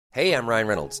Hey, I'm Ryan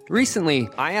Reynolds. Recently,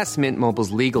 I asked Mint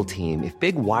Mobile's legal team if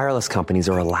big wireless companies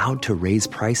are allowed to raise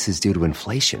prices due to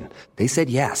inflation. They said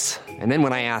yes. And then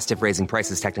when I asked if raising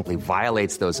prices technically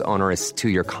violates those onerous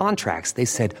two-year contracts, they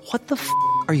said, "What the f***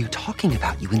 are you talking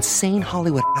about, you insane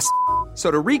Hollywood ass?" So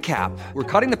to recap, we're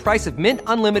cutting the price of Mint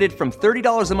Unlimited from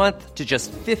 $30 a month to just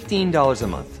 $15 a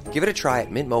month. Give it a try at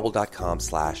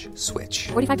mintmobile.com/switch.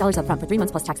 $45 up front for 3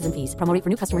 months plus taxes and fees. Promo rate for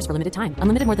new customers for limited time.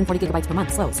 Unlimited more than 40 gigabytes per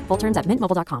month. Slows full terms at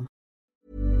mintmobile.com.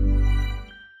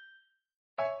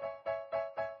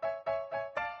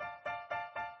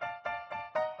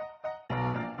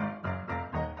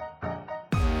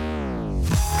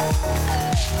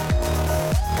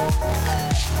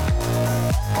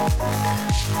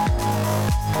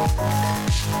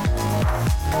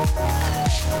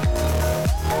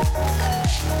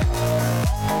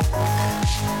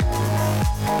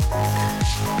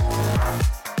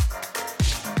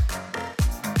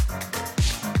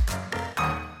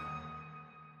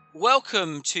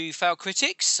 Welcome to Foul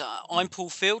Critics. I'm Paul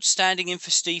Field, standing in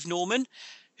for Steve Norman,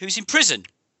 who's in prison.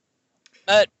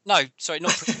 No, sorry,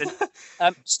 not prison.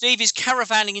 Steve is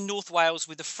caravanning in North Wales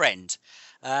with a friend.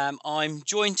 I'm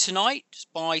joined tonight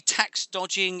by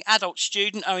tax-dodging adult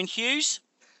student Owen Hughes.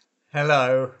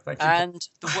 Hello. Thank you. And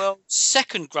the world's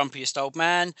second grumpiest old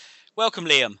man. Welcome,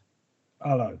 Liam.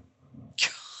 Hello.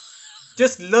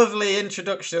 Just lovely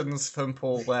introductions from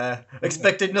Paul there.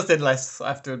 Expected nothing less, I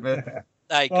have to admit.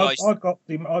 Hey, guys. I got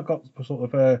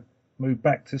sort of moved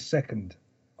back to second.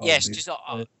 Yes,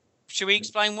 should we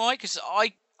explain why? Because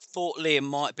I thought Liam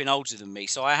might have been older than me,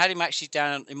 so I had him actually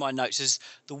down in my notes as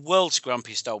the world's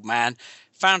grumpiest old man.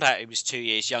 Found out he was 2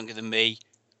 years younger than me.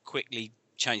 Quickly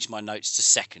changed my notes to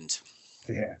second.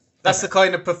 Yeah. That's the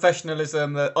kind of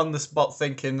professionalism, that on the spot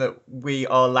thinking that we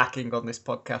are lacking on this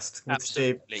podcast with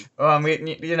Absolutely. Steve. I'm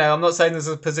not saying there's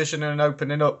a position and an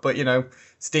opening up, but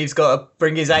Steve's got to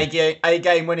bring his A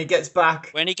game when he gets back.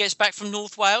 When he gets back from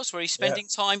North Wales, where he's spending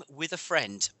time with a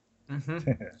friend.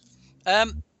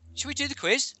 Mm-hmm. Should we do the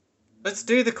quiz? Let's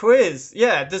do the quiz.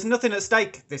 Yeah, there's nothing at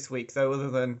stake this week though, other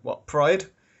than pride.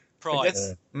 Pride.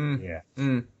 Yeah.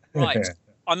 Right.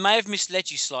 I may have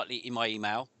misled you slightly in my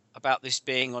email about this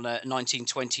being on a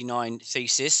 1929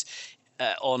 thesis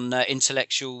on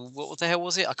intellectual. What the hell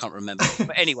was it? I can't remember.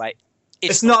 But anyway,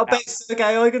 it's not about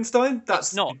Sergei Eigenstein.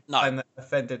 That's not. No, I'm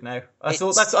offended now. I've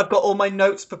got all my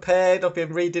notes prepared. I've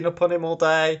been reading up on him all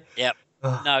day. Yep.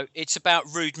 No, it's about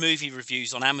rude movie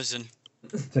reviews on Amazon.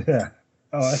 Yeah.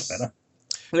 Oh, that's better.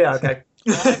 Yeah. Okay.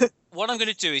 What I'm going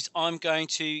to do is I'm going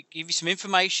to give you some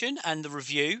information and the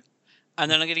review, and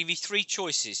then I'm going to give you three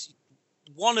choices.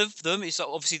 One of them is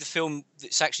obviously the film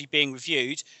that's actually being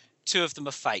reviewed. Two of them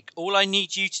are fake. All I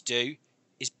need you to do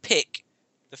is pick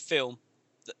the film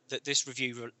that this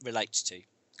review relates to.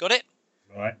 Got it?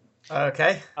 Right.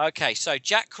 Okay. Okay, so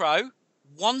Jack Crow,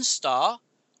 1 star.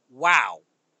 Wow.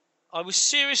 I was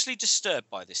seriously disturbed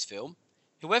by this film.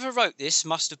 Whoever wrote this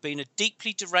must have been a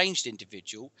deeply deranged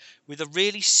individual with a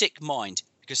really sick mind,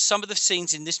 because some of the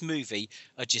scenes in this movie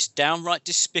are just downright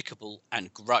despicable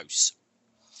and gross.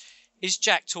 Is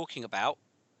Jack talking about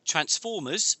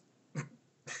Transformers,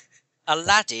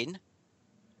 Aladdin,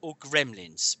 or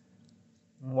Gremlins?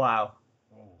 Wow.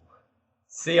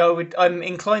 See, I'm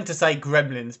inclined to say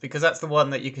Gremlins, because that's the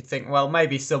one that you could think, well,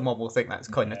 maybe someone will think that's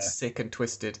kind of sick and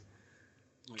twisted.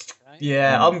 Okay.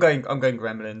 Yeah, I'm going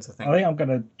Gremlins, I think. I think I'm going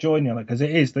to join you on it, because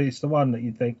it's the one that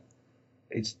you think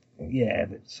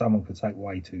that someone could take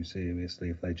way too seriously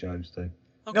if they chose to.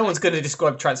 Okay. No one's going to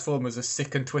describe Transformers as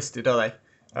sick and twisted, are they?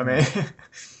 I mean,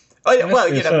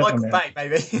 Michael Bay,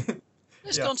 maybe.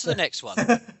 Let's go on to the next one.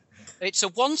 It's a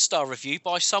 1-star review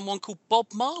by someone called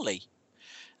Bob Marley.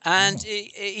 And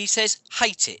he says,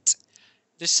 hate it.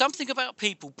 There's something about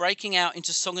people breaking out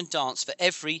into song and dance for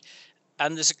every,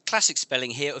 and there's a classic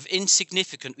spelling here of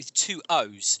insignificant with 2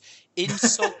 O's,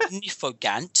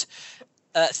 insignificant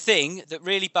thing that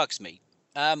really bugs me.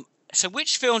 So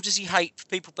which film does he hate for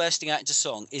people bursting out into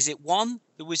song? Is it 1,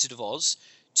 The Wizard of Oz,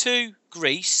 2,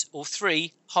 Grease, or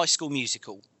 3, High School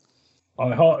Musical?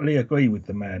 I heartily agree with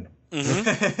the man.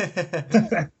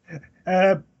 Mm-hmm.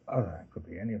 I don't know, it could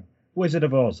be anyone. Wizard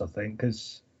of Oz, I think,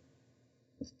 because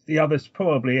the others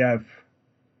probably have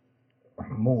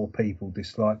more people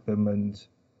dislike them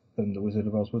than the Wizard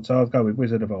of Oz would. So I'll go with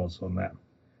Wizard of Oz on that.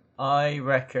 I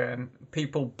reckon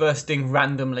people bursting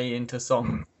randomly into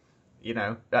song,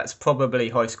 that's probably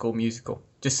High School Musical.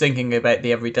 Just thinking about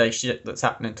the everyday shit that's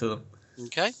happening to them.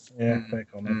 Okay. Yeah, fair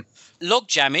comment. Log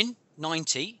Jammin'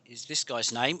 90 is this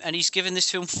guy's name, and he's given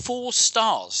this film 4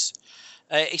 stars.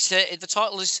 He said the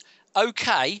title is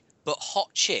okay, but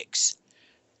hot chicks.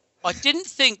 I didn't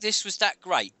think this was that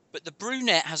great, but the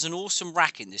brunette has an awesome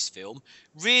rack in this film.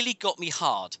 Really got me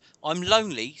hard. I'm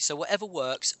lonely, so whatever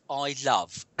works, I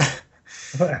love.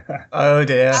 Oh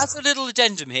dear. As a little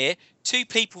addendum here, 2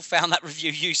 people found that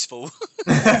review useful.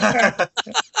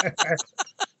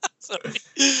 Sorry.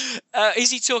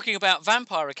 Is he talking about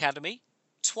Vampire Academy,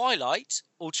 Twilight,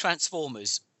 or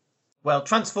Transformers? Well,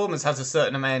 Transformers has a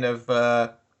certain amount of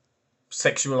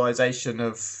sexualization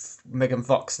of Megan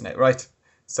Fox in it, right?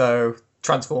 So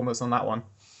Transformers on that one.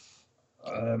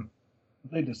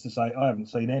 Needless to say, I haven't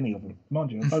seen any of them.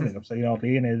 Mind you, I don't think I've seen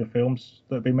hardly any of the films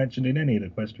that have been mentioned in any of the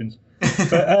questions.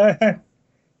 But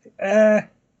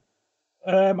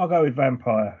I'll go with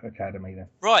Vampire Academy then.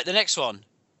 Right, the next one.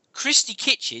 Christy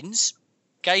Kitchens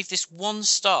gave this 1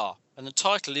 star, and the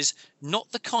title is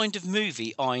Not the Kind of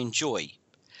Movie I Enjoy.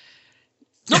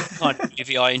 Not the kind of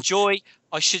movie I enjoy.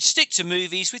 I should stick to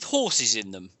movies with horses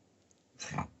in them.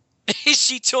 Is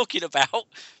she talking about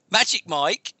Magic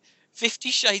Mike, 50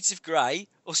 Shades of Grey,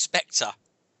 or Spectre?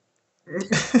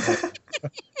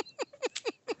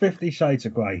 50 Shades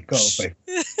of Grey, gotta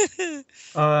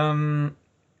be.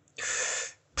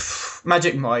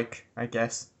 Magic Mike, I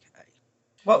guess.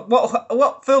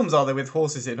 What films are there with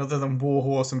horses in other than War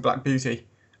Horse and Black Beauty?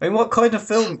 I mean, what kind of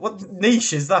film? What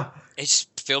niche is that? It's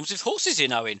films with horses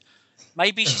in, Owen.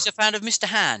 Maybe she's a fan of Mr.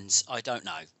 Hands. I don't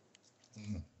know.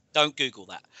 Don't Google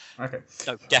that. Okay.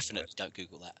 No, definitely don't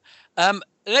Google that.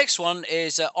 The next one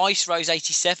is Ice Rose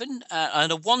 87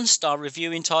 and a 1-star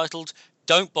review entitled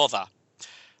Don't Bother.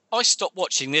 I stopped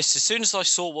watching this as soon as I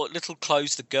saw what little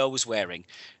clothes the girl was wearing.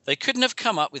 They couldn't have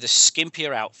come up with a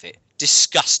skimpier outfit.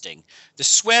 Disgusting. The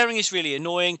swearing is really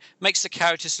annoying, makes the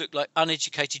characters look like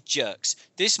uneducated jerks.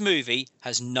 This movie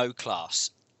has no class.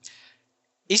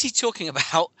 Is he talking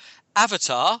about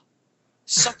Avatar,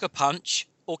 Sucker Punch,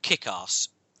 or Kick-Ass?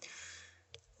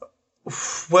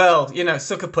 Well, you know,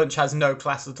 Sucker Punch has no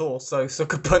class at all, so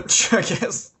Sucker Punch, I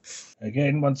guess.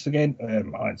 Once again, I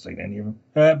haven't seen any of them.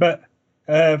 But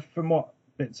from what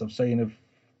bits I've seen of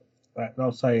that,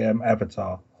 I'll say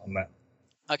Avatar on that.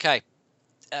 Okay.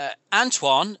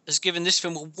 Antoine has given this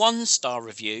film a 1-star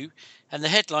review, and the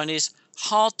headline is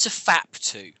Hard to Fap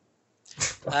To.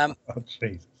 Oh,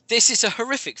 jeez. This is a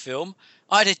horrific film.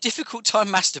 I had a difficult time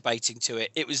masturbating to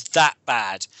it. It was that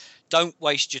bad. Don't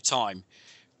waste your time.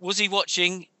 Was he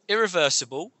watching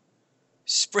Irreversible,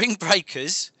 Spring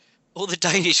Breakers, or The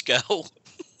Danish Girl?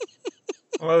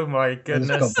 Oh my It's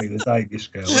goodness. got to be the Danish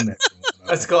Girl, isn't it?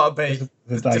 It's got to be.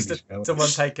 The Just Danish Girl. someone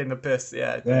taking the piss,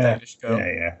 yeah, the Yeah, Danish girl.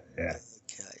 yeah.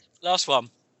 Okay. Last one.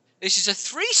 This is a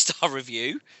 3-star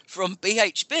review from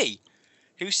BHB,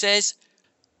 who says,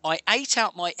 I ate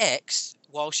out my ex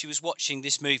while she was watching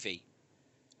this movie.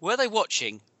 Were they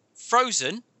watching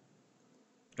Frozen,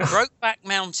 Brokeback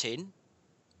Mountain,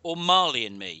 or Marley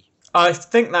and Me? I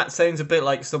think that sounds a bit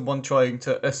like someone trying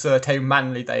to assert how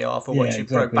manly they are for Yeah, watching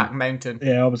exactly. Brokeback Mountain.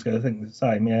 Yeah, I was going to think the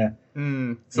same, yeah.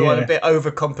 So I'm Yeah. a bit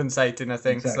overcompensating, I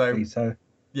think. Exactly. So,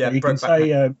 Yeah, you can Brokeback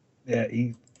say,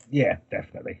 Mountain. yeah,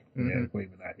 definitely. Yeah, Mhm. agree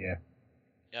with that, yeah.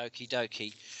 Okie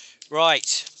dokie.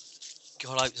 Right.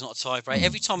 God, I hope it's not a tie break.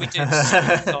 Every time we do this,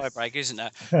 it's a tie break, isn't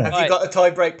there? Have you got a tie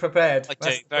break prepared? I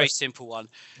do. Very simple one.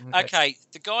 Okay.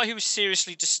 The guy who was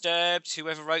seriously disturbed,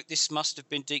 whoever wrote this must have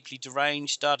been deeply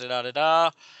deranged, da-da-da-da-da.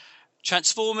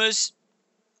 Transformers,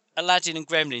 Aladdin and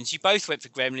Gremlins. You both went for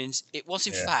Gremlins. It was,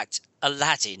 in fact,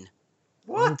 Aladdin.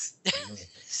 What?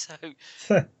 So,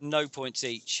 no points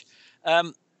each.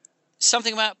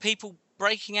 Something about people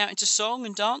breaking out into song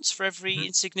and dance for every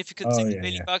insignificant thing that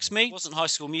really bugs me. It wasn't High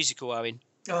School Musical, Owen.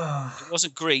 Oh, It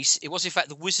wasn't Grease. It was, in fact,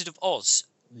 The Wizard of Oz.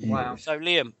 wow. So,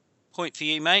 Liam, point for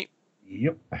you, mate.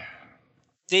 Yep.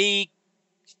 The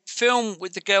film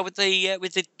with the girl with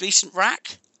the decent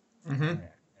rack. hmm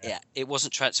Yeah, it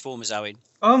wasn't Transformers, Owen.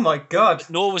 Oh my god.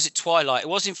 Nor was it Twilight. It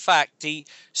was, in fact, the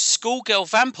schoolgirl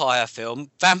vampire film,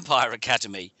 Vampire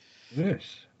Academy. Yes.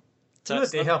 So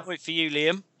that's Bloody another hell. point for you,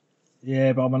 Liam.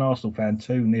 Yeah, but I'm an Arsenal fan.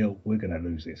 2-0. We're going to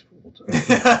lose this.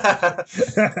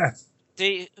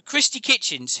 The Christy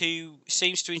Kitchens, who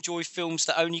seems to enjoy films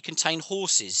that only contain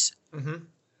horses. hmm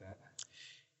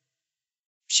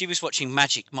She was watching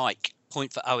Magic Mike.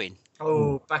 Point for Owen.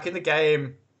 Oh, back in the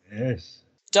game. Yes.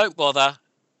 Don't bother.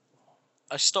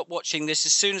 I stopped watching this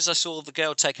as soon as I saw the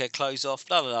girl take her clothes off.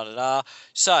 Blah, blah, blah, blah.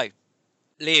 So,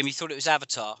 Liam, you thought it was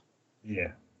Avatar.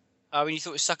 Yeah. Owen, you thought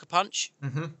it was Sucker Punch.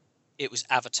 hmm It was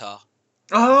Avatar.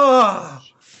 Oh!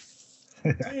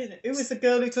 Who was the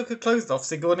girl who took her clothes off?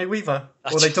 Sigourney Weaver?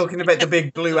 Or are they talking about the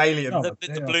big blue alien? Oh, The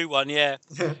yeah. blue one, yeah.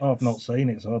 I've not seen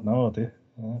it, so I've no idea.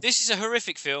 This is a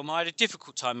horrific film. I had a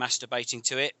difficult time masturbating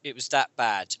to it. It was that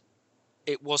bad.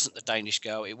 it wasn't the Danish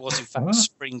Girl. It was in fact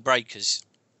Spring Breakers.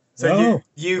 So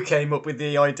you came up with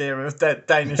the idea of that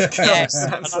Danish Girl. Yes,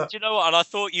 and do you know what? And I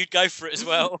thought you'd go for it as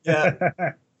well.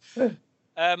 Yeah.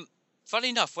 Funny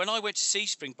enough, when I went to see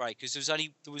Spring Breakers, there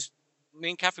was me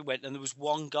and Catherine went, and there was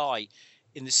one guy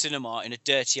in the cinema in a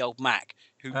dirty old Mac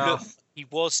who looked, he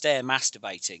was there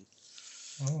masturbating.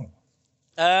 Oh.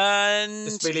 And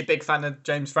Just really big fan of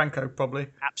James Franco, probably.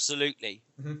 Absolutely.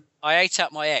 Mm-hmm. I ate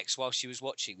out my ex while she was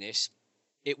watching this.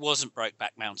 It wasn't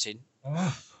Brokeback Mountain.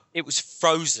 Oh. It was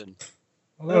Frozen.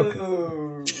 Look.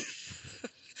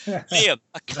 Liam,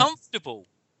 a comfortable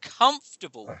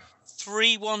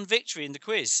 3-1 victory in the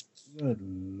quiz. Good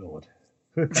Lord.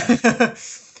 I'll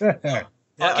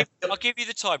give you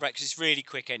the tiebreak because it's really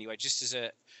quick anyway. Just as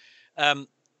a,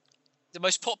 the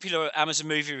most popular Amazon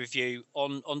movie review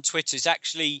on Twitter is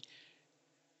actually,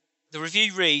 the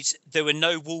review reads, "There were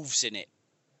no wolves in it."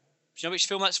 Do you know which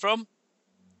film that's from?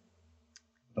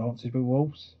 Dances with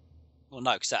Wolves. Well,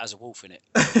 no, because that has a wolf in it.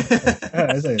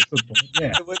 Is it? Good point.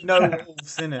 Yeah. There were no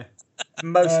wolves in it.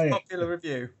 Most popular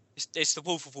review. It's The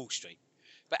Wolf of Wall Street.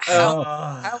 But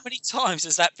how many times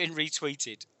has that been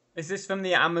retweeted? Is this from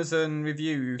the Amazon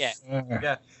reviews? Yeah.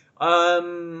 Yeah.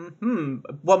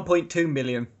 1.2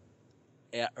 million.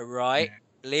 Yeah, right.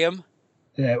 Liam?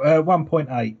 Yeah,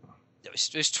 1.8.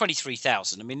 It was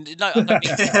 23,000. I mean, no, I don't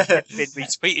think it's been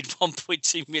retweeted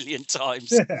 1.2 million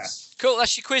times. Yeah. Cool,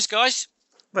 that's your quiz, guys.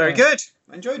 Very good.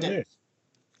 I enjoyed it.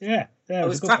 Yeah. I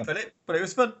was crap at it, but it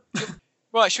was fun.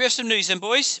 Right, should we have some news then,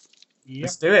 boys? Yep.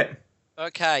 Let's do it.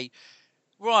 Okay.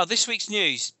 Right, this week's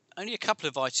news. Only a couple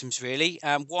of items, really.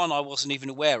 One I wasn't even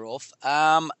aware of.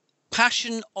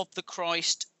 Passion of the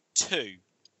Christ 2.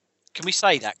 Can we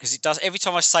say that? Because it does. Every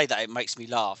time I say that, it makes me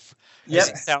laugh. Yep.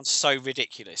 It sounds so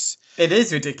ridiculous. It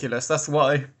is ridiculous. That's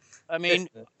why. I mean,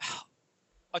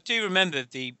 I do remember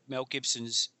the Mel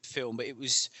Gibson's film, but it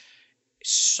was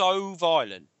so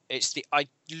violent. I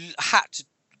had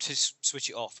to switch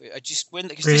it off. I just when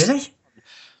Really?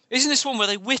 Isn't this one where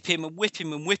they whip him and whip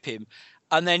him and whip him,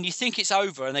 and then you think it's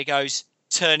over, and they goes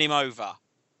turn him over.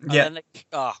 And Yeah. then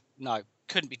no,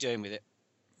 couldn't be doing with it.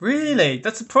 Really?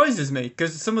 That surprises me,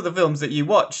 because some of the films that you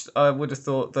watched, I would have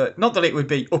thought that, not that it would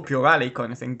be up your alley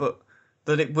kind of thing, but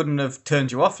that it wouldn't have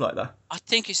turned you off like that. I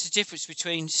think it's the difference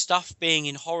between stuff being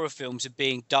in horror films and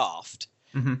being daft,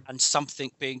 and something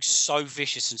being so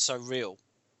vicious and so real.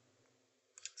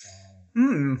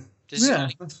 In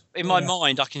my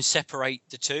mind, I can separate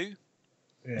the two.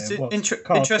 Yeah, It's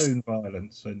cartoon interest-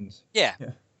 violence and Yeah.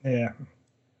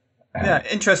 Yeah,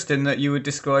 interesting that you would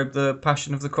describe the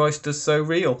Passion of the Christ as so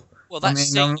real. Well,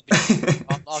 that's I mean,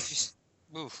 I just.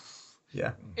 Oof.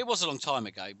 Yeah. It was a long time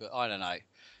ago, but I don't know.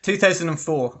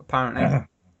 2004, apparently,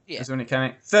 Yeah. is when it came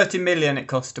out. 30 million it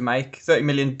cost to make. $30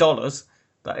 million,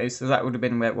 that is. So that would have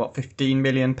been, what, 15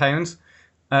 million pounds?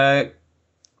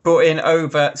 Brought in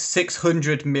over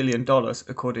 $600 million,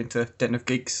 according to Den of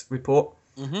Geeks report.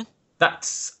 Mm-hmm.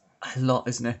 That's a lot,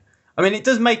 isn't it? I mean, it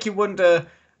does make you wonder,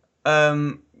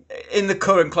 in the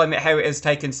current climate, how it has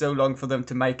taken so long for them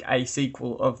to make a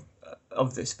sequel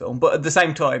of this film. But at the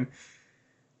same time,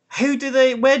 where do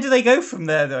they go from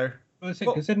there, though? Well,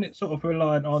 because isn't it sort of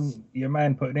reliant on your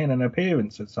man putting in an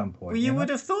appearance at some point? Well, you would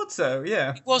have thought so,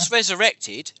 yeah. He was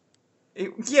resurrected.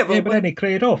 But then he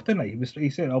cleared off, didn't he? He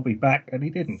said, "I'll be back," and he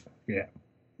didn't. Yeah.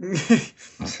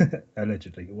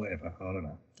 Allegedly, or whatever. I don't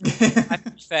know.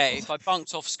 To be fair, if I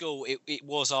bunked off school, it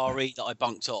was RE that I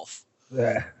bunked off.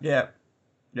 Yeah.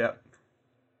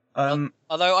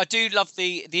 Although I do love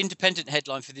the independent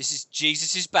headline for this is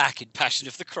Jesus is back in Passion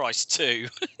of the Christ 2.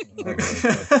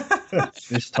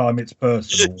 This time it's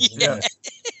personal. Yeah.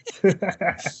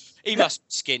 He must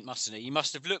be skint, mustn't he? He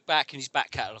must have looked back in his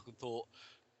back catalogue and thought,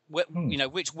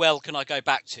 which well can I go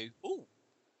back to? Ooh.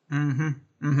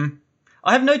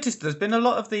 I have noticed there's been a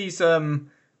lot of these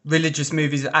religious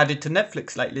movies added to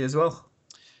Netflix lately as well.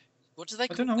 What do they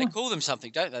call them? They call them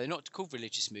something, don't they? They're not called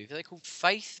religious movies. They're called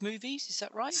faith movies. Is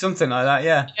that right? Something like that,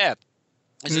 yeah. Yeah.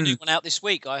 There's a new one out this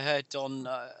week. I heard on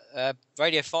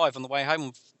Radio 5 on the way home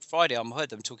on Friday. I heard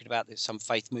them talking about some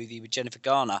faith movie with Jennifer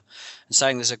Garner and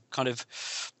saying there's a kind of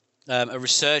a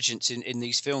resurgence in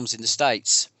these films in the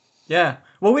States. Yeah.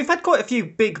 Well, we've had quite a few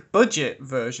big budget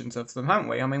versions of them, haven't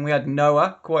we? I mean, we had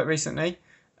Noah quite recently.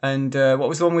 And what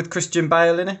was the one with Christian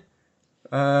Bale in it?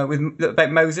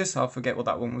 About Moses? I forget what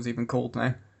that one was even called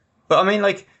now. But I mean,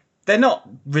 like, they're not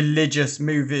religious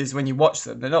movies when you watch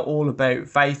them. They're not all about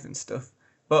faith and stuff.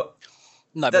 But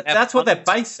that's what they're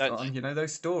based on,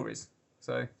 those stories.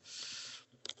 So,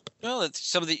 well, it's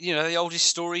some of the oldest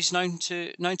stories known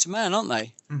to man, aren't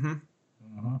they?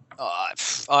 Mm-hmm.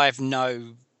 I have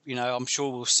no I'm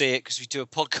sure we'll see it because we do a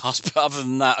podcast. But other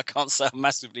than that, I can't say I'm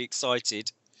massively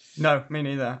excited. No, me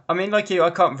neither. I mean, like you, I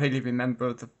can't really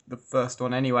remember the first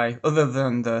one anyway, other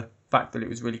than the fact that it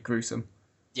was really gruesome.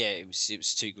 Yeah, it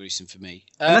was too gruesome for me.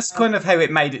 And that's kind of how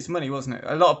it made its money, wasn't it?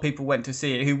 A lot of people went to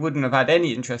see it who wouldn't have had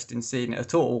any interest in seeing it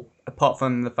at all, apart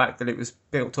from the fact that it was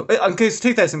built up. Because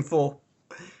 2004,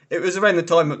 it was around the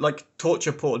time that like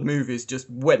torture porn movies just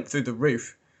went through the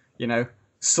roof.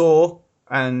 Saw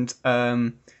and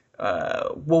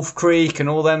Wolf Creek and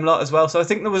all them lot as well. So I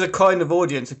think there was a kind of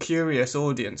audience, a curious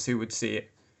audience who would see it.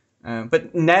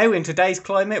 But now, in today's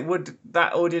climate, would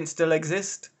that audience still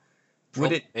exist?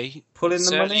 Would it pull in the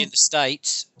Certainly money? in the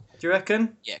States. Do you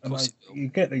reckon? Yeah, of course it will. You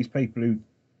get these people who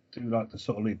do like to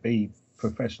sort of be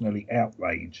professionally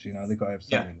outraged. They've got to have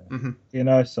something.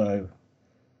 Mm-hmm. So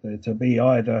to be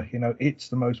either, it's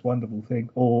the most wonderful thing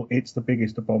or it's the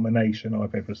biggest abomination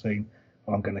I've ever seen.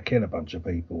 I'm going to kill a bunch of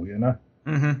people.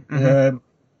 Mm-hmm. Mm-hmm.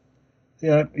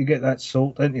 You get that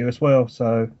sort, don't you, as well?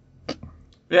 So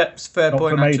yeah, it's a fair not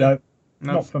point. for me, actually. though.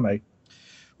 No. Not for me.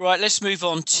 Right, let's move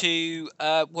on to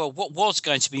what was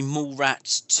going to be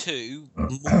Mallrats 2.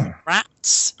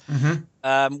 Mallrats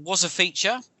was a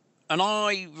feature, and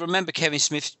I remember Kevin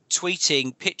Smith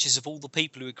tweeting pictures of all the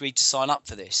people who agreed to sign up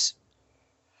for this.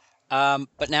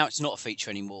 But now it's not a feature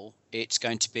anymore. It's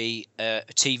going to be a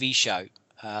TV show.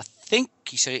 I think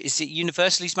he said, is it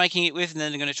Universal he's making it with, and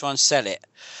then they're going to try and sell it.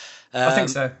 I think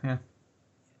so. Yeah.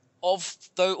 Of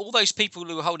all those people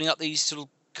who were holding up these sort of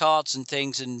cards and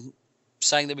things and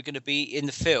saying they were going to be in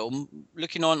the film,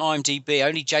 looking on IMDb,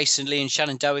 only Jason Lee and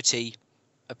Shannon Doherty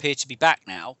appear to be back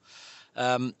now,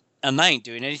 and they ain't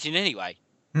doing anything anyway.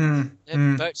 They're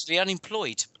virtually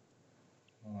unemployed.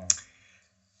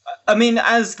 I mean,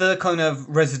 as the kind of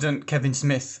resident Kevin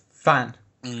Smith fan,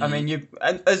 I mean,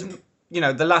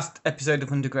 the last episode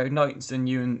of Underground Nights, and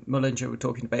you and Mullinger were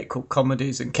talking about cult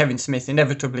comedies, and Kevin Smith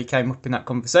inevitably came up in that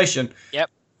conversation. Yep.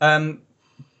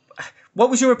 What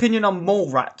was your opinion on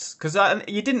Mallrats? Because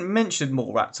you didn't mention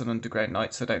Mallrats on Underground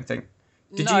Nights, I don't think.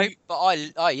 Did you? But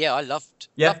I loved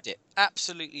it.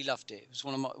 Absolutely loved it. It was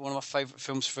one of my favourite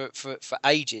films for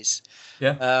ages.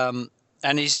 Yeah.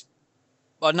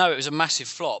 I know it was a massive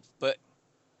flop, but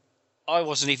I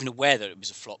wasn't even aware that it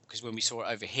was a flop because when we saw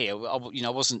it over here, I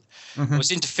wasn't. I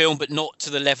was into film, but not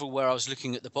to the level where I was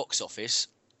looking at the box office.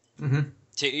 I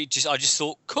just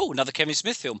thought, cool, another Kevin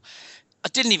Smith film. I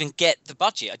didn't even get the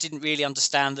budget. I didn't really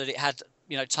understand that it had,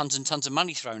 tons and tons of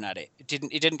money thrown at it. It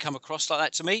didn't come across like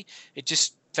that to me. It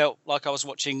just felt like I was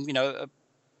watching,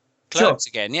 Clerks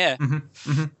again. Yeah.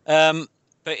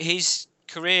 But his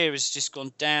career has just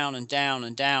gone down and down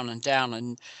and down and down.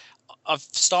 And I've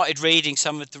started reading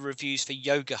some of the reviews for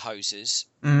Yoga Hosers,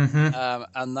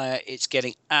 and it's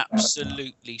getting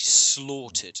absolutely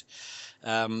slaughtered.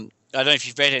 I don't know if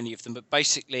you've read any of them, but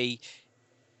basically,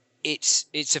 it's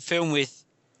a film with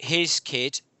his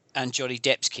kid and Johnny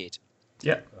Depp's kid.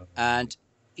 Yeah. And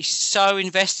he's so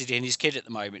invested in his kid at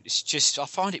the moment. It's just, I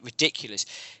find it ridiculous.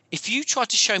 If you tried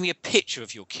to show me a picture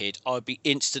of your kid, I'd be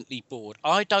instantly bored.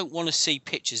 I don't want to see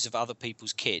pictures of other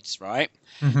people's kids, right?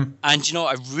 And you know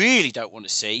what I really don't want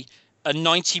to see? A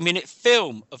 90-minute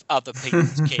film of other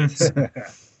people's kids.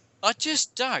 I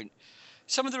just don't.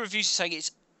 Some of the reviews are saying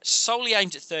it's solely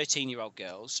aimed at 13-year-old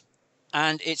girls,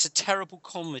 and it's a terrible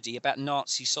comedy about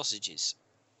Nazi sausages.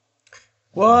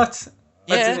 What?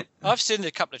 Yeah, I've seen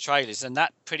a couple of trailers, and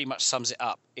that pretty much sums it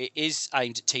up. It is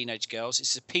aimed at teenage girls.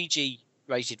 It's a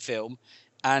PG-rated film,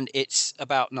 and it's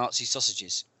about Nazi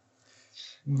sausages.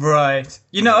 Right.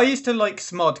 I used to like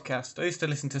Smodcast. I used to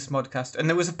listen to Smodcast, and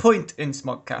there was a point in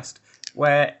Smodcast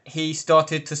where he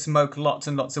started to smoke lots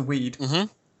and lots of weed,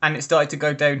 and it started to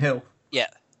go downhill. Yeah.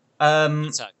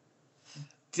 So.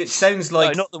 It sounds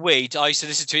like... No, not the weed. I used to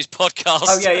listen to his podcast.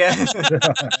 Oh, yeah.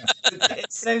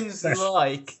 It sounds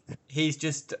like he's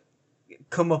just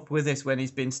come up with this when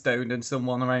he's been stoned and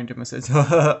someone around him has said,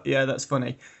 yeah, that's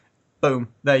funny. Boom.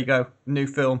 There you go. New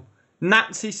film.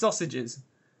 Nazi sausages.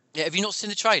 Yeah, have you not seen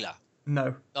the trailer?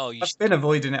 No. Oh, I've been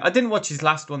avoiding it. I didn't watch his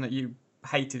last one that you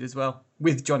hated as well,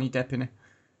 with Johnny Depp in it.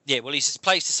 Yeah, well, he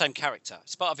plays the same character.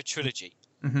 It's part of a trilogy.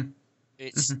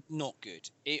 It's not good.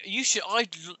 In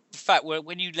fact,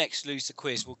 when you next lose the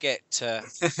quiz, we'll get to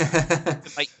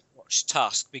make you watch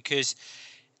Tusk, because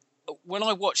when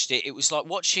I watched it, it was like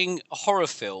watching a horror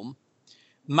film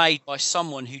made by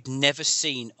someone who'd never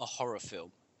seen a horror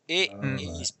film. It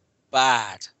is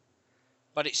bad,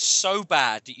 but it's so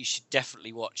bad that you should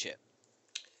definitely watch it.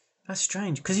 That's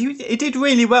strange, because he did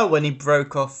really well when he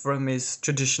broke off from his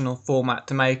traditional format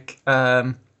to make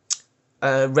Red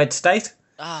State.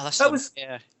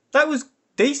 That was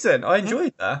decent. I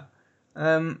enjoyed that.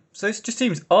 So it just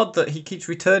seems odd that he keeps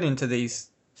returning to these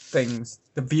things,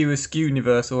 the View Askew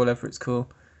universe or whatever it's called.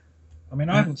 I mean,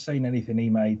 I haven't seen anything he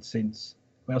made since.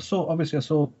 Well, I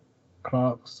saw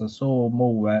Clerks, I saw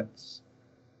Mallrats,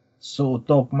 saw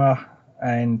Dogma,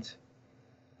 and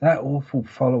that awful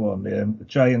follow-on, the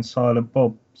Jay and Silent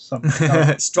Bob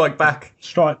something. Strike Back.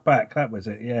 Strike Back, that was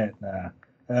it. Yeah, nah.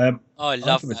 I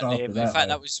love think it was that, after Liam. that, In fact,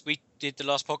 though. we did the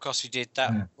last podcast we did.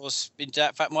 That Yeah. was, in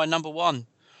fact, my number one.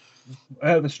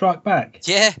 The Strike Back.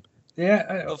 Yeah,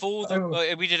 Yeah. of all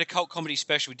the, we did a cult comedy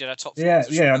special. We did our top. Yeah,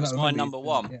 five. yeah. That was my number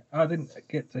one. Yeah, I didn't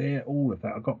get to hear all of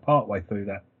that. I got part way through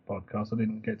that podcast. I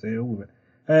didn't get to hear all of it.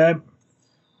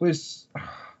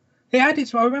 It had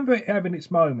its. I remember it having its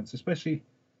moments, especially.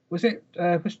 Was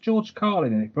George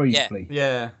Carlin in it briefly?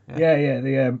 Yeah. Yeah.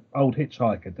 The old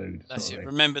hitchhiker dude. That's sort it. of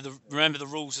thing. Remember the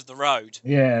rules of the road.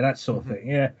 Yeah, that sort of thing.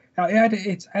 Yeah,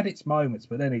 it had its moments,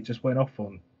 but then it just went off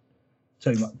on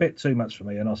bit too much for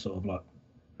me, and I sort of like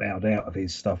bowed out of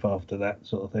his stuff after that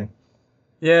sort of thing.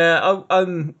 Yeah,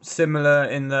 I'm similar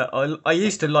in that I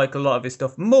used to like a lot of his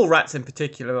stuff. Mallrats in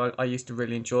particular, I used to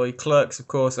really enjoy. Clerks, of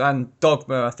course, and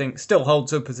Dogma, I think, still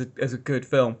holds up as a good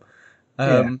film.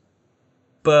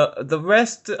 But the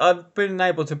rest, I've been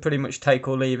able to pretty much take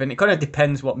or leave, and it kind of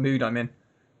depends what mood I'm in.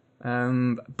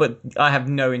 But I have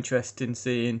no interest in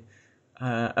seeing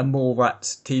a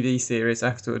Mallrats TV series, I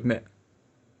have to admit.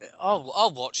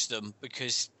 I'll watch them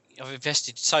because I've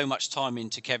invested so much time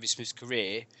into Kevin Smith's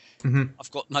career. Mm-hmm.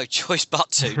 I've got no choice but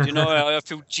to. You know, I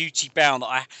feel duty bound that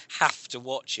I have to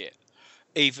watch it,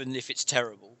 even if it's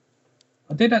terrible.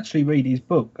 I did actually read his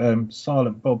book,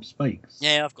 Silent Bob Speaks.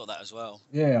 Yeah, I've got that as well.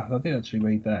 Yeah, I did actually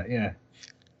read that. Yeah.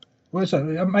 Well, so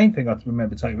the main thing I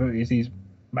remember taking about it is his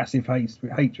massive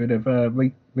hatred of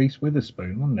Reese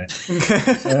Witherspoon, wasn't it?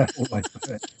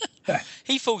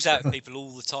 He falls out with people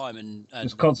all the time, and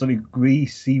Just constantly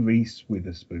greasy Reese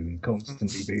Witherspoon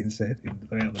constantly being said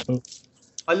throughout the book.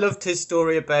 I loved his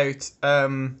story about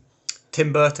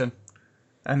Tim Burton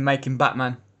and making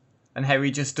Batman, and how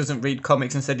he just doesn't read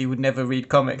comics and said he would never read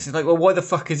comics. It's like, well, why the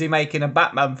fuck is he making a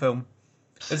Batman film?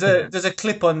 There's a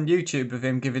clip on YouTube of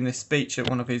him giving this speech at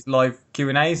one of his live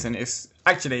Q&As, and it's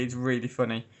really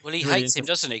funny. Well, he really hates him,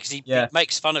 doesn't he? Because he Yeah.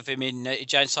 makes fun of him in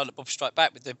Jay and Silent Bob Strike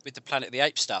Back with the Planet of the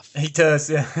Apes stuff. He does,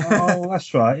 yeah. Oh,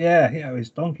 that's right. Yeah, it was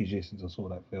donkey's years since I saw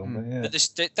that film. But yeah.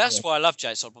 But that's why I love Jay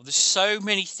and Silent Bob. There's so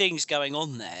many things going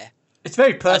on there. It's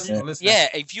very personal, isn't it? Yeah,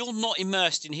 if you're not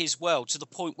immersed in his world to the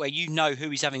point where you know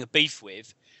who he's having a beef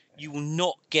with, you will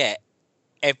not get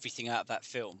everything out of that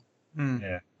film.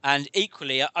 Yeah. And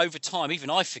equally, over time, even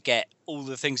I forget all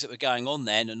the things that were going on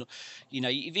then. And, you know,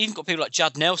 you've even got people like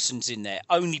Judd Nelson's in there,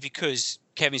 only because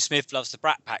Kevin Smith loves the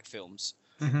Brat Pack films.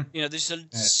 Mm-hmm. You know,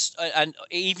 and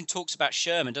he even talks about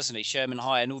Sherman, doesn't he? Sherman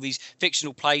High and all these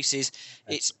fictional places.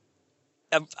 It's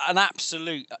an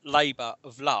absolute labour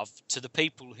of love to the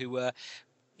people who were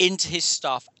into his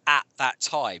stuff at that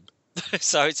time.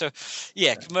 So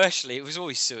commercially, it was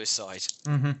always suicide.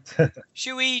 Mm-hmm.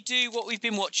 Shall we do what we've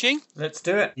been watching? Let's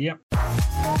do it. Yep.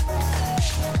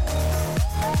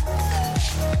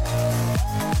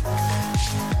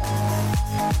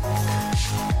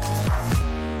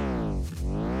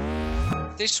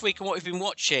 This week and what we've been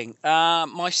watching,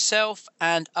 myself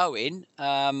and Owen,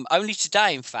 only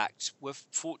today, in fact, were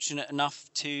fortunate enough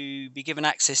to be given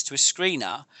access to a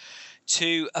screener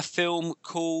to a film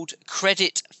called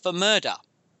Credit for Murder.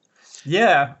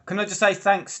 Yeah, can I just say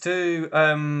thanks to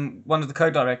one of the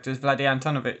co-directors, Vladi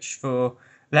Antonovich, for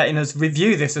letting us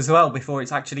review this as well before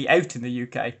it's actually out in the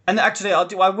UK. And actually,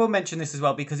 I will mention this as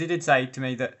well because he did say to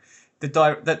me that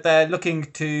that they're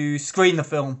looking to screen the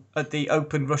film at the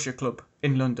Open Russia Club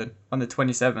in London on the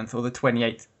 27th or the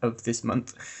 28th of this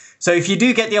month. So if you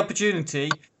do get the opportunity,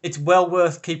 it's well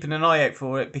worth keeping an eye out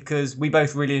for it because we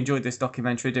both really enjoyed this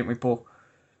documentary, didn't we, Paul?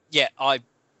 Yeah, I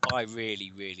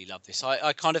really, really love this.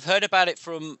 I kind of heard about it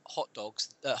from Hot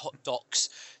Docs,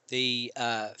 the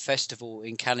festival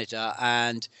in Canada,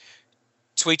 and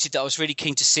tweeted that I was really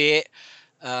keen to see it.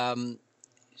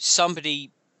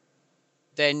 Somebody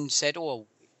then said, "Oh,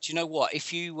 do you know what?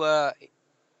 If you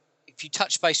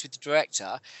touch base with the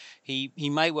director, he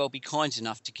may well be kind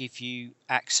enough to give you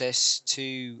access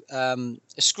to a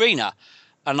screener."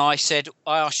 And I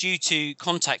asked you to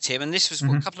contact him, and this was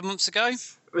a couple of months ago.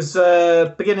 It was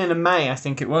beginning of May, I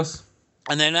think it was.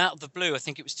 And then out of the blue, I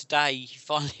think it was today, he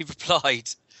finally replied.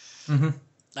 Mm-hmm.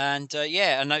 And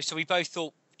so we both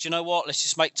thought, do you know what? Let's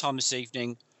just make time this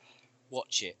evening,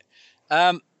 watch it.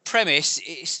 Premise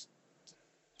is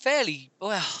fairly,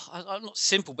 well, not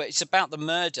simple, but it's about the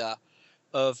murder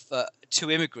of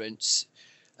two immigrants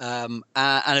and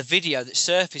a video that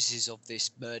surfaces of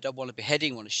this murder, one a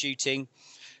beheading, one a shooting,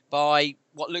 by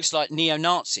what looks like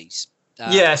neo-Nazis.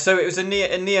 Yeah, so it was a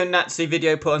neo-Nazi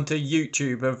video put onto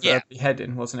YouTube of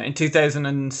beheading, wasn't it? In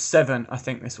 2007, I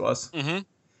think this was. Mm-hmm.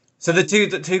 So the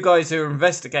two guys who are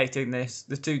investigating this,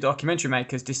 the two documentary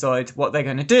makers, decide what they're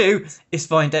going to do is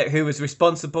find out who was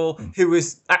responsible, who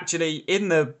was actually in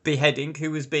the beheading,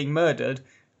 who was being murdered,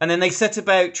 and then they set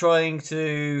about trying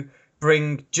to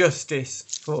bring justice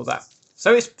for that.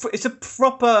 So it's a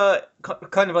proper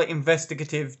kind of like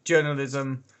investigative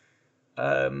journalism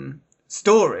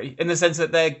story, in the sense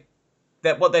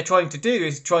that what they're trying to do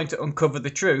is trying to uncover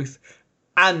the truth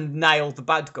and nail the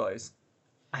bad guys.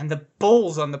 And the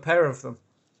balls on the pair of them.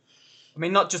 I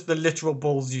mean, not just the literal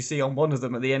balls you see on one of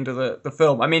them at the end of the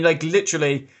film. I mean, like,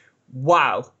 literally,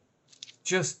 wow.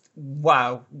 Just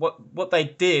wow. What they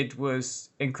did was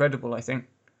incredible, I think.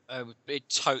 It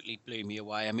totally blew me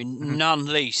away. I mean, none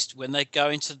least when they go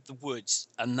into the woods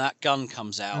and that gun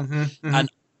comes out. And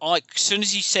as soon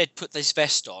as he said, put this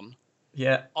vest on,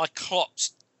 I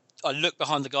looked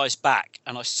behind the guy's back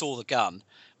and I saw the gun.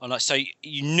 And so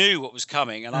you knew what was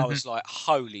coming, and I was like,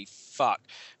 holy fuck.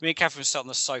 Me and Catherine sat on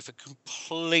the sofa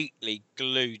completely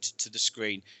glued to the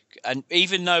screen. And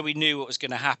even though we knew what was going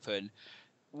to happen,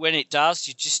 when it does,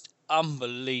 you're just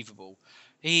unbelievable.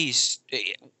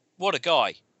 What a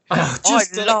guy. I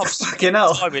love fucking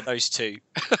hell time with those two.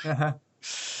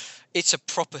 It's a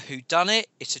proper whodunit.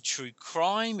 It's a true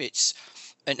crime. It's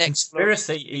an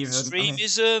conspiracy, even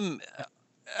extremism.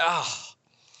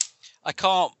 I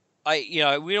can't. We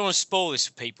don't want to spoil this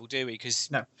for people, do we? Because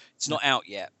it's not out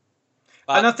yet.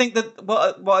 But... And I think that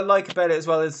what I like about it as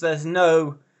well is there's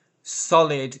no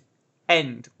solid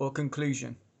end or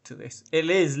conclusion to this. It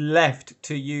is left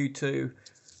to you to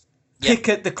pick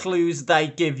at the clues they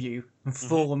give you and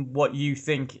form what you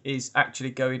think is actually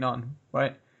going on,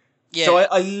 right? Yeah. So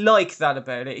I like that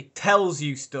about it. It tells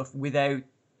you stuff without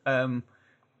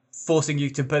forcing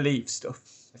you to believe stuff,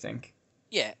 I think.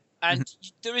 Yeah. And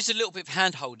there is a little bit of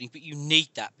hand-holding, but you need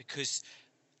that because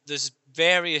there's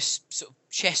various sort of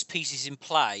chess pieces in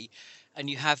play, and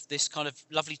you have this kind of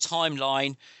lovely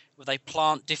timeline where they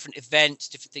plant different events,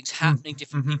 different things happening,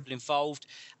 different people involved,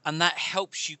 and that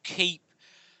helps you keep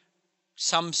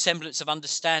some semblance of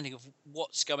understanding of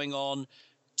what's going on,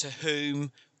 to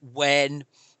whom, when,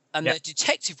 and the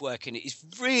detective work in it is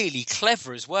really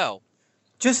clever as well.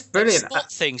 Just brilliant. They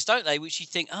spot things, don't they? Which you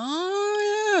think,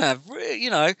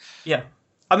 Yeah.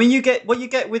 I mean, what you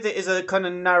get with it is a kind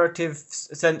of narrative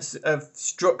sense of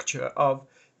structure of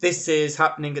this is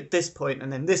happening at this point,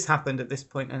 and then this happened at this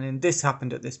point, and then this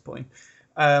happened at this point.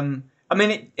 I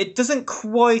mean, it doesn't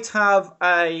quite have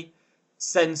a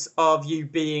sense of you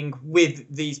being with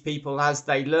these people as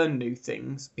they learn new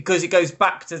things, because it goes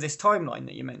back to this timeline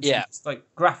that you mentioned. Yeah. It's like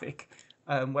graphic,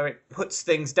 where it puts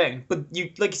things down. But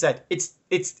like you said,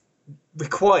 it's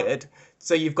required,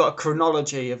 so you've got a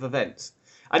chronology of events.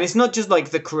 And it's not just like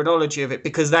the chronology of it,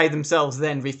 because they themselves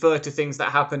then refer to things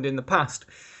that happened in the past.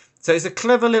 So it's a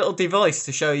clever little device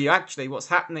to show you actually what's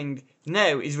happening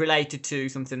now is related to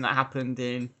something that happened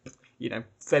in,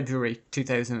 February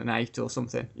 2008 or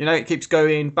something. It keeps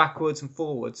going backwards and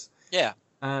forwards. Yeah,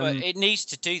 but it needs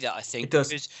to do that, I think. It does.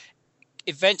 Because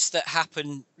events that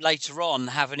happen later on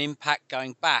have an impact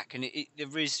going back, and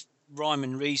there is rhyme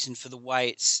and reason for the way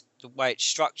it's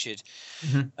structured.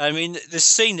 I mean, the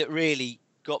scene that really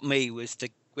got me was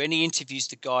when he interviews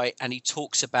the guy and he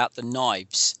talks about the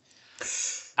knives,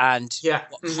 and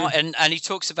and he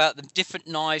talks about the different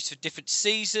knives for different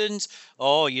seasons.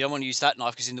 Oh, you don't want to use that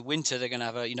knife because in the winter they're going to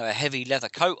have a heavy leather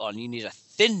coat on. You need a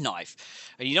thin knife,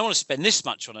 and you don't want to spend this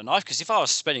much on a knife because if I was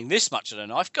spending this much on a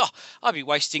knife, God, I'd be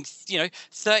wasting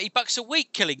 $30 a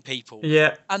week killing people.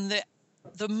 Yeah, and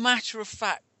the matter of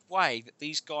fact way that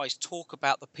these guys talk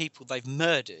about the people they've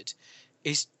murdered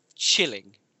is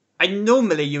chilling. And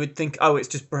normally you would think, it's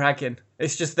just bragging.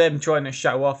 It's just them trying to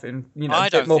show off and a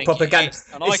bit more propaganda.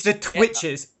 It's the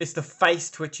twitches. It's the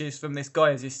face twitches from this guy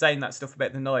as he's saying that stuff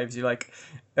about the knives. You're like,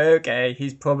 okay,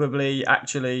 he's probably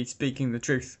actually speaking the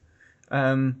truth.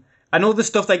 And all the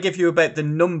stuff they give you about the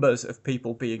numbers of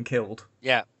people being killed.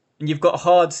 Yeah. And you've got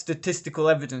hard statistical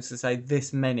evidence to say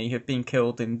this many have been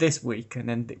killed in this week, and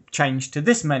then it changed to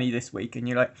this many this week, and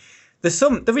you're like,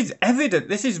 there is evidence.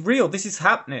 This is real. This is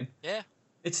happening. Yeah.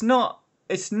 It's not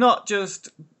just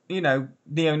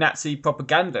neo-Nazi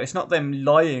propaganda. It's not them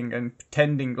lying and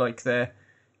pretending like they're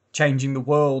changing the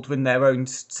world in their own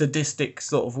sadistic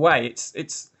sort of way. It's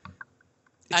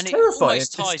and terrifying.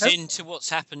 It almost ties into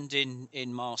what's happened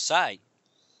in Marseille.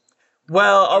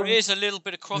 Well, there is a little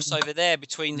bit of crossover there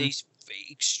between these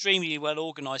extremely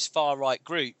well-organised far-right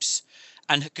groups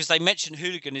and because they mention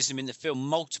hooliganism in the film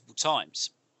multiple times.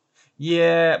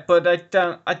 Yeah, but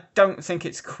I don't think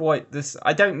it's quite this.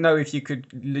 I don't know if you could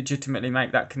legitimately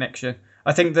make that connection.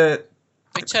 I think that.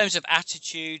 In terms of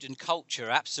attitude and culture,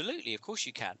 absolutely, of course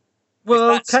you can.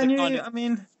 Well, that's the can you? kind of- I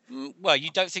mean, Well, you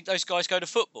don't think those guys go to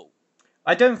football?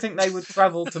 I don't think they would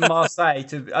travel to Marseille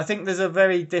to. I think there's a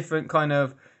very different kind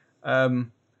of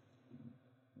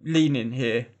leaning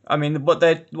here. I mean, what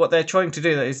they're trying to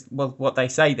do is, well, what they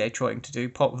say they're trying to do.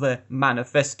 Part of their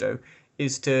manifesto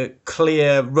is to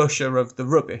clear Russia of the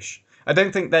rubbish. I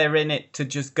don't think they're in it to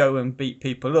just go and beat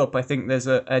people up. I think there's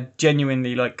a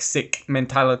genuinely like sick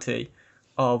mentality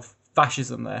of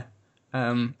fascism there.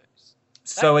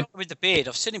 So That guy with the beard,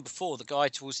 I've seen him before. The guy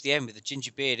towards the end with the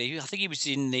ginger beard. I think he was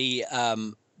in the.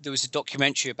 There was a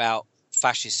documentary about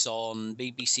fascists on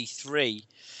BBC Three,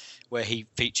 where he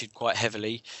featured quite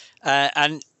heavily.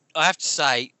 And I have to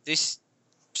say, this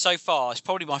so far is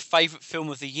probably my favourite film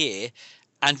of the year.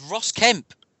 And Ross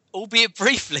Kemp, albeit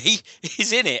briefly,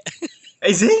 is in it.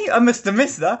 is he? I must have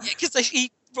missed that. Because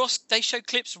they show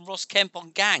clips from Ross Kemp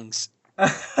on gangs.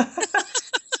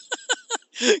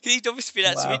 He'd obviously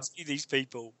been out to interview these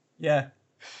people. Yeah,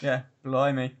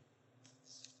 blimey.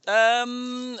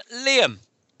 Liam,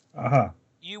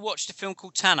 you watched a film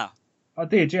called Tanner. I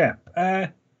did, yeah.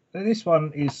 This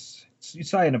one is, you're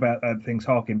saying about things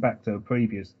harking back to a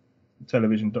previous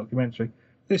television documentary.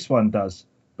 This one does.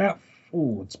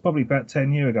 It's probably about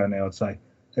 10 years ago now, I'd say.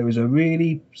 There was a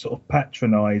really sort of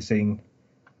patronising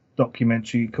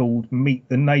documentary called Meet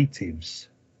the Natives.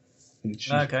 Which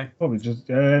probably just...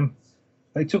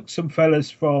 they took some fellas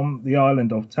from the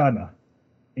island of Tanna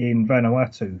in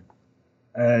Vanuatu,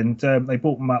 and they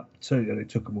brought them up to. They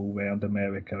took them all around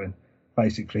America, and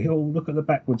basically, look at the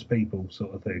backwoods people,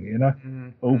 sort of thing, you know,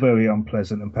 all very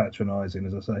unpleasant and patronising,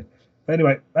 as I say. But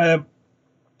anyway,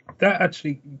 that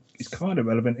actually is kind of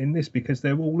relevant in this because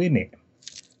they're all in it.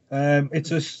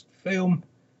 It's a film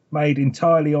made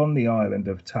entirely on the island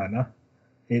of Tanna.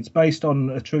 It's based on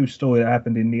a true story that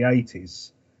happened in the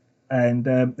 80s. And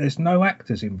there's no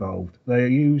actors involved. They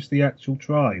use the actual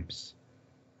tribes.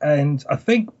 And I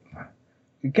think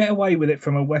you get away with it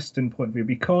from a Western point of view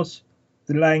because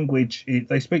the language,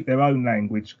 they speak their own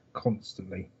language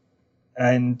constantly.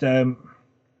 And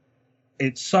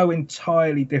it's so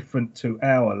entirely different to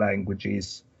our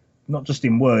languages, not just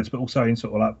in words, but also in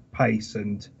sort of like pace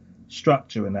and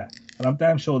structure and that. And I'm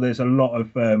damn sure there's a lot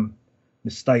of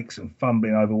mistakes and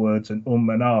fumbling over words and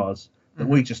and ahs that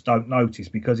we just don't notice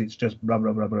because it's just blah,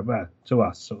 blah, blah, blah, blah to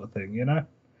us sort of thing, you know?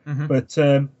 But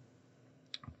well,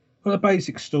 the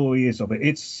basic story is of it.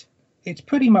 It's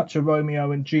pretty much a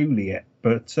Romeo and Juliet,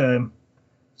 but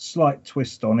slight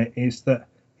twist on it is that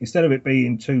instead of it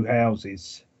being two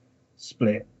houses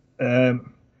split,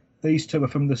 these two are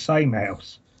from the same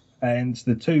house. And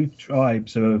the two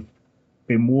tribes have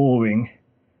been warring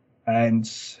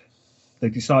and they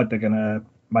decide they're going to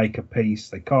make a peace.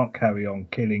 They can't carry on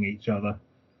killing each other.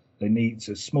 They need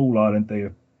a small island.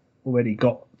 They've already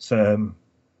got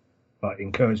like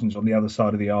incursions on the other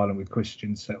side of the island with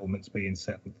Christian settlements being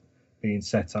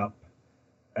set up,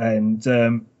 and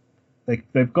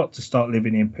they've got to start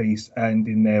living in peace and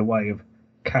in their way of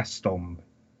custom.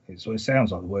 It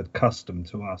sounds like the word custom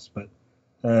to us, but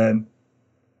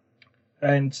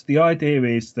and the idea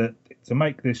is that to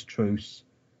make this truce,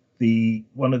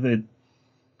 one of the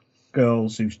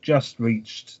girls who's just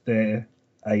reached their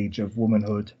age of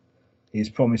womanhood is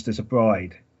promised as a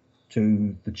bride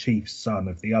to the chief's son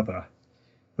of the other,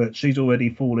 but she's already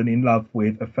fallen in love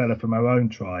with a fella from her own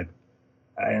tribe,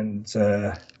 and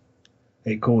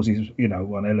it causes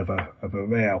one hell of a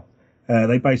row.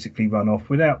 They basically run off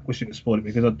without wishing to spoil it,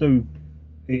 because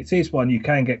it is one you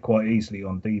can get quite easily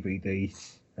on DVD,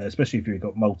 especially if you've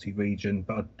got multi-region,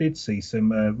 but I did see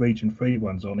some region-free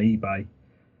ones on eBay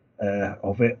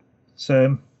of it.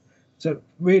 So it's a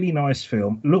really nice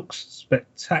film. Looks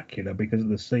spectacular because of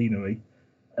the scenery.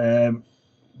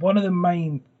 One of the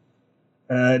main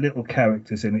little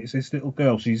characters in it is this little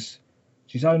girl. She's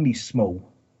only small,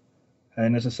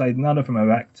 and as I say, none of them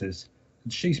are actors.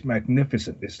 And she's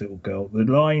magnificent, this little girl.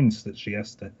 The lines that she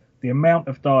has to, the amount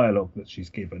of dialogue that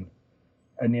she's given,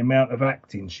 and the amount of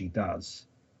acting she does,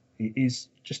 it is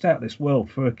just out of this world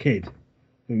for a kid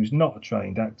who's not a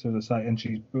trained actor, as I say, and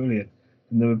she's brilliant.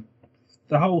 And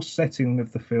the whole setting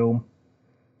of the film,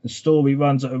 the story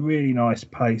runs at a really nice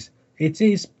pace. It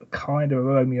is kind of a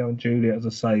Romeo and Juliet, as I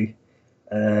say,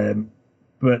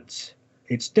 but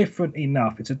it's different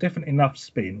enough. It's a different enough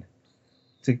spin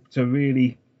to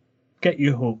really get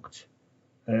you hooked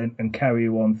and carry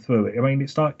you on through it. I mean,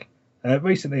 it's like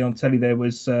recently on telly there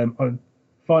was I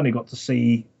finally got to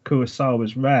see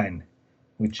Kurosawa's Ran,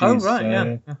 which Oh, is right,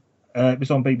 yeah. it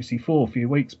was on BBC4 a few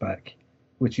weeks back,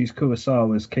 which is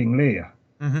Kurosawa's King Lear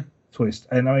twist.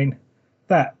 And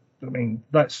that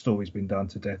story's been done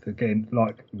to death again,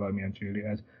 like Romeo and Juliet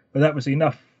has. But that was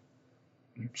enough,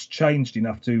 it's changed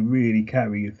enough to really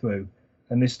carry you through.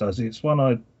 And this does. It's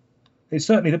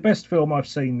certainly the best film I've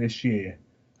seen this year.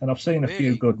 And I've seen a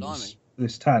few good ones.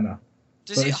 This Tanner.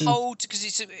 Does it hold?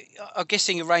 Because I'm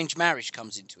guessing arranged marriage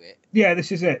comes into it. Yeah,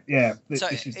 this is it. Yeah, so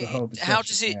this is the whole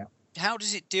discussion. How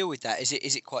does it deal with that?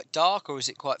 Is it quite dark or is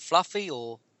it quite fluffy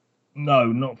or? No,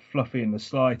 not fluffy in the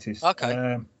slightest.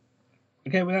 Okay.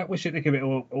 Again, without wishing to give it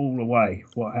all away,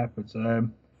 what happens?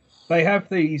 They have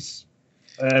these.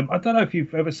 I don't know if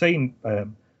you've ever seen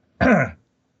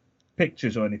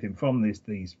pictures or anything from these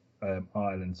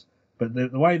islands, but the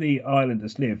way the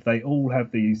islanders live, they all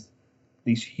have these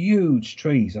huge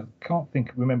trees. I can't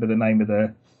remember the name of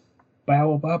the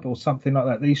baobab or something like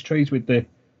that. These trees with the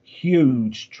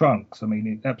huge trunks.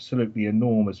 Absolutely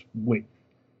enormous width.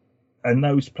 And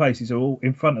those places are all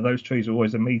in front of those trees are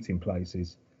always the meeting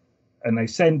places. And they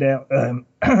send out.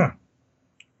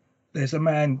 There's a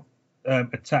man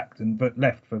attacked but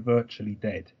left for virtually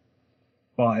dead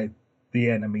by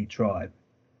the enemy tribe,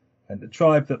 and the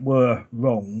tribe that were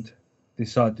wronged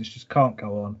decide this just can't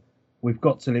go on. We've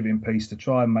got to live in peace to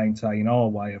try and maintain our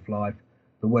way of life.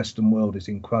 The Western world is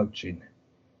encroaching,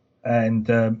 and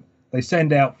they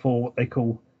send out for what they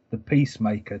call the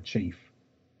peacemaker chief.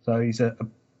 So he's the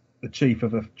chief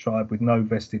of a tribe with no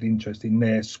vested interest in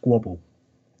their squabble.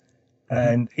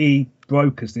 And he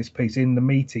brokers this peace in the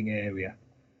meeting area.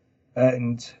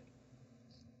 And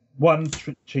one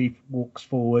chief walks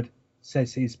forward,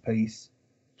 says his piece,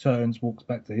 turns, walks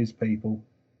back to his people,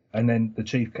 and then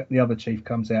the other chief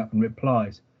comes out and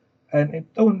replies. And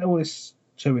all this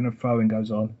to-ing and fro-ing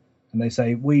goes on. And they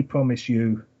say, we promise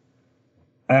you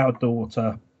our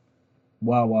daughter,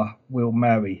 Wawa, will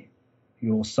marry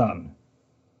your son.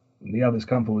 And the others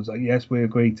come forward and say, yes, we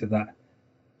agree to that.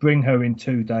 Bring her in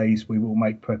 2 days, we will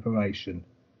make preparation.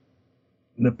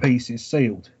 The peace is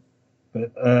sealed.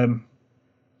 But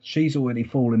she's already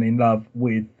fallen in love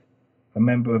with a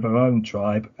member of her own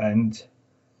tribe, and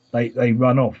they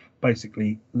run off,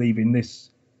 basically leaving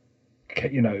this,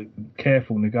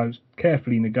 carefully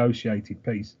negotiated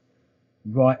peace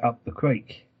right up the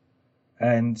creek.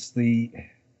 And the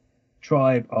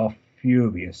tribe are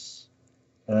furious.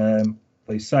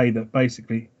 They say that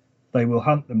basically they will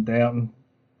hunt them down.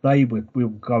 They will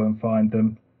go and find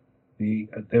them.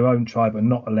 Their own tribe are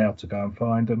not allowed to go and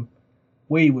find them.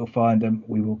 We will find them.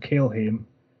 We will kill him,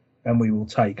 and we will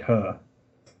take her.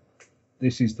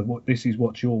 This is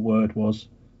what your word was.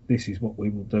 This is what we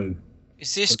will do.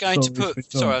 Is this going to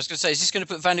put? Sorry, I was going to say, is this going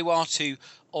to put Vanuatu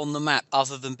on the map,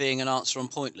 other than being an answer on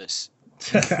Pointless?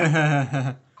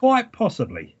 Quite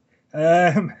possibly.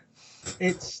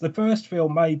 It's the first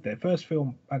film made there. First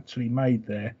film actually made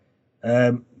there.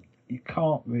 You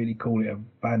can't really call it a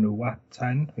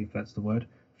Vanuatan, if that's the word,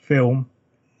 film,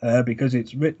 because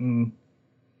it's written,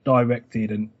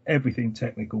 directed, and everything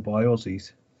technical by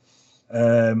Aussies.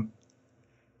 The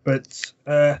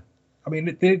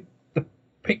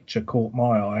picture caught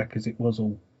my eye because it was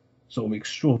all sort of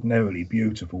extraordinarily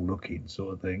beautiful looking,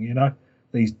 sort of thing.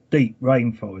 These deep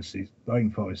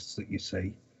rainforests that you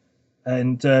see,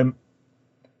 and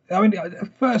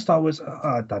at first I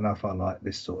don't know if I like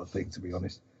this sort of thing, to be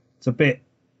honest. It's a bit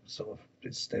sort of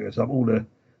stereotype. All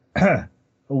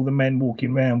the men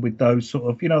walking around with those sort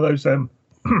of, those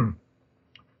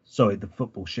sorry, the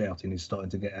football shouting is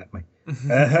starting to get at me.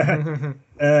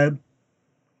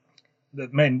 The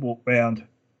men walk around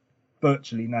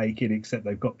virtually naked, except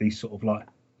they've got these sort of like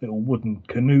little wooden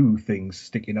canoe things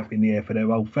sticking up in the air for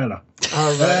their old fella.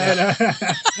 Oh,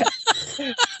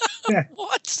 right.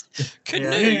 What?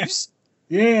 Canoes?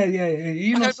 Yeah.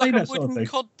 You not seen that sort of thing?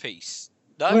 Cod piece.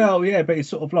 No? Well, yeah, but it's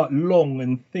sort of like long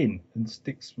and thin and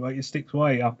sticks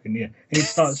way up in the air.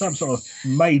 It's like some sort of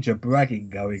major bragging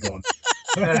going on.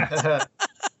 The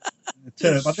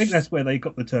term, I think that's where they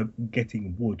got the term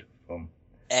 "getting wood" from.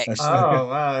 Excellent. Oh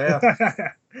wow,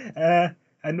 yeah.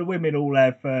 And the women all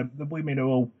have. The women are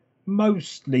all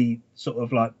mostly sort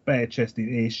of like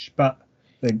bare-chested-ish, but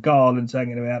they're garlands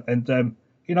hanging around, and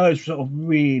those sort of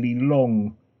really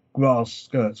long grass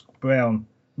skirts, brown,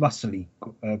 muscly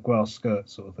grass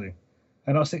skirts, sort of thing.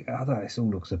 And I was thinking, I don't know, this all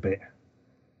looks a bit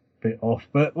off.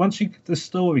 But once the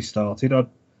story started,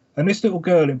 and this little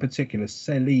girl in particular,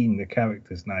 Celine, the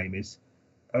character's name is.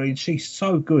 She's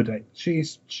so good at.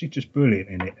 She's just brilliant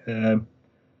in it.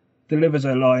 Delivers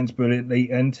her lines brilliantly,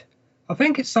 and I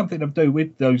think it's something to do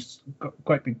with those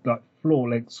quite big floor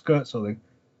length skirts or thing.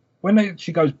 When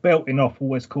she goes belting off,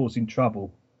 always causing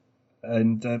trouble,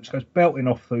 and she goes belting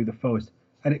off through the forest,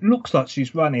 and it looks like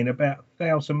she's running about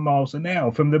 1,000 miles an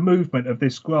hour from the movement of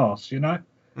this grass.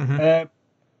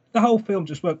 The whole film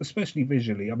just worked, especially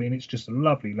visually. I mean, it's just a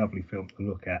lovely, lovely film to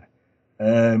look at.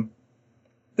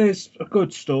 There's a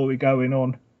good story going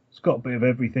on. It's got a bit of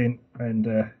everything, and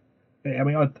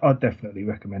I'd definitely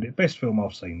recommend it. Best film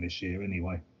I've seen this year,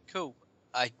 anyway. Cool.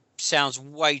 Sounds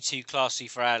way too classy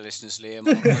for our listeners, Liam. I'm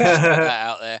going to put that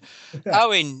out there.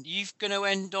 Owen, you've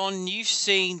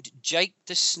seen Jake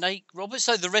the Snake Roberts?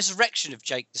 So the resurrection of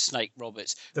Jake the Snake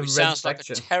Roberts, which sounds like a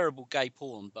terrible gay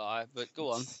porn, but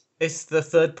go on. It's the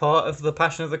third part of the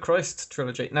Passion of the Christ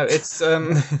trilogy. No, it's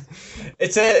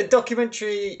it's a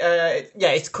documentary.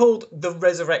 It's called The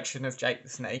Resurrection of Jake the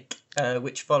Snake,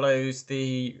 which follows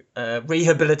the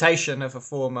rehabilitation of the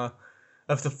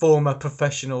former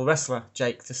professional wrestler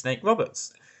Jake the Snake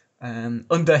Roberts,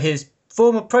 under his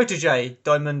former protege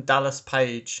Diamond Dallas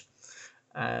Page,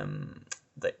 and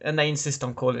they insist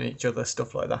on calling each other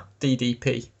stuff like that,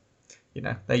 DDP.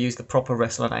 They use the proper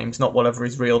wrestler names, not whatever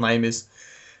his real name is.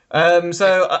 Can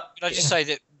I just say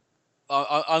that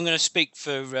I'm going to speak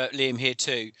for Liam here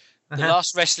too. The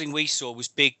last wrestling we saw was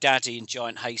Big Daddy and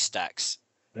Giant Haystacks.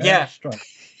 Yeah.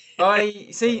 I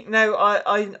see. No,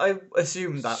 I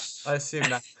assume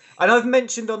that. And I've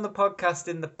mentioned on the podcast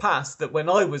in the past that when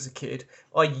I was a kid,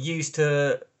 I used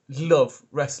to love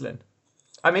wrestling.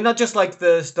 I mean, not just like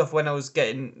the stuff when I was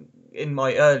getting in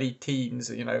my early teens.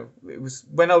 It was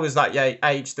when I was that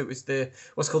age that was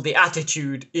what's called the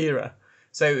Attitude Era.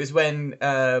 So it was when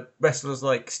wrestlers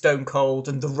like Stone Cold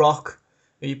and The Rock,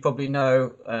 who you probably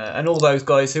know, and all those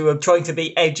guys who were trying to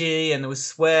be edgy, and there was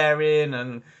swearing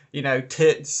and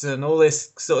tits and all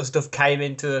this sort of stuff came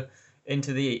into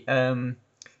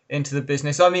the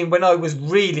business. I mean, when I was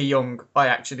really young, I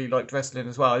actually liked wrestling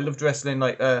as well. I loved wrestling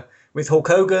with Hulk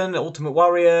Hogan, Ultimate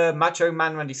Warrior, Macho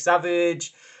Man Randy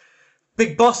Savage,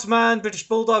 Big Boss Man, British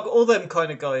Bulldog, all them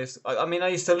kind of guys. I mean, I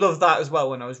used to love that as well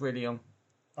when I was really young.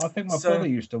 I think my brother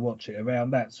used to watch it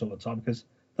around that sort of time, because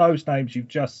those names you've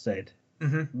just said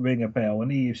ring a bell,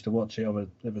 and he used to watch it on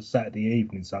a Saturday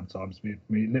evening sometimes with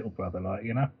my little brother,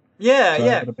 Yeah, so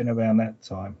yeah. It would have been around that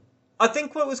time. I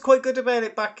think what was quite good about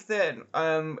it back then,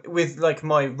 with like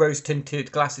my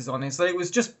rose-tinted glasses on, is that it was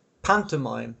just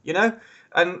pantomime,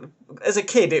 And as a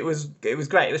kid, it was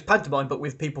great. It was pantomime, but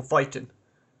with people fighting.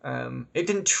 It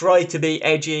didn't try to be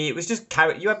edgy. It was just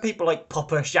character. You had people like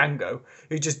Papa Shango,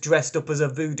 who just dressed up as a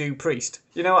voodoo priest.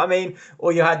 You know what I mean?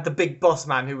 Or you had the Big Boss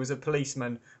Man, who was a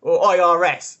policeman, or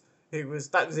IRS,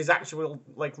 that was his actual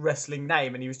like wrestling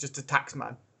name, and he was just a tax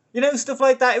man. Stuff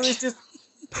like that. It was just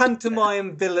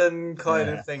pantomime villain kind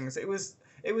of things. It was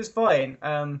fine.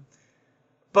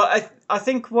 But I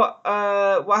think what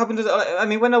happened is, I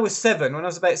mean, when I was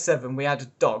about 7, we had a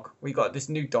dog. We got this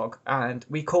new dog, and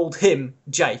we called him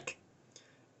Jake.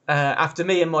 After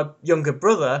me and my younger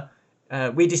brother,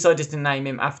 we decided to name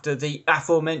him after the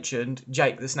aforementioned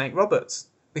Jake the Snake Roberts,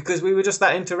 because we were just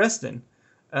that interesting.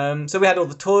 So we had all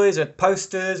the toys, we had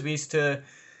posters, we used to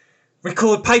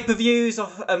record pay-per-views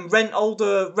and rent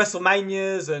older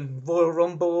WrestleManias and Royal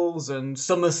Rumbles and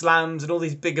SummerSlams and all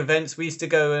these big events. We used to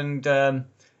go and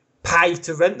pay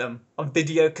to rent them on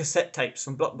video cassette tapes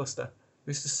from Blockbuster.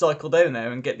 We used to cycle down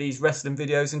there and get these wrestling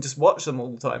videos and just watch them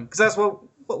all the time, because that's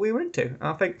what we were into. And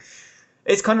I think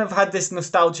it's kind of had this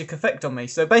nostalgic effect on me.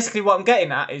 So basically what I'm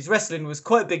getting at is wrestling was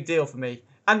quite a big deal for me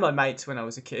and my mates when I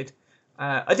was a kid.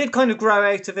 I did kind of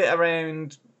grow out of it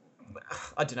around,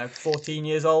 14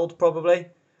 years old probably.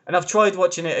 And I've tried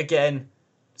watching it again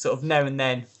sort of now and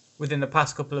then within the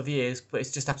past couple of years, but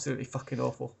it's just absolutely fucking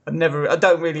awful. I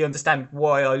don't really understand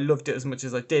why I loved it as much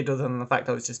as I did, other than the fact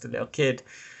I was just a little kid.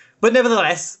 But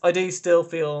nevertheless, I do still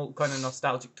feel kind of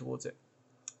nostalgic towards it.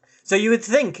 So you would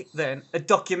think then a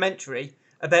documentary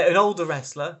about an older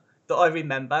wrestler that I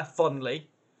remember fondly,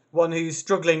 one who's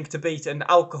struggling to beat an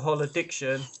alcohol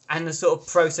addiction and the sort of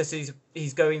processes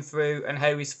he's going through and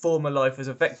how his former life has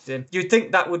affected him. You'd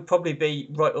think that would probably be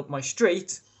right up my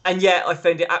street, and yet I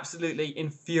found it absolutely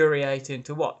infuriating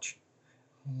to watch.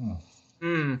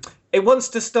 It wants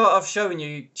to start off showing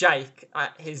you Jake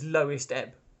at his lowest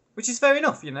ebb, which is fair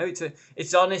enough,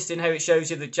 It's honest in how it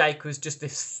shows you that Jake was just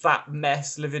this fat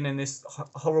mess living in this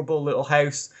horrible little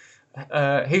house,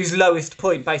 whose lowest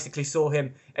point basically saw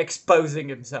him exposing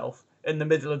himself in the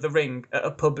middle of the ring at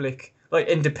a public, like,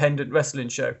 independent wrestling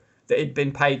show that he'd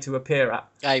been paid to appear at.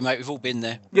 Hey, mate, we've all been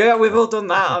there. Yeah, we've all done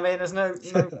that. I mean, there's no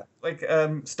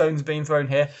stones being thrown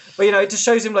here. But, it just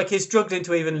shows him, like, he's struggling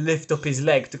to even lift up his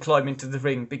leg to climb into the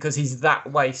ring because he's that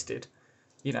wasted,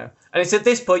 And it's at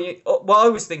this point, what I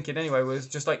was thinking anyway was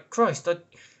just like, Christ,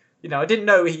 You know, I didn't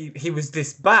know he was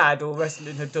this bad or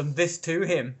wrestling had done this to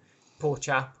him. Poor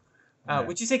chap.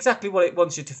 Which is exactly what it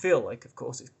wants you to feel like, of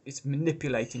course. It's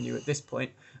manipulating you at this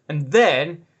point. And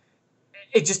then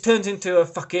it just turns into a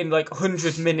fucking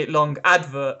 100-minute long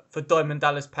advert for Diamond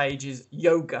Dallas Page's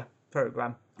yoga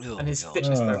program and his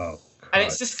fitness program. And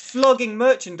it's just flogging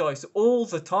merchandise all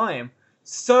the time.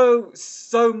 So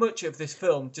much of this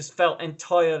film just felt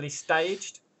entirely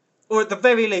staged, or at the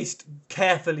very least,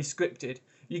 carefully scripted.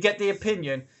 You get the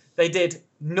opinion they did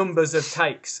numbers of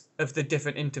takes of the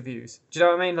different interviews. Do you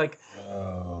know what I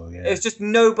mean? It's just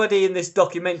nobody in this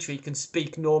documentary can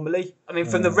speak normally. I mean,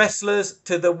 from the wrestlers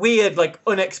to the weird,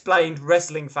 unexplained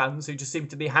wrestling fans who just seem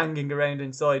to be hanging around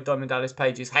inside Diamond Dallas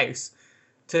Page's house,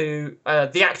 to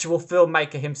the actual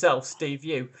filmmaker himself, Steve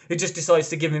Yu, who just decides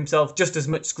to give himself just as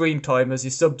much screen time as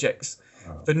his subjects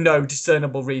for no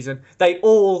discernible reason. They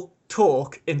all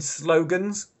talk in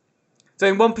slogans. So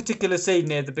in one particular scene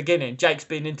near the beginning, Jake's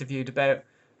being interviewed about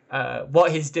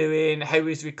what he's doing, how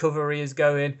his recovery is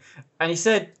going, and he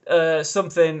said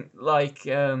something like,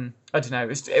 I don't know,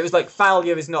 it was like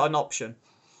failure is not an option.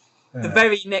 The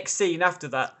very next scene after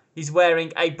that, he's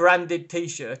wearing a branded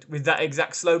T-shirt with that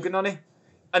exact slogan on it.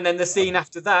 And then the scene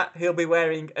after that, he'll be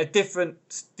wearing a different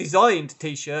designed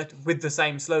T-shirt with the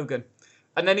same slogan.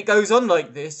 And then it goes on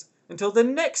like this until the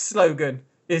next slogan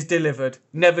is delivered,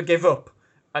 never give up.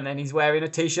 And then he's wearing a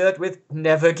T-shirt with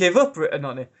never give up written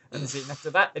on it. And the scene after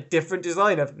that, a different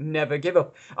design of never give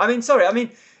up.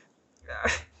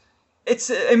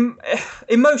 It's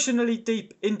emotionally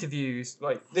deep interviews.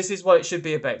 This is what it should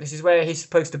be about. This is where he's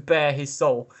supposed to bare his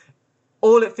soul.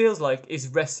 All it feels like is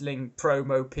wrestling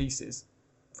promo pieces.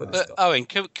 But Owen,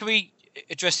 can we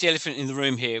address the elephant in the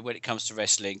room here when it comes to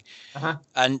wrestling?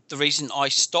 And the reason I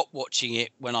stopped watching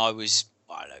it when I was,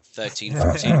 13,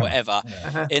 14, whatever,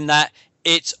 in that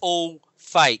it's all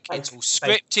fake. It's all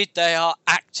scripted. They are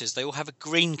actors. They all have a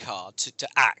green card to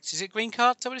act. Is it green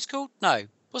card? Is that what it's called? No.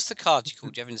 What's the card you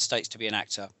called? You have in the States to be an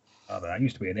actor? That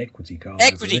used to be an equity card.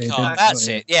 Equity card, that's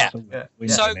it, yeah.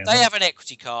 So they have an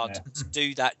equity card to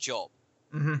do that job.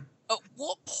 At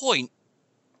what point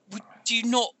do you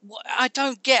not? I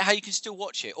don't get how you can still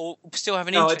watch it or still have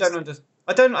an interest. No, I don't understand.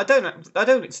 I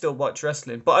don't still watch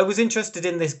wrestling, but I was interested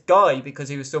in this guy because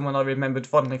he was someone I remembered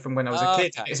fondly from when I was a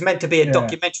kid. It's meant to be a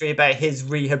documentary about his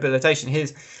rehabilitation.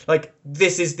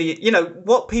 This is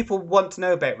what people want to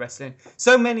know about wrestling.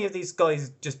 So many of these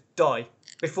guys just die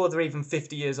before they're even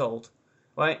 50 years old,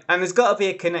 right? And there's got to be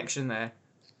a connection there.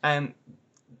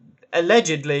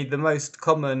 Allegedly, the most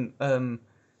common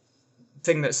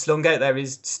thing that's slung out there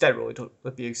is steroid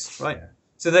abuse, right? Yeah.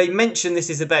 So they mention this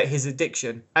is about his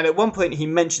addiction. And at one point he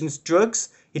mentions drugs.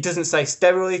 He doesn't say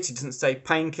steroids. He doesn't say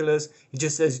painkillers. He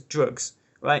just says drugs,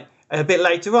 right? And a bit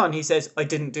later on he says, I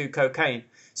didn't do cocaine.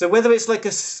 So whether it's like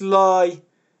a sly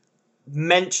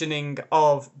mentioning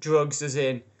of drugs as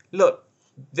in, look,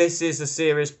 this is a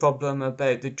serious problem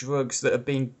about the drugs that are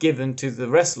being given to the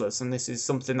wrestlers. And this is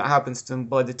something that happens to them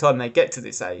by the time they get to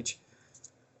this age.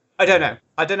 I don't know.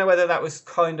 I don't know whether that was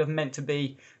kind of meant to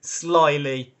be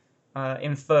slyly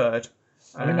inferred.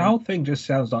 The whole thing just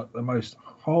sounds like the most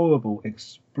horrible,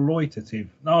 exploitative,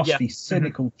 nasty,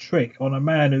 cynical trick on a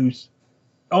man who's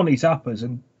on his uppers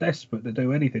and desperate to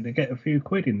do anything to get a few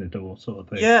quid in the door, sort of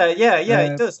thing. Yeah,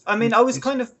 it does. I mean, I was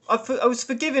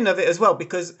forgiving of it as well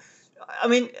because,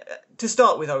 to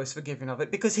start with, I was forgiving of it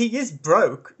because he is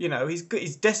broke.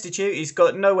 He's destitute. He's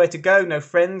got nowhere to go, no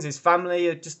friends. His family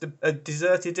are just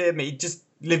deserted him. He just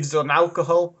lives on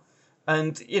alcohol,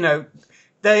 and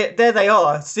there they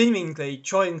are, seemingly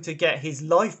trying to get his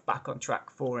life back on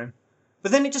track for him.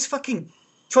 But then it just fucking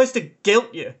tries to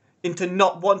guilt you into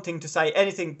not wanting to say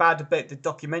anything bad about the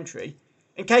documentary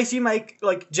in case you make,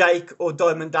 Jake or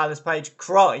Diamond Dallas Page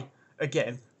cry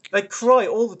again. They cry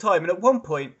all the time. And at one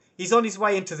point, he's on his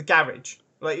way into the garage.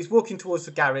 He's walking towards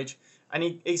the garage.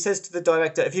 And he says to the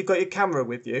director, have you got your camera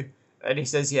with you? And he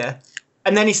says, yeah.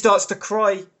 And then he starts to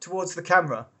cry towards the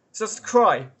camera. He starts to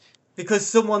cry. Because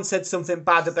someone said something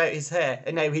bad about his hair,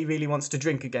 and now he really wants to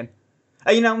drink again.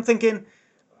 And, I'm thinking,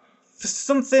 for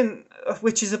something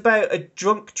which is about a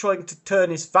drunk trying to turn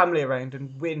his family around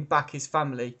and win back his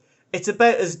family, it's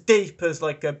about as deep as,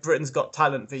 a Britain's Got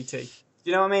Talent VT.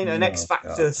 You know what I mean? An X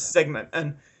Factor segment.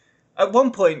 And at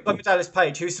one point, Diamond Dallas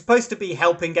Page, who's supposed to be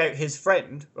helping out his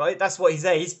friend, right? That's what he's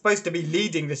there. He's supposed to be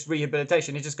leading this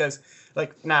rehabilitation. He just goes,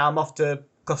 nah, I'm off to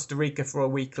Costa Rica for a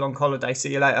week-long holiday.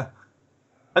 See you later.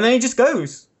 And then he just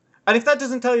goes. And if that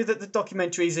doesn't tell you that the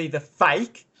documentary is either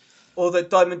fake or that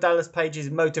Diamond Dallas Page's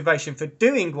motivation for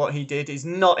doing what he did is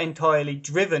not entirely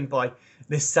driven by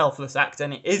this selfless act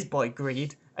and it is by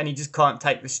greed and he just can't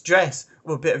take the stress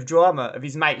a bit of drama of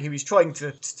his mate who he's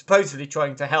supposedly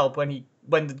trying to help when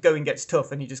the going gets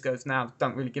tough, and he just goes, "Now,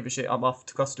 don't really give a shit. I'm off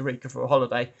to Costa Rica for a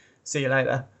holiday. See you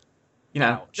later." You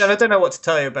know, Ouch. and I don't know what to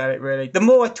tell you about it, really. The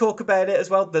more I talk about it as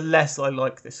well, the less I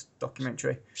like this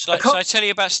documentary. Shall I tell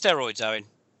you about steroids, Owen?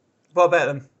 What about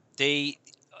them? The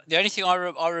only thing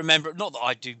I remember, not that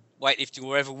I do weightlifting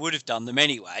or ever would have done them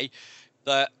anyway,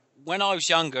 but when I was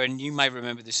younger, and you may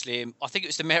remember this, Liam, I think it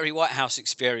was the Mary Whitehouse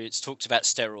Experience talked about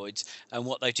steroids and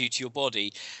what they do to your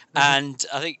body. And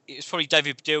I think it was probably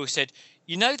David Baddiel who said,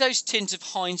 you know those tins of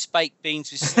Heinz baked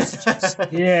beans with sausages?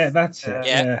 Yeah, that's it.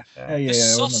 Yeah. Yeah. The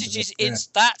sausages,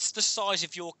 that's the size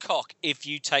of your cock if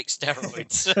you take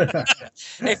steroids.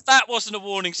 If that wasn't a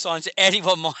warning sign to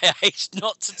anyone my age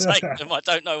not to take them, I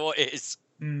don't know what is.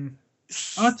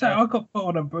 I got put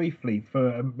on them briefly for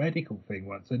a medical thing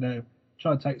once, and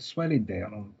try to take swelling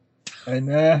down on.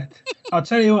 And I'll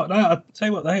tell you what,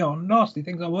 they are nasty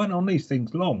things. I weren't on these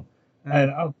things long,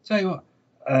 and I'll tell you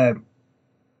what,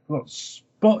 got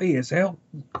spotty as hell.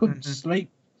 Couldn't sleep,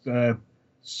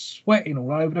 sweating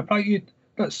all over the place. You'd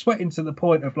got sweating to the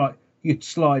point of like you'd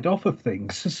slide off of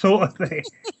things, sort of thing.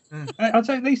 I'll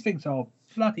tell you, these things are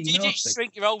bloody Did you nasty.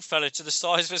 shrink your old fella to the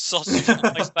size of a sausage and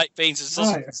Heinz baked beans and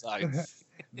sausages?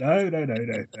 No.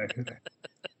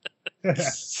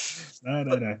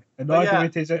 No. And neither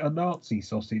it is a Nazi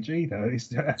sausage either.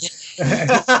 It's,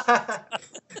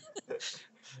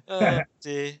 Oh,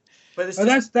 dear. But it's and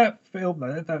just, that's that film,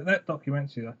 though, that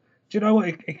documentary. Though. Do you know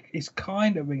what? It's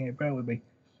kind of ringing a bell with me.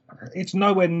 It's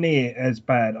nowhere near as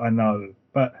bad, I know,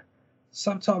 but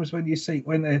sometimes when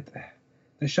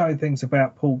they're showing things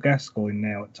about Paul Gascoigne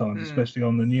now at times, especially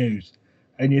on the news,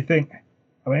 and you think,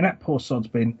 I mean, that poor sod's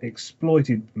been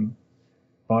exploited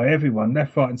by everyone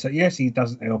left, right, and so yes, he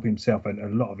doesn't help himself, and a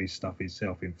lot of his stuff is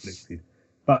self-inflicted.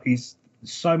 But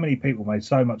so many people made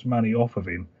so much money off of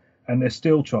him, and they're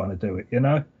still trying to do it, you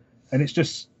know. And it's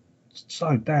just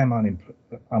so damn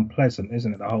unpleasant,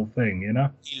 isn't it? The whole thing, you know.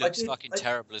 He looks fucking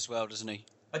terrible as well, doesn't he?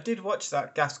 I did watch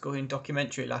that Gascoigne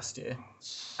documentary last year,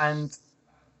 and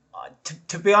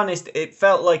to be honest, it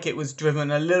felt like it was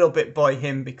driven a little bit by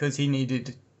him because he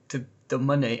needed the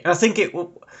money. And I think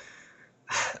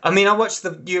I watched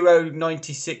the Euro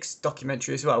 '96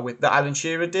 documentary as well that Alan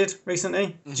Shearer did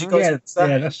recently. Did you guys watch that?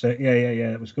 Yeah, that's it. Yeah.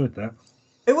 It was good, that.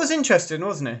 It was interesting,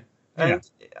 wasn't it? And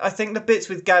I think the bits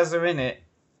with Gazza in it,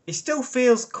 he still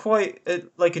feels quite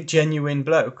like a genuine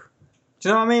bloke. Do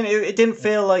you know what I mean? It didn't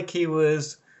feel like he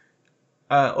was,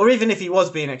 or even if he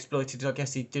was being exploited, I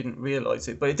guess he didn't realise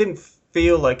it, but it didn't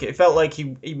feel like it. It felt like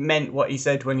he meant what he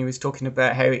said when he was talking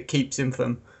about how it keeps him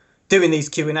from doing these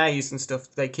Q&As and stuff.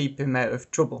 They keep him out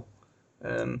of trouble.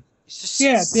 It's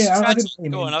just, I didn't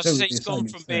mean go on. I was to saying the he's gone same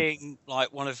from extent. being like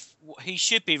he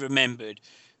should be remembered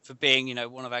for being,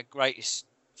 one of our greatest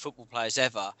football players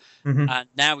ever, and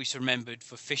now he's remembered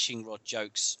for fishing rod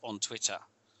jokes on Twitter.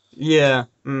 Yeah.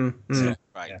 Right.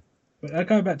 Yeah. But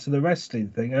going back to the wrestling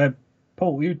thing,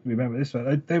 Paul, you remember this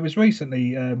one? There was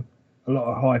recently a lot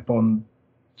of hype on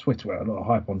Twitter, a lot of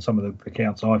hype on some of the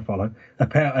accounts I follow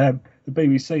about the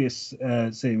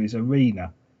BBC series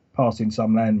Arena passing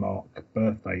some landmark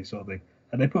birthday sort of thing,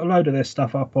 and they put a load of their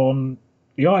stuff up on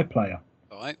the iPlayer,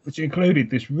 Right. which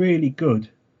included this really good,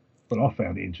 well, I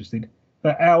found it interesting,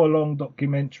 an hour-long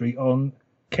documentary on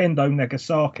Kendo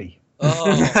Nagasaki.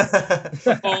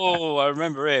 Oh, I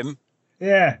remember him.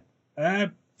 Yeah. I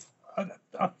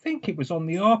think it was on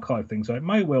the archive thing, so it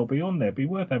may well be on there. It'd be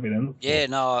worth having a look. Yeah,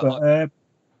 no, But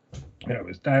it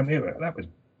was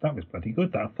that was bloody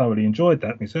good. I thoroughly enjoyed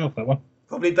that myself. That one.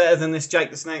 Probably better than this Jake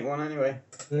the Snake one, anyway.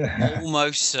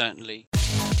 almost certainly.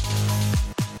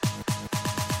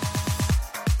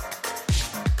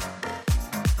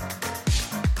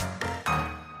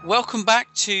 Welcome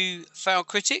back to Foul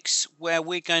Critics, where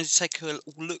we're going to take a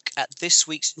look at this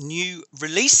week's new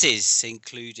releases,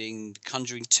 including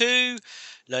Conjuring 2,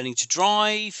 Learning to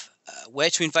Drive,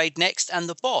 Where to Invade Next, and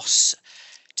The Boss.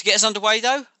 To get us underway,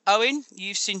 though, Owen,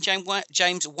 you've seen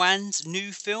James Wan's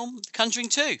new film, Conjuring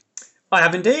 2. I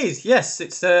have indeed, yes.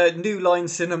 It's New Line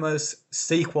Cinema's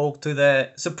sequel to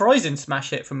their surprising smash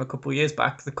hit from a couple of years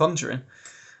back, The Conjuring.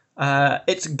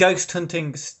 It's ghost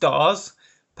hunting stars.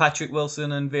 Patrick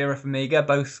Wilson and Vera Farmiga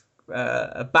both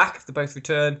are back. They both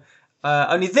return.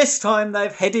 Only this time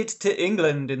they've headed to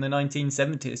England in the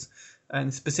 1970s,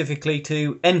 and specifically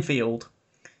to Enfield,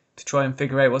 to try and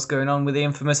figure out what's going on with the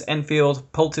infamous Enfield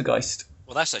poltergeist.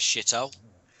 Well, that's a shithole.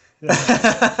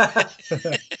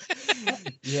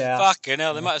 Yeah. Fucking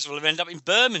hell, they might as well have ended up in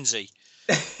Bermondsey.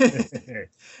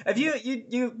 Have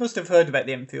you must have heard about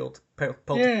the Enfield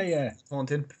Yeah.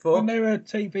 haunting before? When they were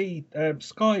TV,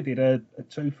 Sky did a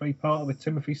 2-3 part with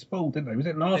Timothy Spall, didn't they? Was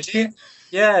it last year?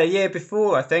 Yeah, a year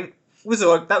before, I think.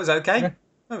 That was okay. Yeah.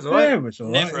 That was alright. Yeah, it was all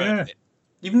Never right. heard Yeah. of it.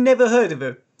 You've never heard of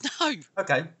it? No.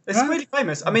 Okay, it's Right. really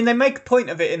famous. I mean, they make a point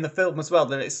of it in the film as well.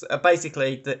 That it's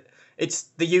basically that it's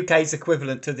the UK's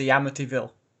equivalent to the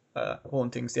Amityville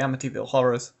hauntings, the Amityville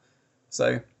horrors.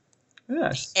 So,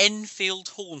 yes, Enfield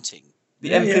haunting.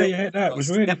 Yeah, that was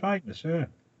really famous, yeah.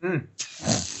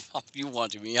 Oh, you're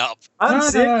winding me up. I'm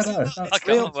serious. No. I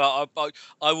can't. Well,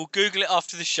 I will Google it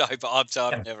after the show, but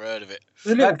I've never heard of it.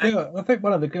 The little Okay. girl, I think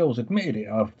one of the girls admitted it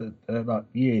after, like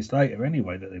years later,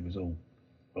 anyway, that it was all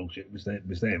bullshit. It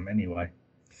was them anyway.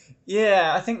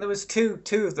 Yeah, I think there was two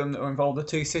of them that were involved, the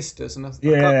two sisters, and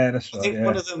Yeah, that's I right. think Yeah.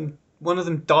 one of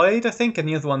them died, I think, and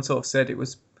the other one sort of said it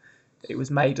was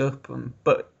made up,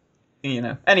 but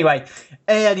anyway,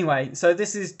 so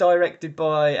this is directed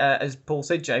by, as Paul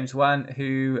said, James Wan,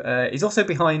 who is also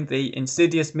behind the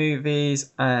Insidious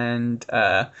movies and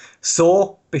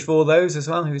Saw before those as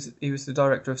well. He was the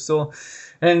director of Saw,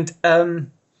 and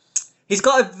he's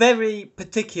got a very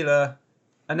particular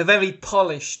and a very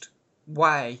polished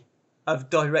way of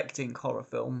directing horror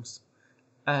films,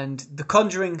 and The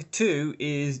Conjuring 2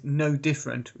 is no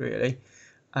different, really.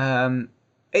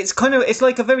 It's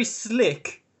like a very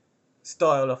slick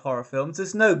style of horror films.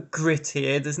 There's no grit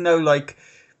here. There's no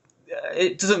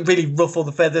it doesn't really ruffle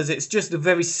the feathers. It's just a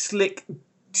very slick,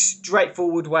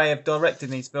 straightforward way of directing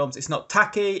these films. It's not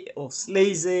tacky or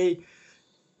sleazy,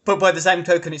 but by the same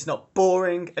token, it's not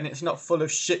boring and it's not full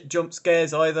of shit jump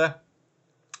scares either.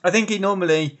 I think he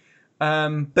normally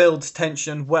builds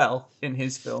tension well in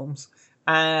his films.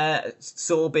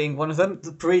 Saw being one of them.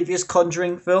 The previous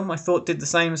Conjuring film, I thought, did the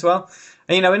same as well.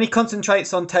 And he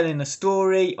concentrates on telling a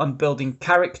story, on building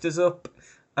characters up.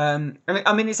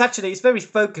 It's very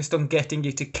focused on getting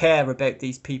you to care about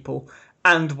these people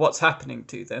and what's happening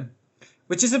to them,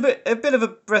 which is a bit of a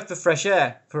breath of fresh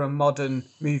air for a modern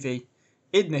movie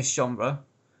in this genre.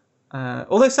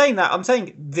 Although saying that, I'm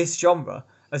saying this genre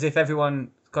as if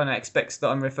everyone kind of expects that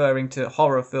I'm referring to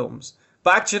horror films,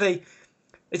 but actually,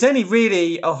 it's only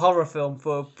really a horror film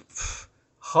for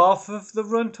half of the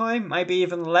runtime, maybe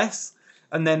even less,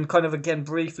 and then kind of again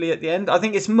briefly at the end. I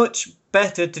think it's much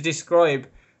better to describe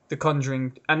The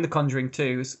Conjuring and The Conjuring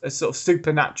 2 as sort of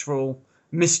supernatural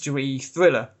mystery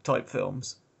thriller type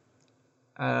films.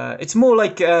 It's more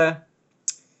like,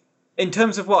 in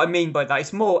terms of what I mean by that,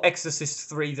 it's more Exorcist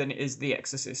 3 than it is The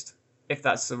Exorcist, if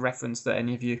that's a reference that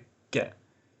any of you get.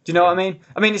 Do you know what I mean?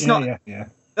 I mean, it's not... Yeah.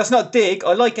 That's not dig.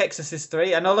 I like Exorcist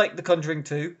 3 and I like The Conjuring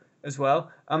 2 as well.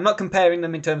 I'm not comparing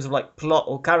them in terms of like plot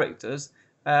or characters,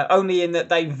 only in that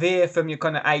they veer from your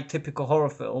kind of atypical horror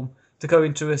film to go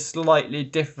into a slightly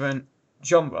different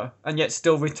genre and yet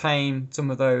still retain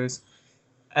some of those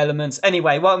elements.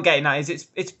 Anyway, what I'm getting at is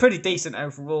it's pretty decent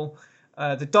overall.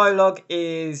 The dialogue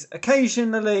is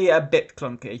occasionally a bit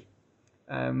clunky.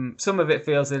 Some of it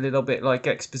feels a little bit like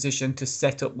exposition to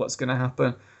set up what's going to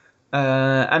happen.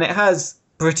 And it has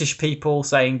British people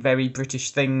saying very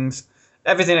British things.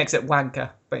 Everything except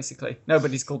wanker, basically.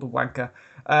 Nobody's called a wanker.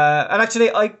 And actually,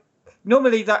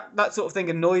 normally that sort of thing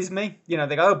annoys me. They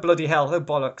go, oh, bloody hell, oh,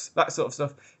 bollocks, that sort of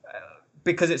stuff.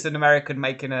 Because it's an American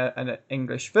making an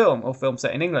English film or film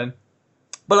set in England.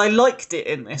 But I liked it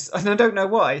in this, and I don't know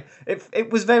why.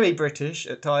 It was very British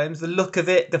at times. The look of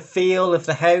it, the feel of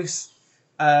the house,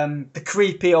 the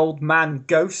creepy old man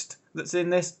ghost that's in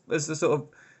this as the sort of...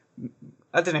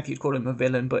 I don't know if you'd call him a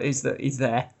villain, but he's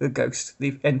there, the ghost,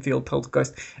 the Enfield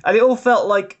poltergeist. And it all felt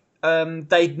like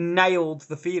they'd nailed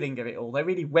the feeling of it all. They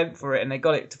really went for it and they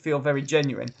got it to feel very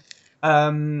genuine.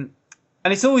 And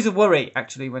it's always a worry,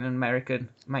 actually, when an American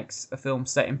makes a film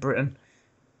set in Britain.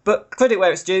 But credit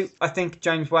where it's due, I think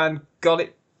James Wan got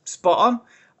it spot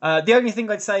on. The only thing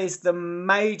I'd say is the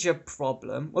major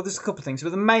problem, well, there's a couple of things, but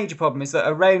the major problem is that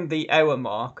around the hour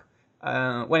mark,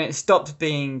 when it stopped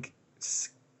being...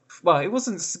 Well, it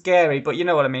wasn't scary, but you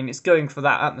know what I mean. It's going for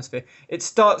that atmosphere. It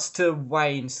starts to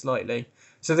wane slightly.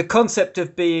 So the concept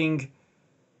of being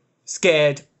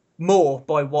scared more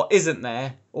by what isn't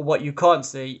there or what you can't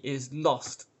see is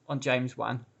lost on James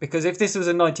Wan. Because if this was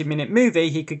a 90-minute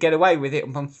movie, he could get away with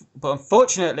it. But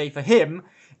unfortunately for him,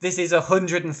 this is a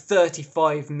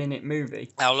 135-minute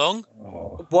movie. How long?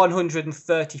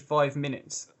 135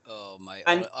 minutes. Oh, mate.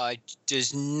 And-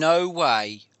 there's no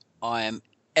way I am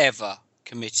ever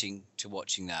committing to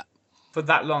watching that. For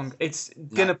that long. It's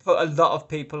going to put a lot of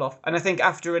people off. And I think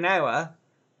after an hour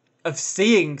of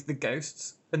seeing the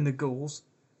ghosts and the ghouls,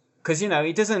 because, he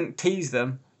doesn't tease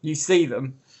them, you see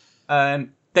them,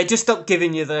 they just stop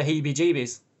giving you the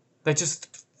heebie-jeebies.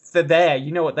 They're there.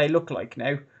 You know what they look like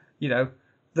now. You know,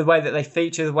 the way that they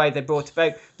feature, the way they're brought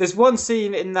about. There's one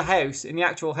scene in the house, in the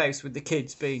actual house, with the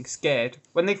kids being scared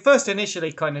when they first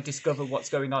initially kind of discover what's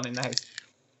going on in the house,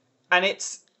 and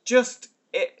it's just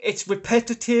it's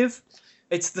repetitive.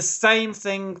 It's the same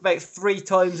thing about 3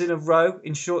 times in a row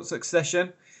in short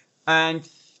succession, and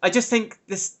I just think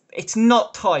it's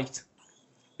not tight.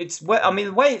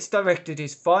 The way it's directed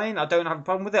is fine. I don't have a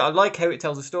problem with it. I like how it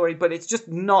tells a story, but it's just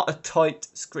not a tight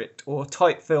script or a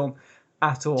tight film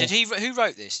at all. Who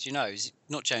wrote this? Do you know? Is it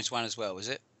not James Wan as well? Is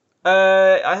it?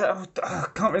 I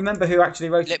can't remember who actually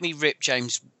wrote it. Let me rip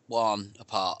James Wan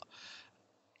apart.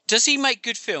 Does he make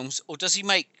good films, or does he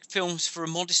make films for a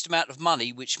modest amount of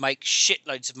money, which make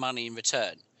shitloads of money in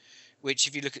return? Which,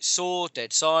 if you look at Saw,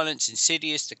 Dead Silence,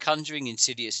 Insidious, The Conjuring,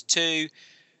 Insidious 2,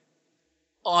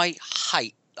 I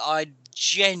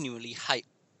genuinely hate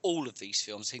all of these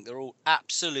films. I think they're all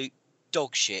absolute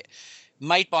dog shit,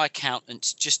 made by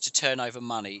accountants just to turn over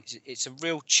money. It's a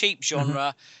real cheap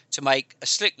genre to make a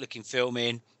slick-looking film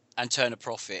in and turn a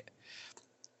profit.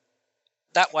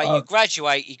 That way, you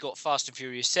graduate. He got Fast and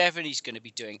Furious 7. He's going to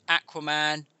be doing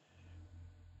Aquaman.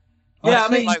 Yeah,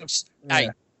 Folks, hey,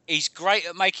 he's great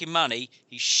at making money.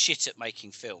 He's shit at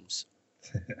making films.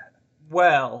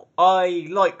 Well, I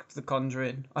liked The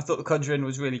Conjuring. I thought The Conjuring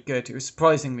was really good. It was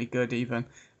surprisingly good, even.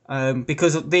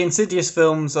 Because the Insidious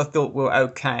films I thought were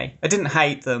okay. I didn't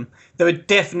hate them. There were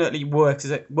definitely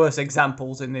worse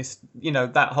examples in this,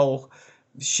 that whole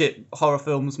shit horror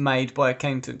films made by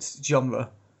accountants genre.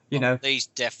 These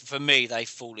for me, they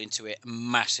fall into it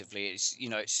massively.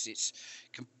 It's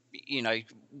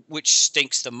which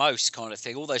stinks the most kind of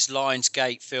thing. All those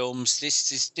Lionsgate films,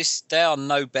 they are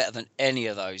no better than any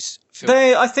of those films.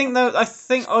 I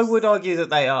think I would argue that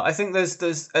they are. I think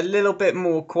there's a little bit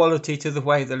more quality to the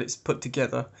way that it's put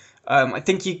together. I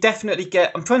think you definitely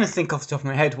get. I'm trying to think off the top of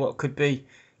my head what could be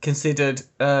considered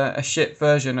a shit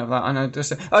version of that. I know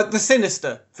the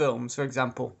Sinister films, for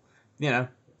example.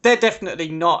 They're definitely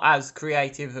not as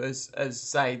creative as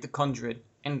say The Conjuring.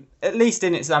 And at least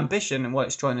in its ambition and what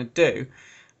it's trying to do.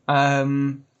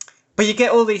 But you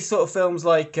get all these sort of films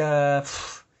like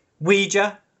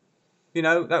Ouija.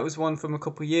 That was one from a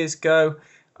couple of years ago.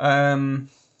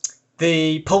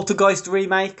 The Poltergeist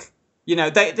remake.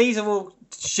 These are all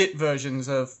shit versions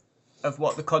of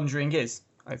what The Conjuring is,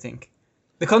 I think.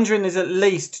 The Conjuring is at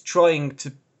least trying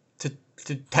to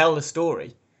tell a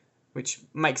story, which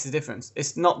makes a difference.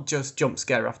 It's not just jump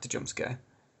scare after jump scare.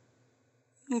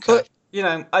 Okay. But,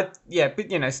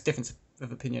 it's a difference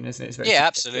of opinion, isn't it? It's very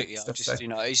absolutely.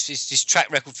 His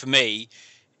track record for me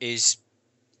is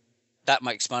that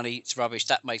makes money, it's rubbish.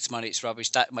 That makes money, it's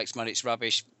rubbish. That makes money, it's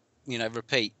rubbish.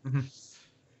 Repeat. Mm-hmm.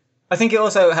 I think it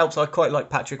also helps. I quite like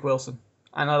Patrick Wilson,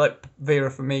 and I like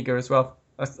Vera Farmiga as well.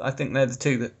 I think they're the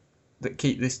two that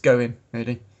keep this going.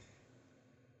 Really,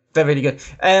 they're really good.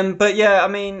 But yeah, I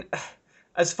mean,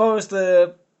 as far as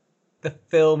the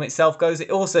film itself goes, it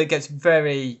also gets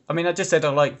very... I mean, I just said I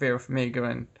like Vera Farmiga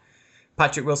and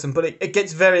Patrick Wilson, but it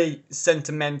gets very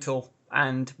sentimental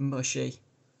and mushy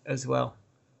as well,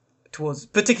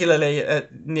 particularly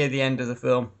near the end of the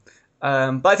film.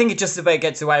 But I think it just about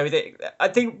gets away with it. I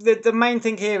think the main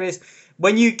thing here is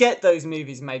when you get those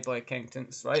movies made by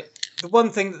accountants, right? The one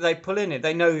thing that they pull in it,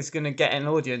 they know is going to get an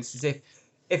audience is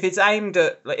if it's aimed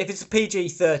at, if it's a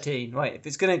PG-13, right, if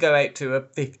it's going to go out to a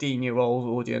 15-year-old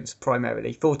audience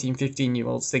primarily, 14,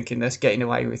 15-year-olds thinking they're getting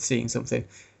away with seeing something,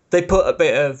 they put a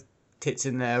bit of tits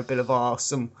in there, a bit of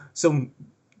arse, some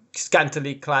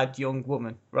scantily clad young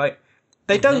woman, right?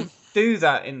 They don't do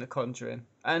that in The Conjuring,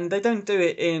 and they don't do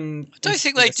it in... I don't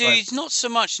think they do. It's not so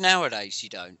much nowadays you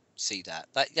don't see that.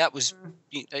 That was...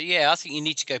 I think you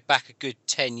need to go back a good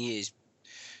 10 years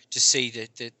to see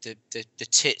the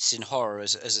tits in horror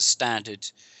as a standard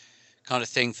kind of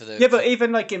thing for the... Yeah, but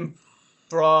even like in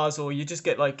Bras, or you just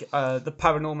get like the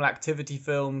Paranormal Activity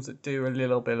films that do a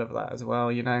little bit of that as well,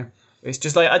 It's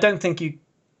just like, I don't think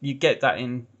you get that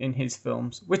in his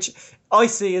films, which I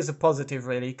see as a positive,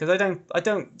 really, because I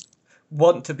don't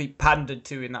want to be pandered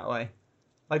to in that way.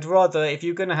 I'd rather, if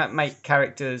you're going to make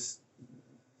characters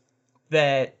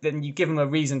there, then you give them a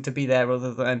reason to be there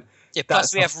other than... Yeah,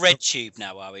 plus we have RedTube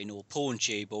now, Owen, or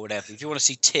PornTube or whatever. If you want to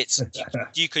see tits,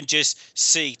 you can just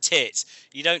see tits.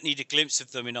 You don't need a glimpse of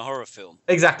them in a horror film.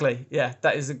 Exactly. Yeah,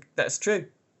 that's true.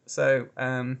 So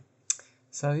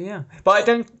yeah. But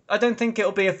I don't think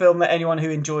it'll be a film that anyone who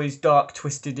enjoys dark,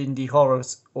 twisted indie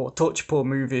horrors or torture porn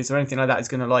movies or anything like that is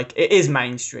going to like. It is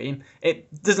mainstream.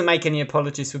 It doesn't make any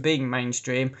apologies for being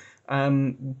mainstream.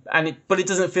 But it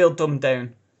doesn't feel dumbed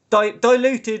down.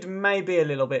 diluted maybe a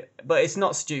little bit, but it's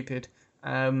not stupid.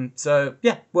 So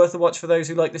yeah, worth a watch for those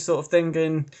who like this sort of thing,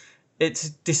 and it's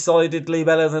decidedly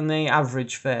better than the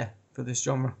average fare for this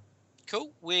genre.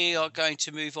 Cool. We are going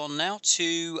to move on now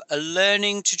to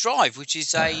Learning to Drive, which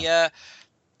is a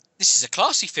this is a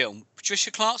classy film.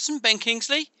 Patricia Clarkson, Ben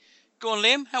Kingsley. Go on,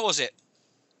 Liam. How was it?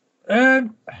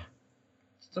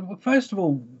 So first of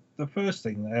all, the first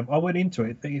thing I went into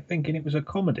it thinking it was a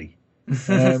comedy,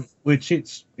 which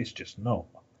it's just not.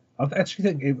 I actually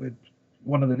think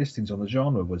one of the listings on the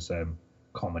genre was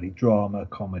comedy, drama,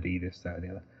 comedy, this, that, and the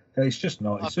other. It's just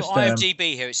not. It's I've just got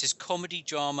IMDb here. It says comedy,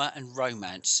 drama, and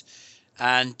romance,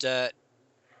 and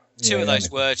two of those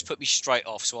words put me straight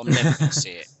off. So I'm never going to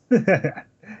see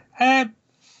it.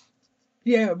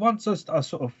 Yeah, once I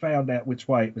sort of found out which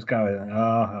way it was going,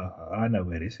 I know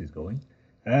where this is going,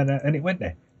 and it went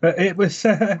there. But it was,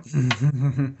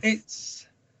 it's,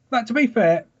 but to be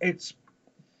fair, it's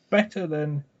better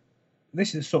than,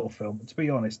 this is a sort of film, to be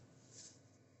honest,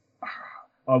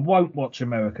 I won't watch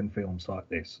American films like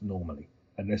this normally,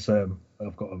 unless I've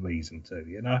got a reason to,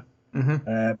 you know?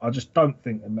 I just don't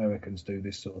think Americans do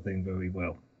this sort of thing very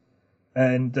well.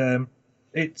 And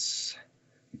it's,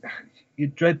 you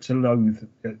dread to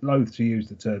loathe to use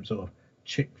the term sort of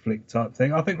chick flick type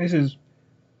thing. I think this is,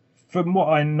 from what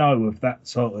I know of that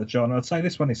sort of genre, I'd say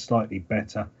this one is slightly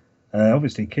better.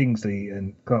 Obviously, Kingsley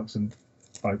and Clarkson,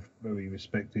 both very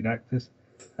respected actors.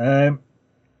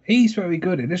 He's very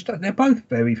good in this. They're both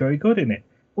very, very good in it.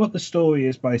 What the story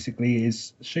is basically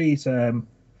is she's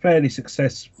fairly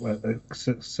successful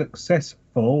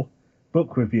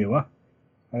book reviewer.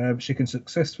 She can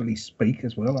successfully speak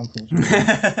as well,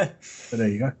 unfortunately. So there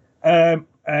you go.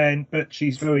 But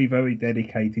she's very, very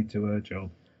dedicated to her job.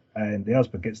 And the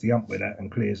husband gets the ump with that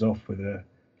and clears off with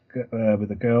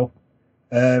a girl.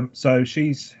 So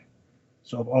she's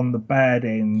sort of on the bad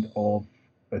end of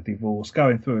a divorce,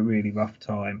 going through a really rough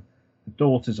time. The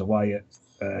daughter's away at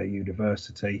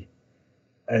university,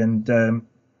 and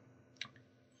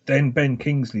then Ben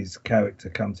Kingsley's character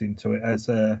comes into it as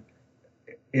a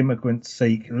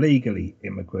legally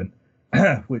immigrant,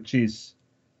 which is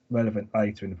relevant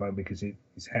later in the film because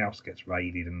his house gets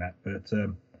raided and that. But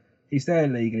he's there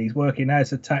legally. He's working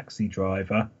as a taxi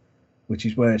driver, which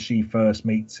is where she first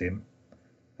meets him.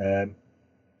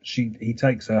 He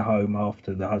takes her home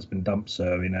after the husband dumps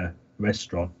her in a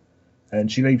restaurant,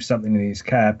 and she leaves something in his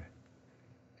cab.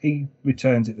 He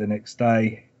returns it the next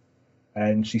day,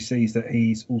 and she sees that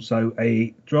he's also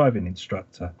a driving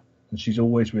instructor, and she's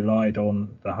always relied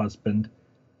on the husband,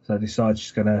 so decides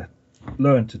she's going to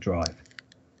learn to drive.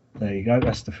 There you go.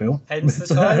 That's the film. Hence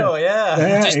the title, yeah.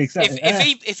 Yeah, Just, exactly.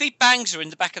 If he bangs her in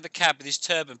the back of the cab with his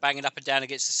turban banging up and down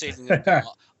against the ceiling of the car,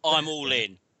 I'm all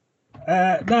in.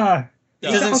 No. It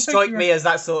doesn't strike me as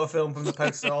that sort of film from the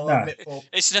poster. I'll admit, Paul.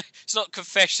 It's not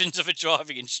Confessions of a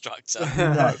Driving Instructor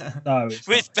No.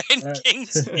 with Ben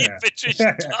Kingsley and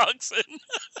Patricia Clarkson.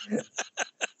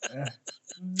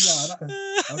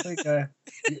 I think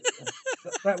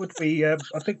that would be. I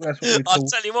think that's what we call. I'll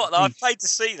tell you what, though, I'd pay to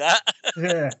see that.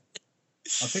 Yeah,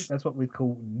 I think that's what we'd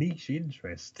call niche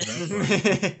interest.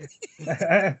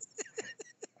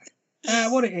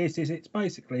 What it is it's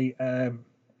basically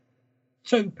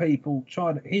two people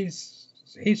trying to. His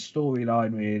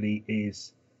storyline really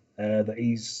is that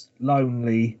he's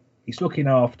lonely. He's looking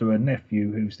after a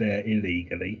nephew who's there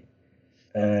illegally.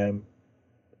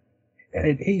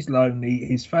 He's lonely.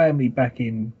 His family back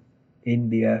in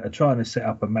India are trying to set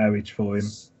up a marriage for him.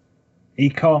 He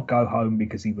can't go home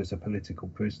because he was a political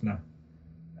prisoner.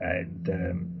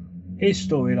 And his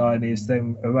storyline is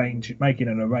them making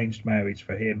an arranged marriage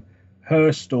for him. Her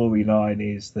storyline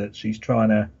is that she's trying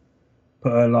to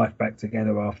put her life back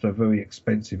together after a very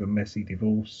expensive and messy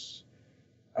divorce.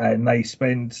 And they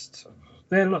spend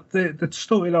the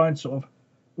storyline sort of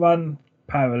run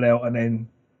parallel and then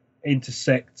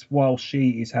intersect while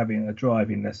she is having a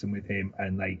driving lesson with him,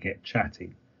 and they get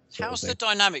chatting. How's the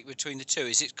dynamic between the two?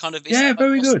 Is it kind of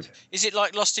very good? Is it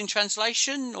like Lost in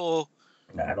Translation or?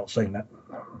 No, I've not seen that.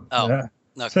 Oh no.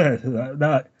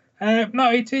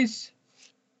 No, it is.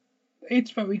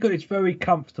 It's very good. It's very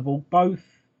comfortable. Both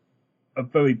are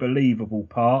very believable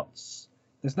parts.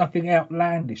 There's nothing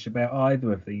outlandish about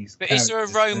either of these. But is there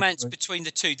a romance between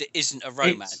the two that isn't a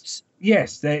romance?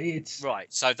 Yes, it's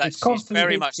right. So that's it's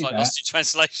very much like Lost in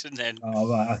Translation then. Oh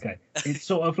right, okay. It's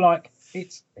sort of like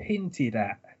it's hinted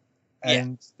at,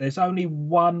 and there's only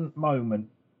one moment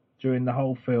during the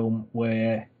whole film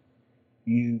where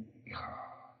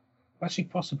actually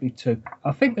possibly two.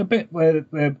 I think the bit where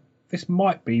this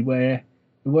might be where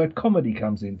the word comedy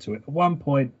comes into it. At one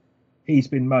point, he's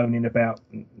been moaning about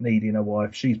needing a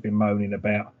wife. She's been moaning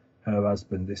about her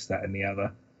husband, this, that, and the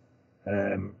other.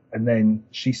 And then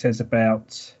she says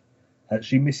about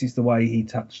she misses the way he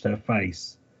touched her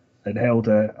face and held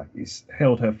her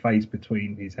face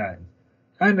between his hands.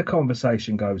 And the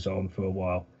conversation goes on for a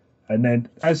while. And then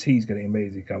as he's going to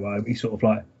immediately go home, he sort of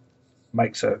like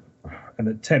makes an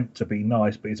attempt to be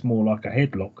nice, but it's more like a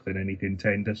headlock than anything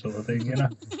tender sort of thing, you know.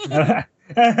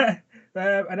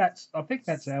 And I think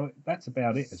that's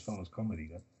about it as far as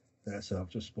comedy goes. So I've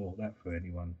just spoiled that for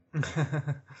anyone.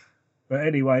 But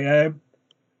anyway,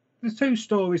 the two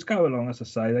stories go along, as I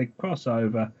say, they cross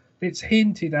over. It's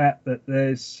hinted at that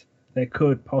there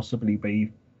could possibly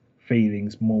be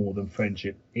feelings more than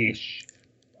friendship-ish.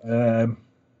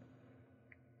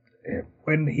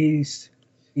 When he's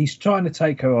trying to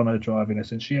take her on her driving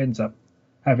lesson, she ends up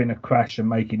having a crash and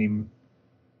making him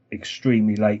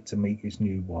extremely late to meet his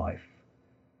new wife.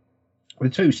 The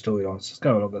two storylines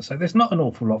go along. So there's not an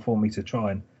awful lot for me to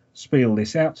try and spiel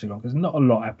this out too long, because not a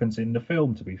lot happens in the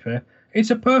film, to be fair.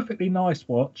 It's a perfectly nice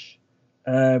watch.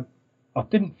 I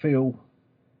didn't feel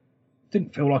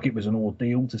like it was an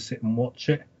ordeal to sit and watch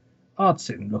it. I'd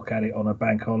sit and look at it on a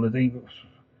bank holiday.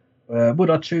 Would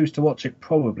I choose to watch it?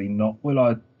 Probably not. Will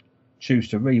I choose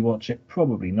to rewatch it?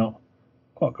 Probably not.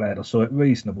 Quite glad I saw it.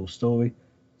 Reasonable story.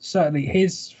 Certainly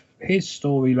his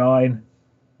storyline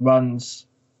runs,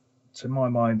 to my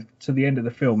mind, to the end of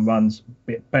the film, runs a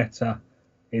bit better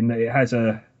in that it has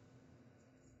a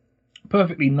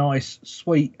perfectly nice,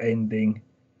 sweet ending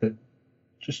that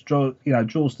just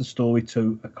draws the story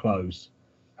to a close.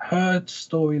 Her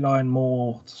storyline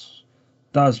more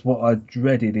does what I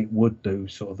dreaded it would do,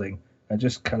 sort of thing, and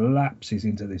just collapses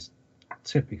into this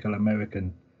typical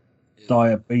American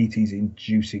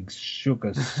diabetes-inducing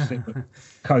sugar-coated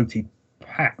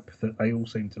pap that they all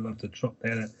seem to love to trot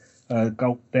down,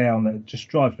 gulp down. That just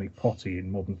drives me potty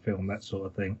in modern film, that sort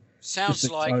of thing. Sounds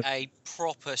like a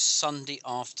proper Sunday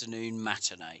afternoon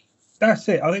matinee. That's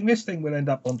it. I think this thing will end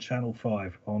up on Channel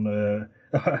 5 on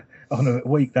a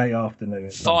weekday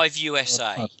afternoon. 5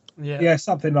 USA. Yeah,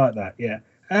 something like that. Yeah,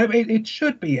 it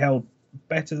should be held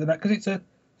better than that, because it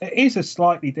is a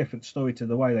slightly different story to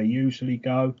the way they usually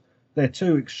go. They're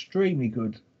two extremely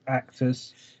good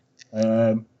actors.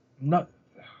 There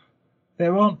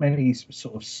aren't many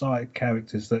sort of side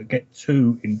characters that get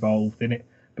too involved in it,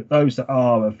 but those that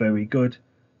are very good.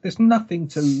 There's nothing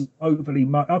to overly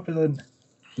other than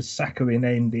the saccharine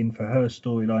ending for her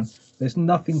storyline. There's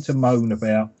nothing to moan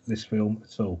about this film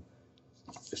at all.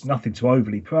 There's nothing to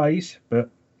overly praise, but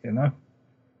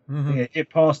it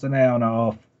passed an hour and a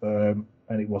half, and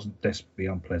it wasn't desperately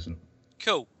unpleasant.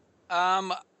 Cool.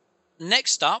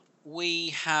 Next up, we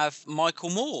have Michael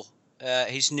Moore,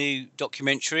 his new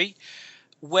documentary,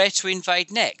 Where to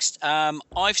Invade Next.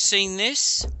 I've seen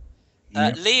this.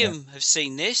 Liam has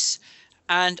seen this.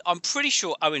 And I'm pretty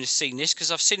sure Owen has seen this,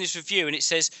 because I've seen his review and it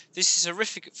says, this is a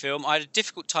horrific film. I had a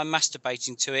difficult time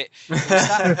masturbating to it. It was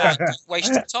that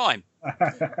waste of time.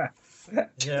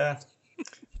 Yeah.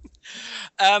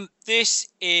 This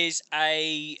is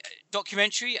a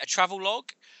documentary, a travel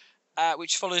log,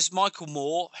 which follows Michael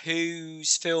Moore,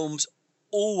 whose films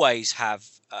always have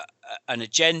an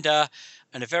agenda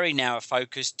and a very narrow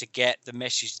focus to get the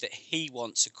message that he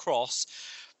wants across.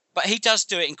 But he does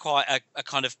do it in quite a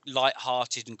kind of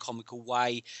light-hearted and comical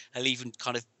way. He'll even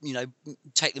kind of,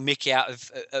 take the mickey out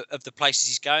of the places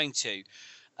he's going to.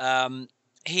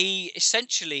 He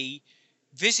essentially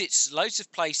visits loads of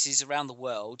places around the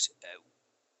world,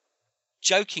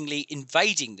 jokingly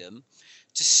invading them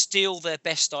to steal their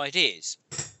best ideas.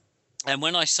 And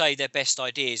when I say their best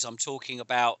ideas, I'm talking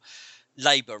about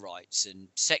labour rights and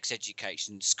sex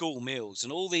education, school meals,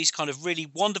 and all these kind of really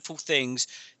wonderful things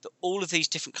that all of these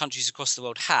different countries across the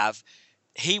world have.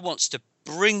 He wants to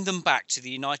bring them back to the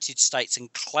United States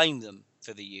and claim them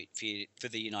for the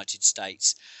United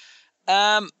States.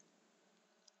 I'm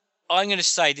going to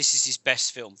say this is his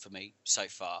best film for me so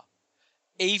far,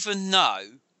 even though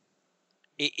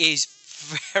it is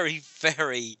very,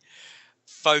 very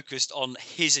focused on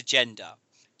his agenda.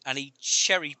 And he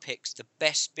cherry picks the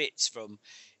best bits from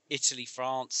Italy,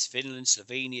 France, Finland,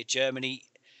 Slovenia, Germany.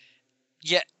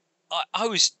 Yet I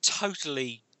was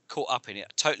totally caught up in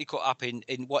it, totally caught up in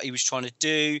what he was trying to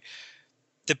do,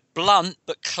 the blunt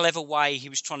but clever way he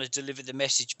was trying to deliver the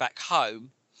message back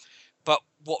home. But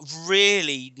what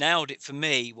really nailed it for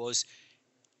me was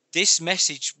this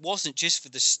message wasn't just for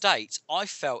the States. I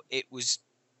felt it was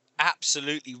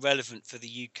absolutely relevant for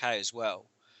the UK as well.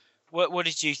 What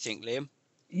did you think, Liam?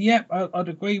 Yeah, I'd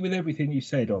agree with everything you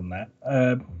said on that.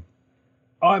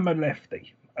 I'm a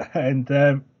lefty,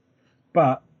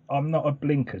 but I'm not a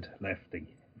blinkered lefty.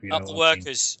 Up the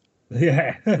workers.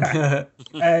 Yeah,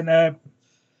 and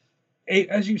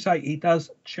as you say, he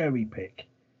does cherry pick,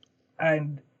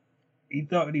 and he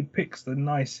not only picks the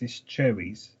nicest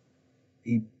cherries,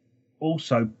 he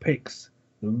also picks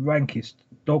the rankest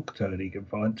dog turd he can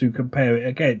find to compare it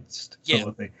against, sort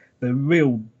of thing. The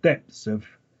real depths of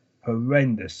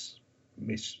horrendous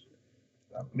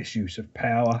misuse of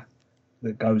power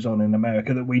that goes on in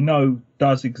America that we know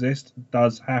does exist,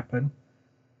 does happen,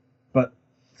 but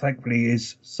thankfully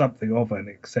is something of an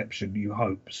exception, you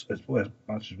hope, as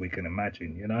much as we can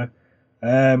imagine, you know.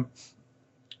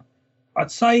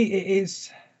 I'd say it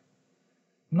is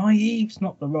naive's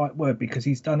not the right word because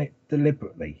he's done it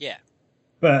deliberately. Yeah.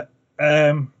 But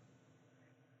I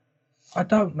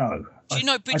don't know. Do you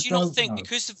know? But do you not think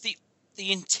because of the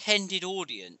intended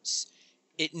audience,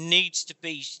 it needs to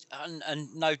be,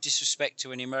 and no disrespect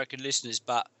to any American listeners,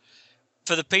 but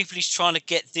for the people he's trying to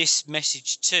get this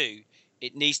message to,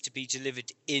 it needs to be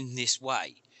delivered in this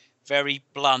way. Very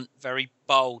blunt, very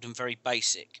bold, and very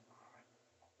basic.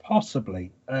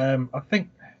 Possibly. I think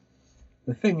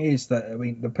the thing is that, I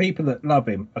mean, the people that love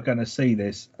him are going to see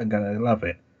this and going to love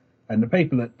it. And the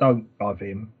people that don't love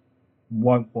him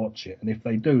won't watch it. And if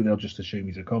they do, they'll just assume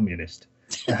he's a communist.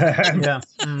 Yeah.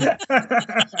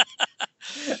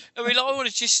 I mean,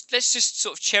 let's just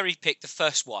sort of cherry pick the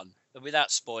first one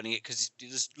without spoiling it, because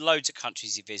there's loads of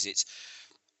countries he visits.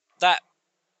 That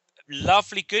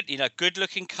lovely,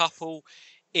 good-looking couple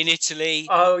in Italy.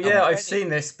 Oh yeah, I've seen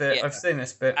this bit. Yeah. I've seen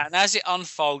this bit. And as it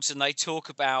unfolds, and they talk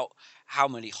about how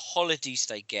many holidays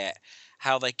they get,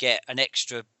 how they get an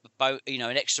extra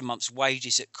month's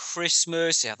wages at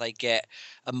Christmas, how they get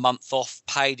a month off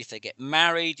paid if they get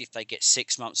married, if they get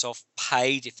 6 months off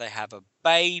paid if they have a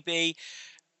baby.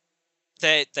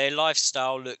 Their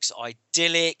lifestyle looks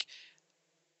idyllic.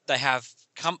 They have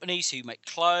companies who make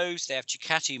clothes, they have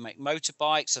Ducati who make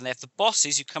motorbikes, and they have the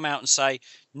bosses who come out and say,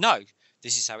 no,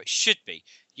 this is how it should be.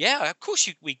 Yeah, of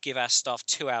course we give our staff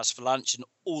 2 hours for lunch, and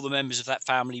all the members of that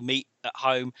family meet at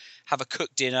home, have a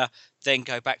cooked dinner, then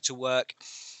go back to work.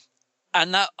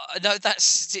 And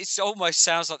it almost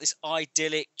sounds like this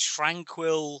idyllic,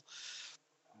 tranquil.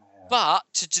 But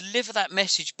to deliver that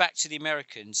message back to the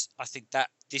Americans, I think that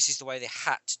this is the way they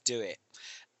had to do it.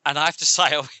 And I have to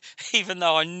say, even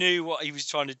though I knew what he was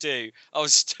trying to do, I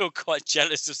was still quite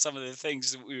jealous of some of the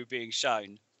things that we were being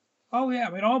shown. Oh yeah,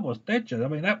 I mean, I was dead jealous. I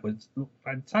mean, that was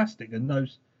fantastic, and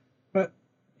but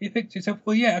you think to yourself,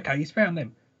 well, yeah, okay, he's found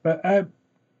them. But I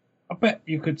bet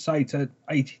you could say to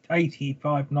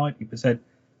 85-90%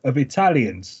 of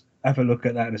Italians have a look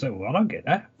at that and say, well, I don't get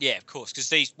that. Yeah, of course, because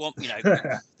the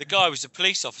guy was a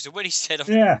police officer. When he said,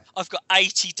 I've got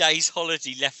 80 days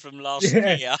holiday left from last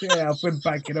year. Yeah, I've been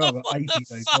banking on. I've got 80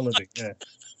 days holiday, yeah.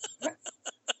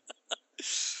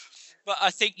 But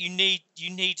I think you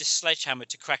need a sledgehammer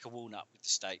to crack a walnut with the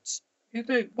States. You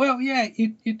do. Well, yeah, you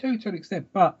do to an extent,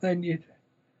 but then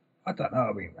I don't know,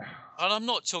 I mean... And I'm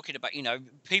not talking about,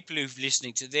 people who've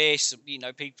listening to this,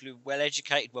 people who are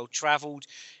well-educated, well-travelled.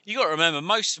 You got to remember,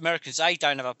 most Americans, A,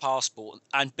 don't have a passport,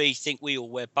 and B, think we all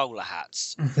wear bowler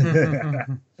hats.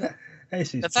 But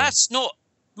that's not...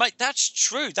 Mate, that's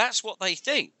true. That's what they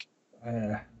think.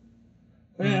 Yeah,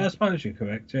 I suppose you're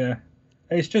correct, yeah.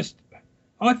 It's just...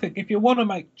 I think if you want to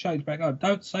make change back home,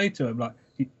 don't say to them, like,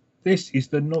 this is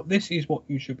what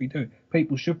you should be doing.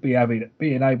 People should be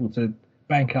being able to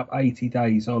bank up 80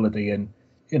 days holiday and,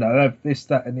 have this,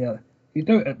 that, and the other. You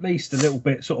do it at least a little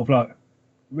bit sort of like,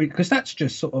 because that's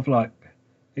just sort of like,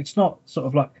 it's not sort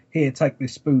of like, here, take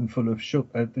this spoonful of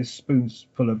sugar, this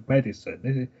spoonful of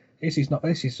medicine. This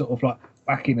is sort of like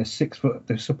backing a 6 foot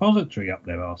suppository up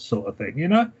their arse sort of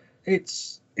thing,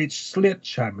 It's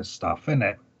sledgehammer stuff, isn't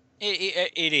it?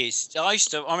 It is. I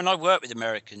worked with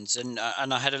Americans, and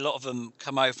I had a lot of them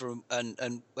come over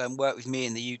and work with me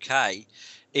in the UK,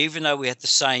 even though we had the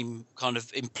same kind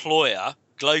of employer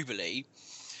globally.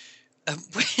 And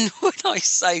when I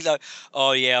say like,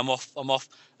 oh yeah, I'm off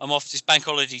this bank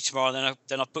holiday tomorrow,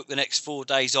 then I book the next 4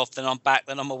 days off, then I'm back,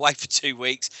 then I'm away for 2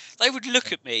 weeks, they would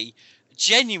look at me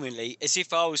genuinely as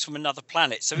if I was from another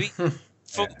planet. So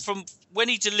from when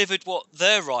he delivered what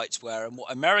their rights were and what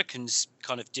Americans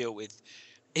kind of deal with,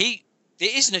 it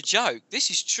isn't a joke. This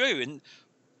is true. And,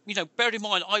 bear in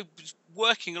mind, I was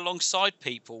working alongside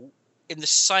people in the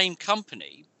same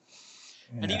company.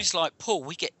 Yeah. And he was like, Paul,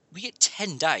 we get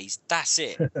 10 days. That's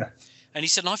it. And he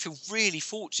said, I feel really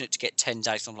fortunate to get 10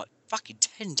 days. And I'm like, fucking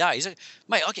 10 days?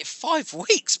 Mate, I get 5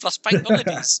 weeks plus bank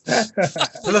holidays.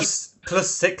 plus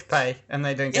sick pay. And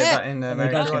they don't get that in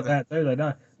America. They don't get that, do they?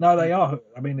 No, they are.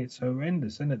 I mean, it's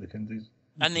horrendous, isn't it?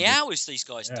 And the hours these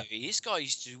guys do. This guy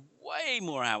used to do way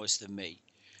more hours than me.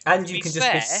 And you can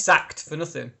just be sacked for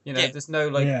nothing. There's no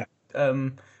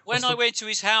when I went to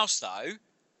his house though,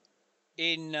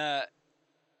 in oh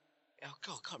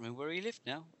god, I can't remember where he lived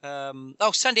now.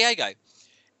 San Diego.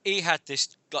 He had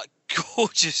this like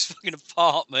gorgeous fucking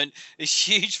apartment, this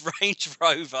huge Range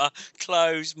Rover,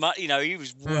 clothes. He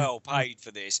was well paid for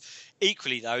this.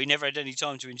 Equally though, he never had any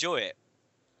time to enjoy it.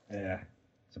 Yeah,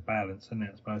 it's a balance, isn't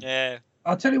it? I suppose. Yeah.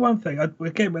 I'll tell you one thing.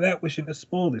 Again, without wishing to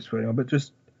spoil this for anyone, but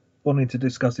just wanting to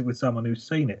discuss it with someone who's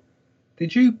seen it.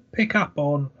 Did you pick up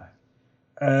on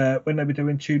when they were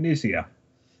doing Tunisia?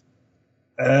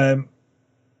 The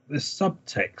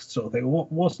subtext sort of thing,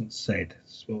 what wasn't said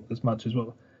as much as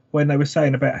when they were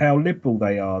saying about how liberal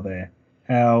they are there,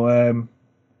 how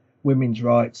women's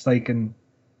rights, they can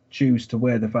choose to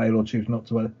wear the veil or choose not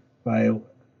to wear the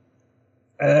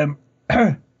veil.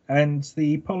 And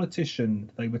the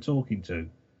politician they were talking to,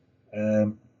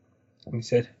 he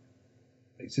said,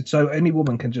 so any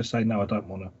woman can just say, no, I don't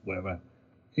want to wear that.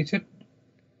 He said,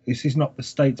 this is not the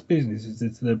state's business,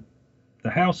 it's the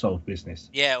household business.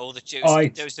 Yeah, or there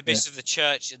was the business of the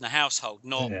church and the household,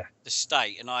 not the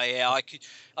state. And I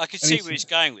could see where he's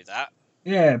going with that.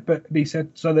 Yeah, but he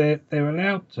said, so they're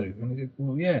allowed to. And he said,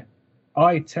 well, yeah,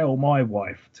 I tell my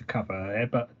wife to cover her hair,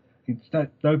 but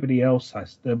nobody else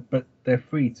has to. But they're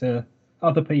free to.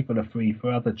 Other people are free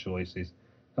for other choices.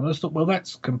 And I just thought, well,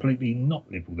 that's completely not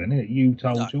liberal, then, isn't it? You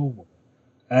told your wife.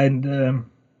 And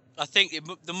I think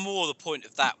the more the point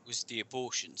of that was the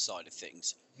abortion side of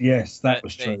things. Yes, that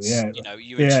was true. Yeah,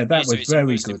 that was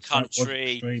very good.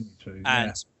 Country, true,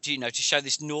 and to show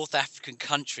this North African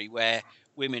country where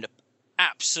women are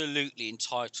absolutely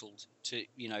entitled to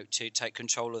take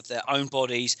control of their own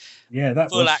bodies. Yeah, that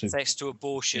full access to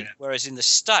abortion, whereas in the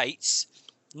States,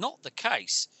 not the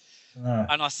case. No.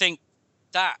 And I think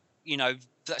that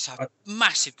that's a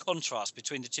massive contrast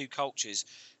between the two cultures,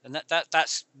 and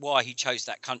that's why he chose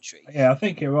that country. Yeah, I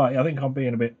think you're right. I think I'm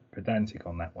being a bit pedantic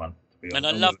on that one. And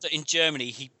I love that in Germany,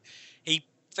 he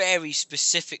very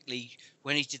specifically,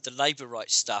 when he did the labour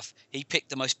rights stuff, he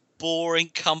picked the most boring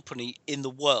company in the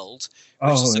world,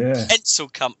 which is a pencil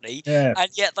company, and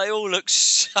yet they all look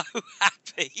so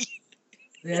happy.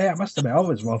 Yeah, I must admit, I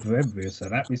was rather envious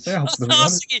of that myself. Do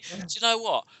you know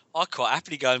what? I quite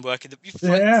happily go and work in the. It's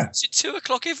at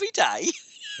 2:00 every day.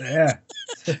 Yeah.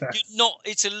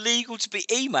 It's illegal to be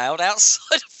emailed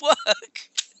outside of work.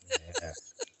 Yeah.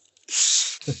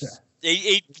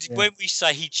 When we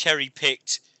say he cherry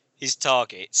picked his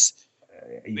targets,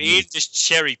 he didn't just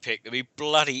cherry pick them. He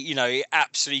bloody, he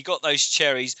absolutely got those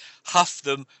cherries, huffed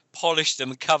them, polished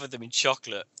them, and covered them in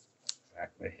chocolate.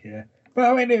 Exactly. Yeah. But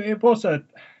I mean, it was I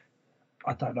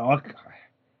don't know.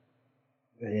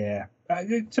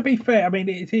 To be fair, I mean,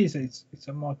 it's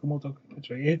a Michael Moore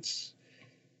documentary. It's.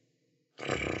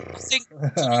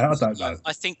 I don't know.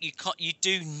 I think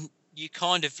you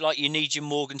kind of like, you need your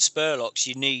Morgan Spurlocks,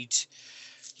 you need,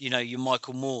 your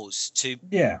Michael Moores to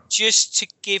just to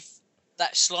give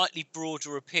that slightly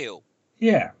broader appeal.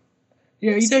 Yeah,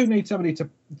 you do need somebody to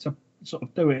sort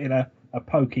of do it in a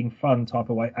poking fun type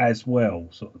of way as well,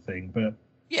 sort of thing. But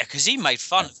yeah, because he made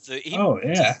fun of the.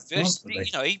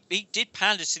 He did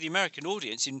pander to the American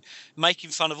audience in making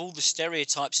fun of all the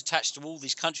stereotypes attached to all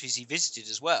these countries he visited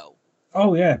as well.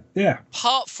 Oh yeah.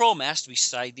 Apart from, as we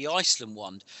say, the Iceland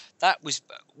one, that was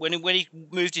when he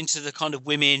moved into the kind of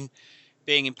women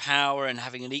being in power and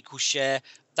having an equal share.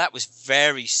 That was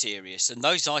very serious, and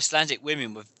those Icelandic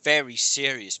women were very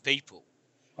serious people.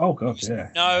 Oh God, yeah.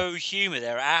 No humour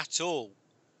there at all.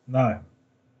 No,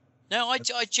 I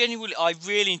genuinely, I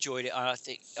really enjoyed it, and I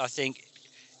think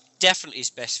definitely his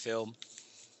best film.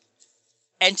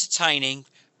 Entertaining,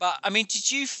 but I mean,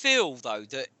 did you feel though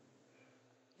that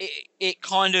it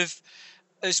kind of,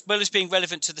 as well as being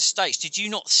relevant to the States, did you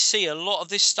not see a lot of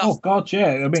this stuff? Oh God,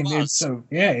 yeah. I mean,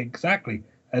 exactly,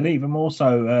 and even more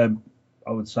so,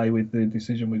 I would say, with the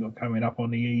decision we got coming up on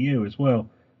the EU as well.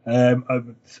 A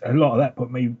lot of that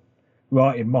put me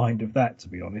right in mind of that, to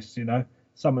be honest.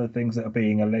 Some of the things that are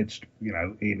being alleged,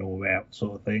 in or out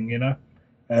sort of thing,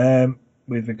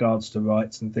 with regards to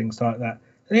rights and things like that.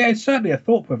 And yeah, it's certainly a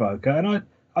thought provoker, and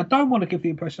I don't want to give the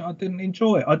impression I didn't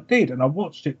enjoy it. I did, and I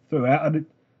watched it throughout, and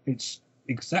it's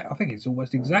I think it's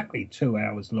almost exactly 2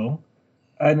 hours long,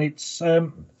 and it's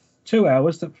 2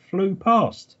 hours that flew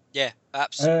past. Yeah,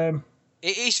 absolutely.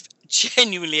 It is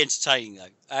genuinely entertaining though,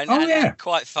 and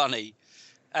quite funny,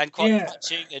 and quite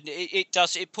touching, and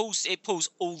it pulls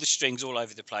all the strings all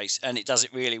over the place, and it does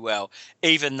it really well,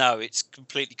 even though it's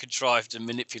completely contrived and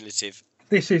manipulative.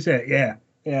 This is it, yeah.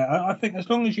 I think as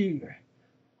long as you,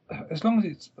 as long as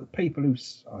it's people I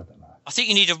don't know. I think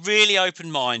you need a really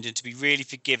open mind and to be really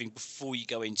forgiving before you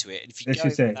go into it. And if you This go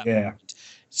is with it, that yeah.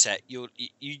 mindset,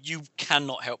 you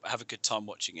cannot help but have a good time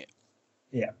watching it.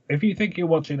 Yeah, if you think you're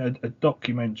watching a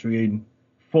documentary in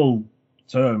full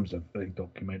terms of a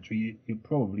documentary, you're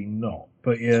probably not.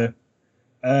 But you're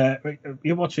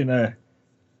watching an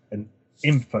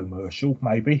infomercial,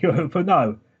 maybe, an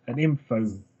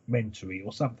infomentary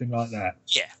or something like that.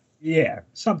 Yeah. Yeah,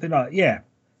 something like yeah.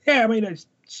 I mean, it's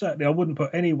certainly I wouldn't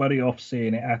put anybody off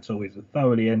seeing it at all. It's a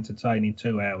thoroughly entertaining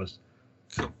 2 hours.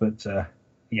 But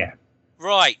yeah.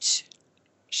 Right.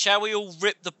 Shall we all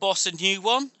rip the boss a new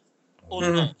one? Or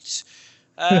not?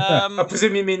 I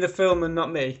presume you mean the film and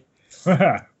not me.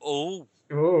 Oh.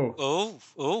 Oh.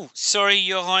 Oh. Sorry,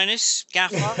 Your Highness.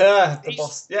 Gaffer. The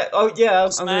boss. Yeah. Oh, yeah.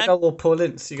 I'm going to go all Paul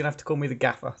Ince. You're going to have to call me the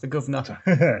gaffer, the governor.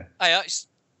 I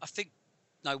think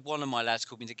one of my lads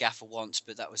called me the gaffer once,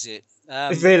 but that was it.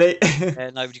 Really?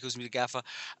 Nobody calls me the gaffer.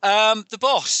 The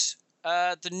boss.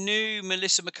 The new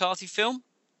Melissa McCarthy film.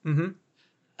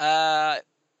 Mm-hmm.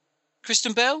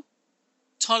 Kristen Bell.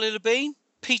 Tyler Labine.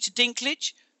 Peter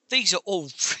Dinklage. These are all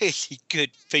really good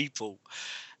people.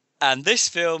 And this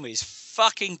film is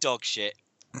fucking dog shit.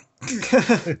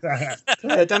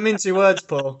 Yeah, don't mince your words,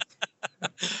 Paul.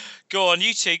 Go on,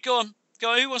 you two. Go on.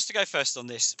 Who wants to go first on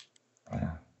this?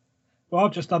 Well,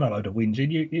 I've just done a load of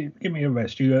whinging. You give me a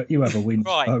rest. You have a whinge.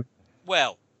 Right. Oh.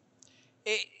 Well,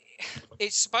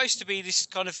 it's supposed to be this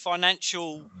kind of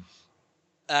financial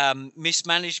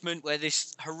mismanagement where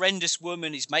this horrendous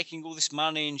woman is making all this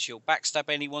money and she'll backstab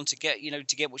anyone to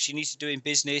get what she needs to do in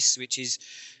business, which is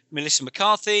Melissa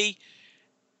McCarthy.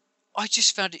 I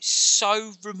just found it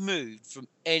so removed from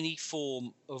any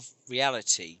form of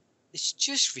reality. It's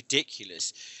just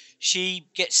ridiculous. She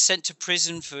gets sent to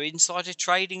prison for insider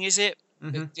trading, is it?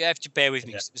 Mm-hmm. You have to bear with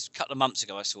me. Yeah. It was a couple of months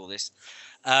ago I saw this.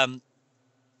 Then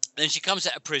she comes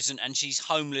out of prison and she's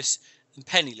homeless and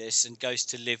penniless and goes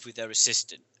to live with her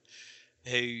assistant,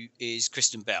 who is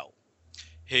Kristen Bell,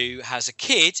 who has a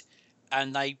kid,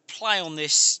 and they play on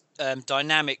this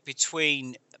dynamic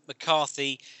between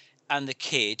McCarthy and the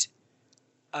kid.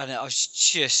 And I was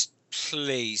just,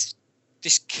 please,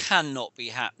 this cannot be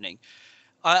happening.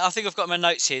 I think I've got in my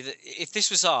notes here that if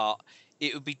this was art,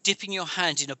 it would be dipping your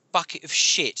hand in a bucket of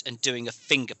shit and doing a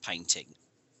finger painting.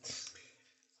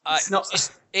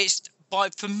 It's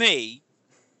for me,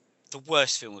 the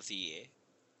worst film of the year,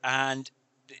 and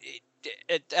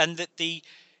I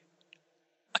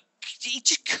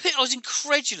was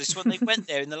incredulous when they went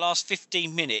there in the last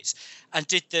 15 minutes and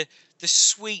did the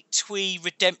sweet twee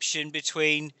redemption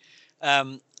between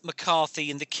McCarthy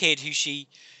and the kid, who she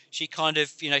kind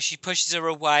of, she pushes her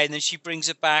away and then she brings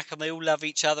her back and they all love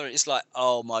each other. It's like,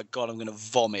 oh my God, I'm going to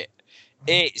vomit.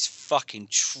 It is fucking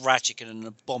tragic and an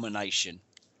abomination.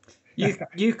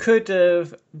 You could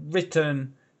have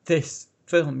written this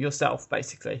film yourself,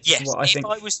 basically. Yes, if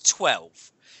I was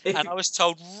 12 and I was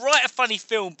told, write a funny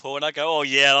film, Paul, and I go, oh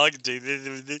yeah, I can do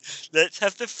this. Let's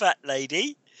have the fat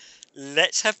lady.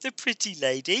 Let's have the pretty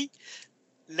lady.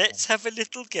 Let's have a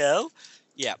little girl.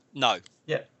 Yeah, no.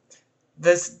 Yeah.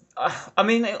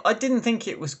 I didn't think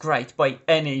it was great by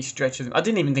any stretch of it. I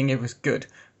didn't even think it was good.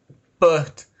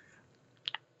 But,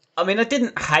 I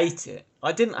didn't hate it.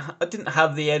 I didn't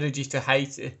have the energy to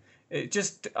hate it. It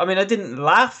just, I didn't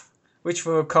laugh, which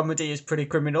for a comedy is pretty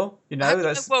criminal,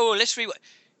 That's... Well, let's rewind.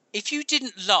 If you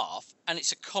didn't laugh and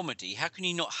it's a comedy, how can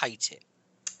you not hate it?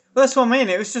 Well, that's what I mean.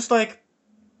 It was just like,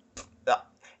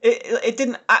 it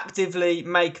didn't actively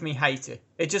make me hate it.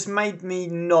 It just made me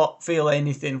not feel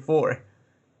anything for it.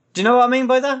 Do you know what I mean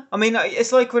by that?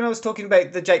 It's like when I was talking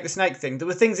about the Jake the Snake thing. There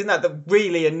were things in that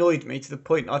really annoyed me to the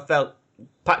point I felt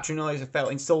patronised, I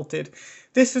felt insulted.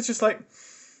 This was just like...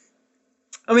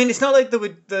 it's not like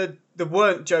there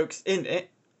weren't jokes in it.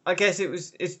 I guess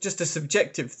it's just a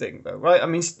subjective thing, though, right?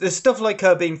 There's stuff like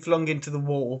her being flung into the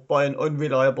wall by an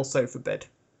unreliable sofa bed.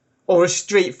 Or a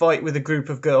street fight with a group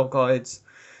of girl guides.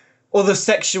 Or the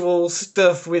sexual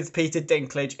stuff with Peter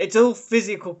Dinklage. It's all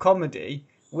physical comedy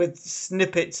with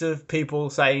snippets of people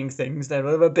saying things that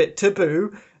are a bit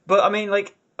taboo. But,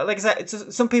 like I said,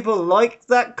 some people like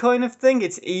that kind of thing.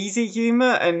 It's easy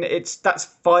humour, and that's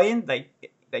fine. They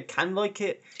can like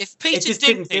it. If Peter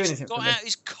Dinklage got out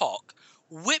his cock,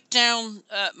 whipped down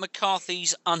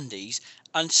McCarthy's undies,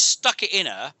 and stuck it in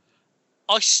her,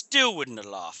 I still wouldn't have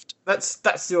laughed.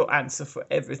 That's your answer for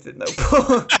everything, though,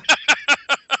 Paul.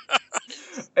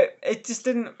 It just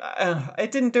didn't.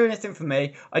 It didn't do anything for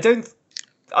me.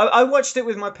 I watched it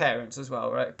with my parents as well,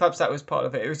 right? Perhaps that was part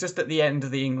of it. It was just at the end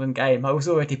of the England game. I was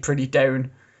already pretty down,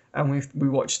 and we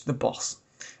watched The Boss,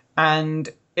 and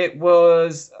it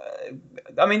was.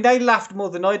 I mean, they laughed more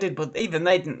than I did, but even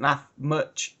they didn't laugh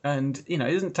much. And, you know,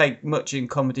 it doesn't take much in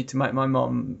comedy to make my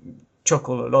mum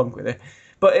chuckle along with it.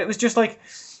 But it was just like,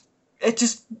 it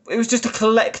was just a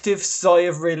collective sigh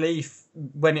of relief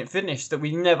when it finished that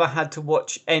we never had to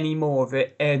watch any more of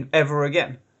it ever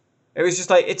again. It was just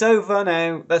like, it's over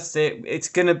now, that's it. It's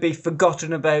going to be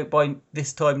forgotten about by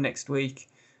this time next week.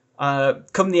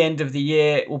 Come the end of the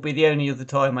year, it will be the only other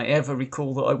time I ever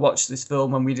recall that I watched this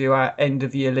film when we do our end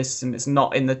of year lists, and it's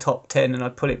not in the top 10, and I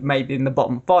put it maybe in the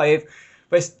bottom 5.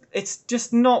 But it's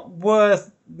just not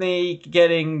worth me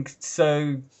getting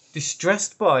so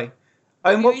distressed by.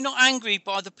 You're not angry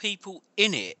by the people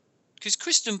in it? Because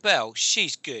Kristen Bell,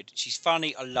 she's good. She's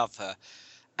funny. I love her.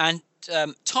 And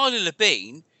Tyler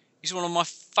Labine is one of my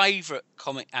favourite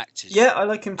comic actors. Yeah, I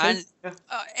like him too. And yeah.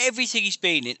 Everything he's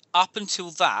been in, up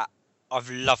until that, I've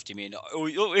loved him in. Oh,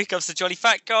 here comes the jolly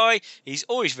fat guy. He's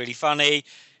always really funny.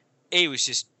 He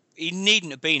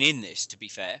needn't have been in this, to be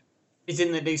fair. He's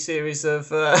in the new series of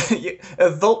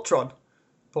Voltron,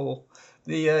 Paul.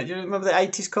 You remember the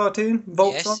 80s cartoon,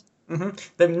 Voltron? Yes. Mm-hmm.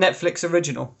 The Netflix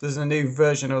original. There's a new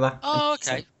version of that. Oh,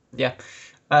 okay. Yeah.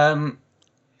 I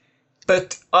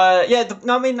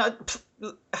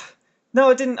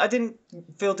didn't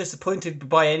feel disappointed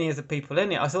by any of the people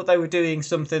in it. I thought they were doing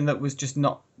something that was just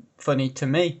not funny to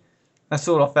me. That's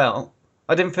all I felt.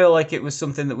 I didn't feel like it was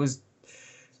something that was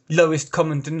lowest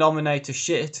common denominator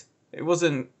shit. It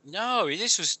wasn't. No,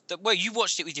 this was. Well, you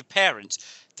watched it with your parents.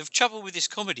 The trouble with this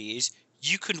comedy is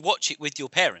you can watch it with your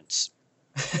parents.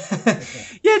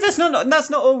 Yeah, that's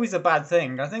not always a bad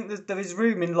thing. I think there is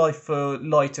room in life for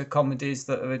lighter comedies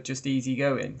that are just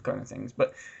easygoing kind of things.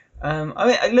 But I mean,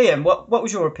 Liam, what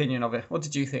was your opinion of it? What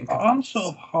did you think? I'm sort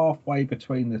of halfway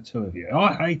between the two of you.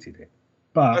 I hated it,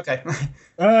 but okay.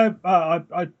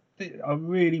 I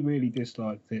really, really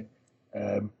disliked it.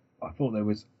 I thought there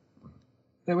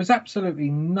was absolutely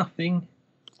nothing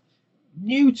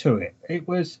new to it. It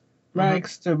was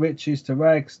rags to riches to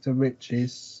rags to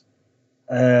riches.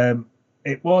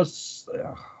 It was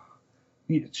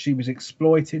she was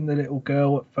exploiting the little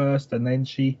girl at first, and then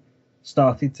she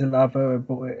started to love her,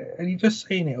 and you've just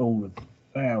seen it all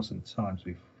 1,000 times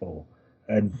before,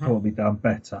 and probably done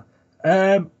better.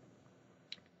 There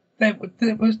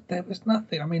was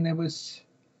nothing. I mean, there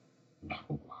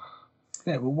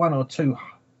were one or two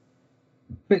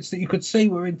bits that you could see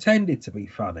were intended to be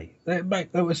funny. They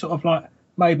were sort of like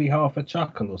maybe half a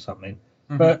chuckle or something.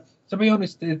 But to be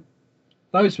honest,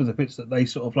 those were the bits that they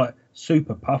sort of like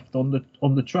super puffed on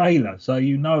the trailer. So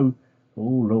oh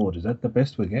Lord, is that the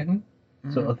best we're getting?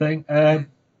 Sort of thing.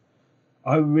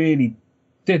 I really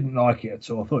didn't like it at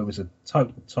all. I thought it was a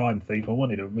total time thief. I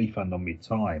wanted a refund on my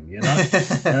time, you know.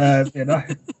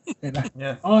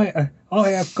 Yeah. I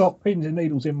have got pins and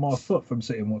needles in my foot from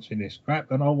sitting watching this crap,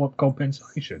 and I want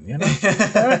compensation, you know.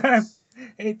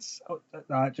 It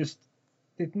just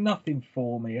did nothing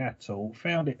for me at all.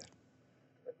 Found it,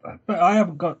 but I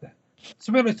haven't got.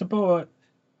 To be honest, to borrow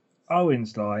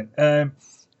Owen's line,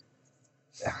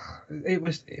 it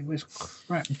was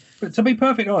crap. But to be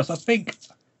perfectly honest, I think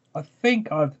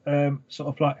I've sort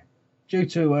of like, due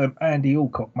to Andy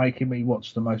Alcott making me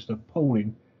watch the most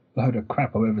appalling load of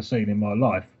crap I've ever seen in my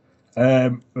life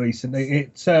recently.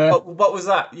 It's what was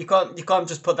that? You can't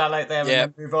just put that out there and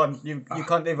then move on. You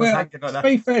can't leave us hanging like that. To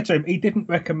be fair to him, he didn't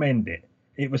recommend it.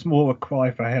 It was more a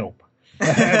cry for help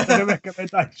than a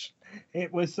recommendation.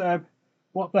 It was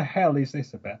what the hell is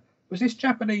this about? Was this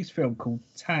Japanese film called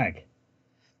Tag?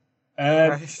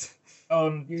 Right.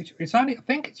 On YouTube. It's only, I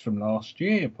think it's from last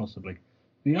year, possibly.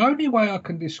 The only way I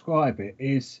can describe it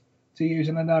is to use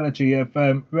an analogy of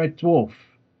Red Dwarf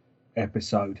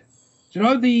episode. Do you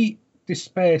know the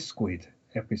Despair Squid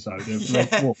episode of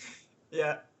Red Dwarf?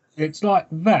 Yeah. It's like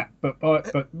that,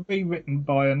 but rewritten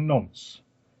by a nonce.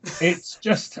 It's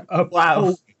just a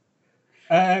wow.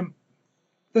 The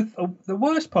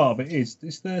worst part of it is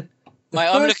the Mate,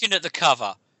 I'm looking at the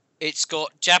cover. It's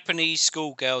got Japanese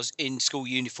schoolgirls in school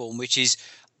uniform, which is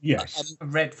a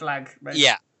red flag.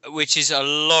 Yeah, which is a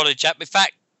lot of In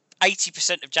fact,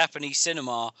 80% of Japanese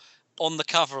cinema, on the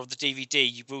cover of the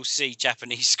DVD, you will see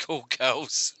Japanese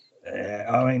schoolgirls.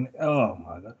 I mean, oh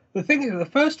my God. The thing is, the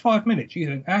first 5 minutes, you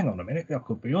think, hang on a minute, I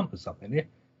could be onto something here.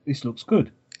 This looks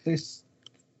good.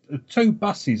 Two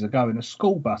buses are going, the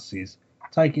school buses,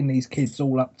 taking these kids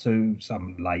all up to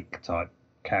some lake type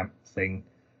camp thing.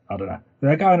 I don't know.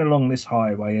 They're going along this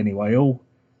highway anyway, all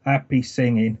happy,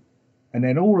 singing. And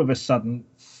then all of a sudden,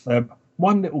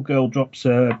 one little girl drops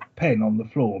her pen on the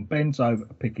floor and bends over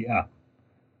to pick it up.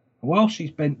 And while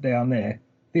she's bent down there,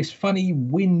 this funny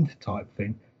wind type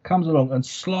thing comes along and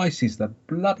slices the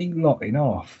bloody lot in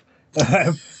half.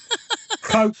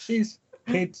 Coaches,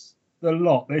 kids, the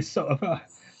lot. There's sort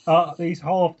of these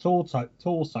half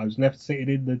torsos left sitting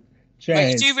in the chairs.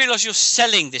 Mate, you do realise you're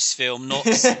selling this film, not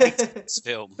selling this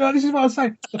film. No, this is what I'm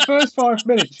saying. The first 5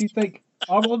 minutes, you think,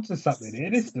 I'm onto something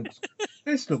here.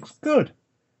 This looks good.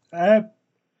 And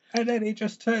then it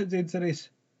just turns into this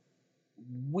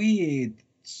weird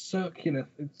circular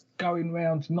going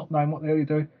round, not knowing what the hell you're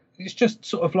doing. It's just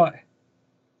sort of like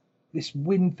this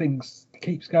wind thing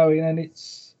keeps going, and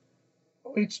it's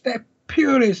there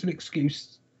purely as an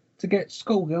excuse to get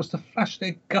schoolgirls to flash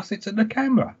their gussets at the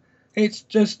camera. It's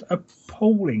just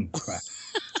appalling crap.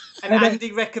 And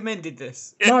Andy recommended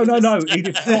this. No, he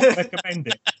did not recommend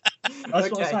it. That's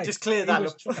what I'm saying. Just clear that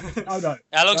up. No.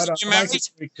 How long did you married?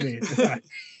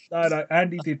 No,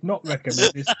 Andy did not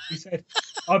recommend this. He said,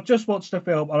 I've just watched a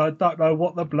film and I don't know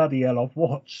what the bloody hell I've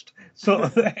watched, sort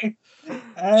of thing.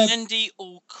 Andy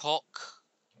Alcock,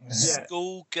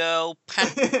 schoolgirl,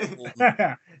 pant.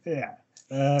 Yeah.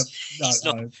 No.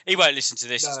 He won't listen to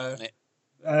this, isn't it?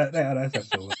 That's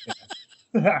all.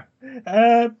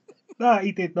 No,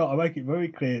 he did not. I make it very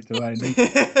clear to Andy.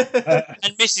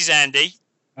 And Mrs. Andy.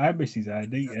 And Mrs.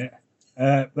 Andy, yeah.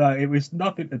 No, it was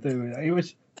nothing to do with it. It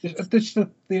was just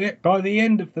by the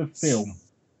end of the film,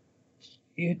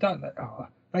 you don't.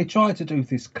 They try to do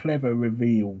this clever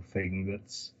reveal thing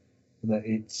that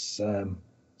it's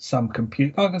some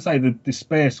computer. Like I say, the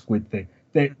Despair Squid thing.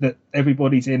 That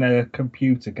everybody's in a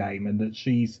computer game and that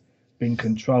she's been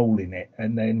controlling it,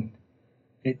 and then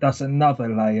it does another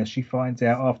layer. She finds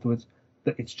out afterwards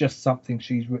that it's just something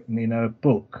she's written in her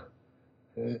book,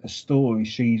 a story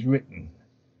she's written,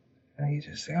 and you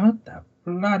just think, what the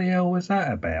bloody hell was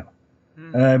that about?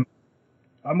 I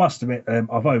must admit,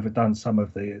 I've overdone some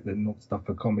of the not stuff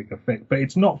for comic effect, but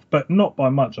it's not by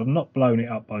much. I've not blown it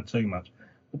up by too much.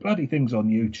 The bloody thing's on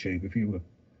YouTube if you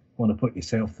want to put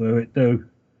yourself through it, do.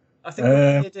 I think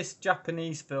the weirdest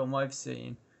Japanese film I've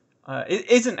seen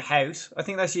it isn't House. I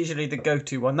think that's usually the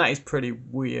go-to one. That is pretty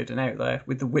weird and out there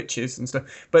with the witches and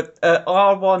stuff. But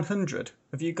R100,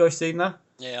 have you guys seen that?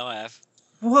 Yeah, I have.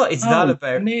 What is that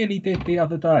about? I nearly did the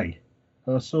other day.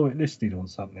 I saw it listed on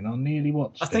something. I nearly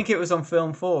watched it. I think it was on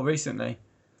Film 4 recently.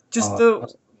 Just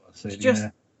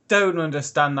don't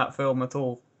understand that film at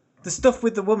all. The stuff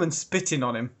with the woman spitting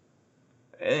on him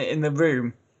in the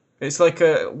room. It's like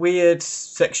a weird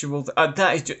sexual.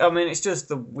 It's just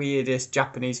the weirdest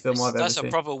Japanese film I've ever seen. That's a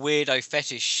proper weirdo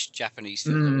fetish Japanese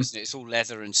film, isn't it? It's all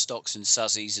leather and stocks and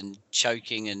suzzies and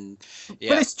choking and. Yeah.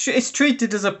 But it's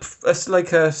treated as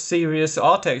a serious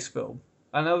art house film,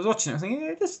 and I was watching it,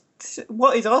 thinking,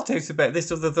 what is art house about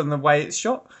this other than the way it's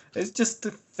shot? It's just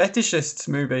a fetishist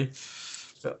movie.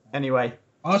 But anyway,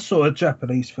 I saw a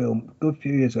Japanese film a good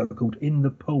few years ago called In the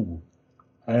Pool,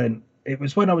 and it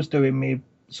was when I was doing my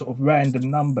sort of random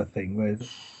number thing where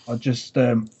I just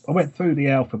I went through the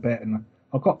alphabet and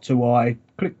I got to I,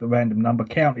 clicked the random number,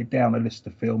 counted down a list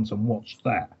of films and watched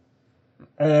that.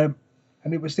 And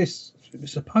it was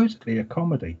supposedly a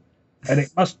comedy, and it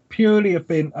must purely have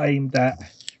been aimed at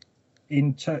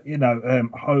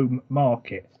home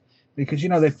market, because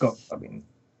they've got,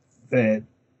 their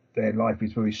life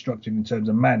is very structured in terms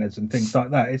of manners and things like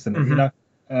that, isn't it?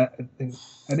 Mm-hmm.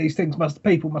 And these things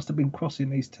people must have been crossing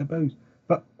these taboos.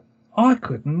 But I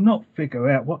could not figure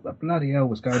out what the bloody hell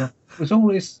was going on. It was all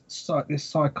this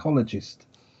psychologist,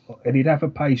 and he'd have a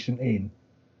patient in,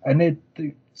 and they'd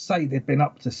say they'd been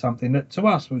up to something that to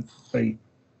us would be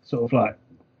sort of like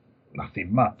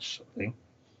nothing much, sort of thing.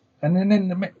 And then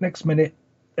the next minute,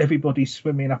 everybody's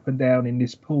swimming up and down in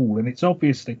this pool, and it's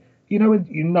obviously,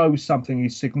 when something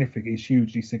is significant, is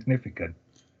hugely significant.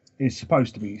 It's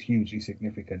supposed to be hugely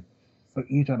significant, but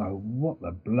you don't know what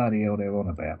the bloody hell they're on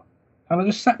about. And I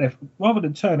just sat there, rather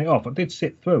than turn it off. I did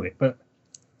sit through it, but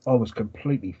I was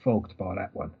completely fogged by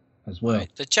that one as well.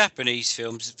 Right. The Japanese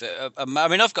films,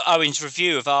 I've got Owen's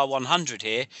review of R100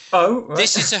 here. Oh, right.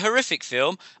 This is a horrific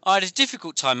film. I had a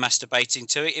difficult time masturbating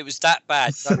to it. It was that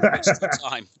bad. That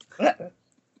time.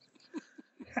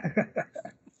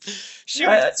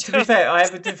 To be fair, I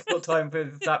have a difficult time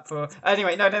with that for.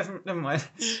 Anyway, no, never mind.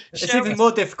 It's even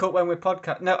more difficult when we're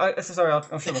podcast. No, sorry,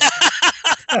 I'll shut up.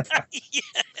 Yeah.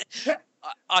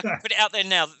 I can put it out there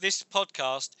now that this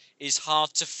podcast is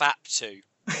hard to fap to.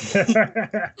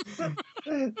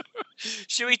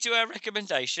 Should we do our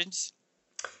recommendations?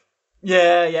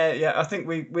 Yeah. I think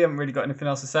we haven't really got anything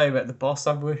else to say about The Boss,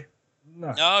 have we?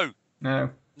 No.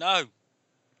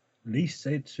 Least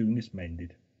said, soonest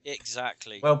mended.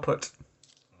 Exactly. Well put.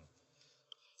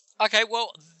 Okay,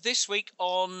 well, this week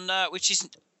on which is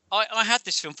I had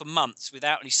this film for months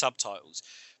without any subtitles,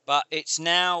 but it's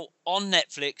now on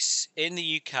Netflix in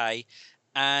the UK,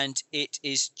 and it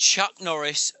is Chuck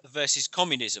Norris versus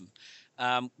Communism,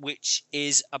 which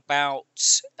is about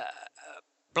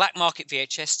black market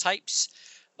VHS tapes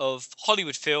of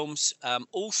Hollywood films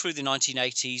all through the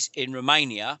 1980s in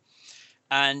Romania,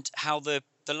 and how the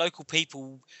local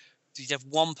people, you'd have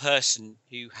one person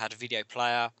who had a video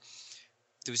player.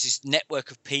 There was this network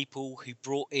of people who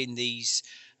brought in these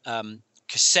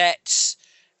cassettes.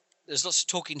 There's lots of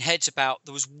talking heads about.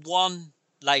 There was one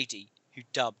lady who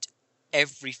dubbed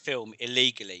every film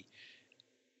illegally,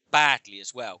 badly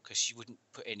as well, because she wouldn't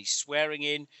put any swearing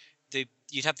in.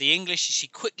 You'd have the English, she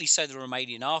quickly say the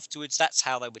Romanian afterwards. That's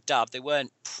how they were dubbed. They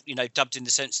weren't, dubbed in the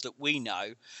sense that we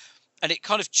know. And it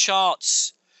kind of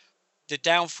charts the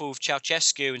downfall of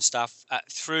Ceausescu and stuff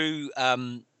through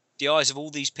the eyes of all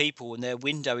these people and their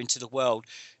window into the world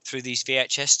through these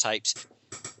VHS tapes.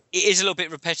 It is a little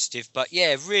bit repetitive, but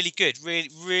yeah, really good, really,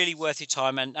 really worth your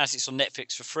time. And as it's on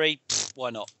Netflix for free, why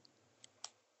not?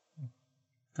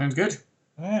 Sounds good.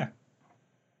 Yeah.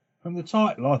 From the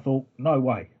title, I thought, no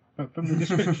way. But from the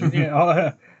description,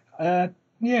 I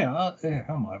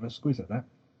might have a squeeze at that.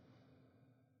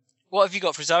 What have you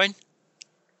got for us, Owen?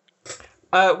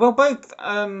 Well, both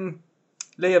Liam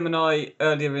and I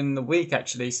earlier in the week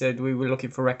actually said we were looking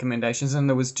for recommendations, and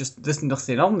there's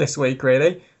nothing on this week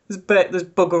really. There's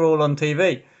bugger all on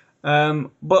TV.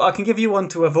 But I can give you one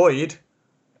to avoid.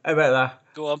 How about that?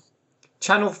 Go on.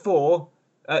 Channel 4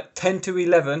 at 10 to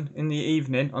 11 in the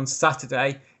evening on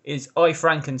Saturday is I,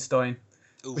 Frankenstein.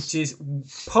 Oof. Which is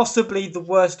possibly the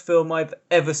worst film I've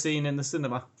ever seen in the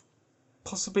cinema.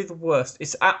 Possibly the worst.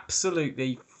 It's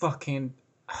absolutely fucking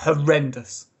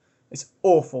horrendous. It's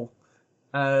awful.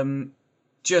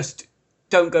 Just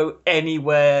don't go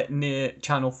anywhere near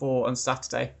Channel 4 on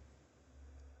Saturday.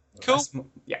 Cool.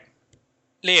 Yeah.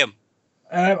 Liam.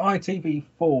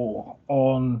 ITV4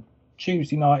 on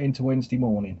Tuesday night into Wednesday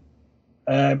morning.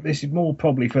 This is more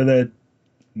probably for the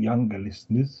younger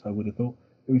listeners, I would have thought,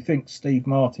 who think Steve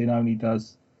Martin only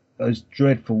does those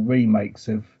dreadful remakes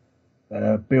of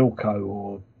Bilko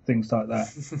or things like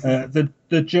that.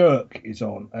 The Jerk is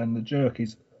on, and The Jerk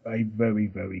is a very,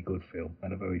 very good film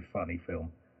and a very funny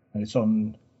film. And it's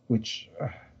on, which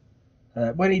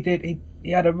when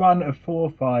he had a run of 4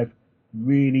 or 5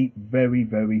 really very,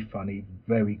 very funny,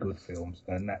 very good films,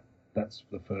 and that's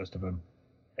the first of them.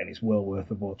 And it's well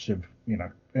worth a watch of,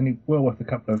 well worth a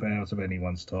couple of hours of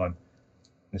anyone's time.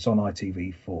 It's on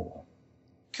ITV4.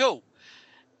 Cool.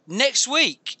 Next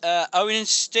week, Owen and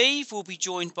Steve will be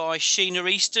joined by Sheena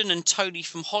Easton and Tony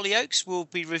from Hollyoaks. We'll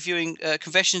be reviewing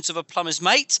Confessions of a Plumber's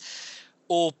Mate.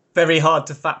 Or very hard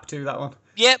to fap to, that one.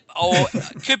 Yep, or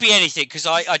could be anything, because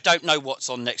I don't know what's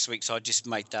on next week, so I just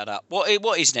made that up.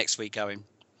 What is next week, Owen?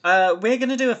 We're going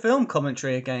to do a film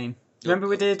commentary again. Remember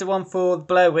we did the one for the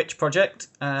Blair Witch Project,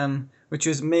 which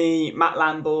was me, Matt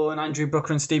Lamborn, Andrew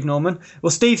Brooker and Steve Norman.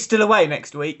 Well, Steve's still away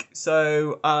next week,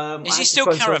 so... is he still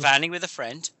caravanning with a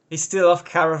friend? He's still off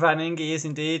caravanning, he is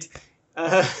indeed.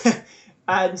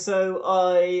 And so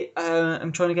I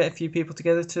am trying to get a few people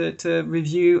together to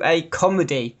review a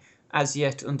comedy as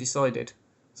yet undecided.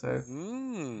 So,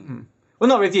 well,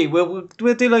 not review. We'll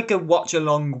do like a watch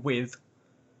along with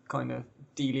kind of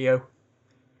dealio.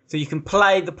 So you can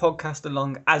play the podcast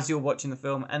along as you're watching the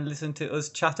film and listen to us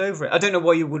chat over it. I don't know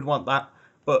why you would want that,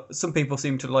 but some people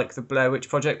seem to like the Blair Witch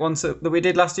Project one that we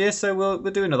did last year, so we'll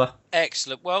do another.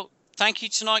 Excellent. Well, thank you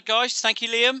tonight, guys. Thank you,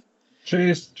 Liam.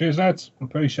 Cheers, lads.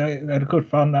 Appreciate it. Had a good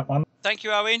fun, that one. Thank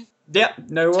you, Owen. Yeah,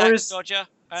 no worries. Dodger.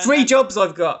 3 jobs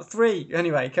I've got. 3.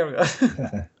 Anyway, carry on.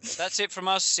 That's it from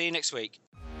us. See you next week.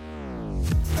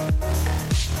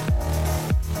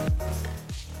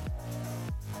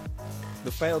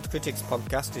 The Failed Critics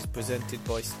podcast is presented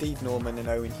by Steve Norman and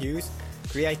Owen Hughes,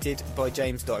 created by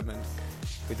James Diamond,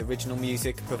 with original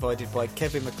music provided by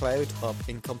Kevin MacLeod of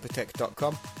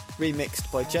Incompetech.com,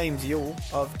 remixed by James Yule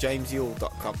of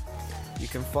JamesYule.com. You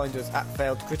can find us at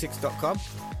FailedCritics.com,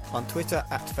 on Twitter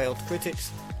at FailedCritics,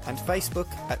 and Facebook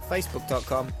at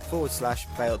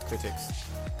Facebook.com/FailedCritics.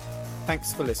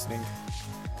 Thanks for listening.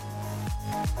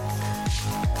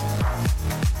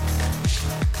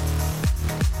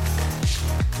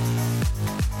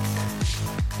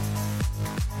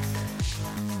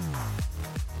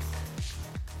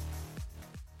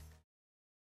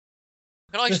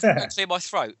 Can I just clear my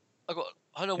throat? I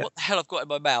don't know what the hell I've got in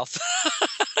my mouth.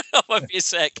 I won't be a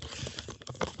sec.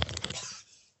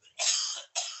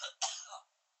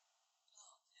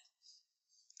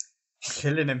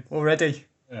 Killing him already.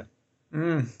 Yeah.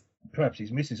 Mm. Perhaps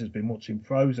his missus has been watching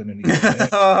Frozen and he's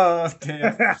oh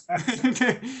dear.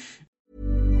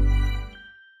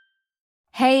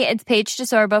 Hey, it's Paige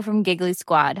DeSorbo from Giggly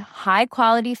Squad. High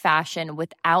quality fashion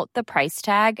without the price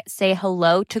tag. Say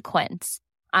hello to Quince.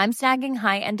 I'm snagging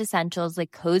high-end essentials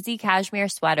like cozy cashmere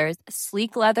sweaters,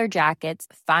 sleek leather jackets,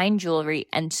 fine jewelry,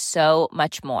 and so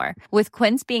much more. With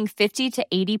Quince being 50 to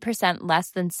 80%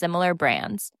 less than similar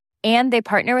brands. And they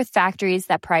partner with factories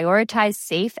that prioritize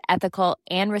safe, ethical,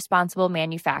 and responsible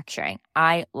manufacturing.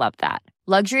 I love that.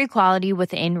 Luxury quality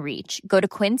within reach. Go to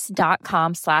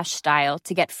quince.com/style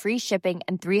to get free shipping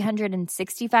and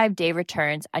 365-day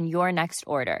returns on your next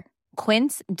order.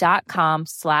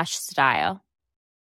 Quince.com/style.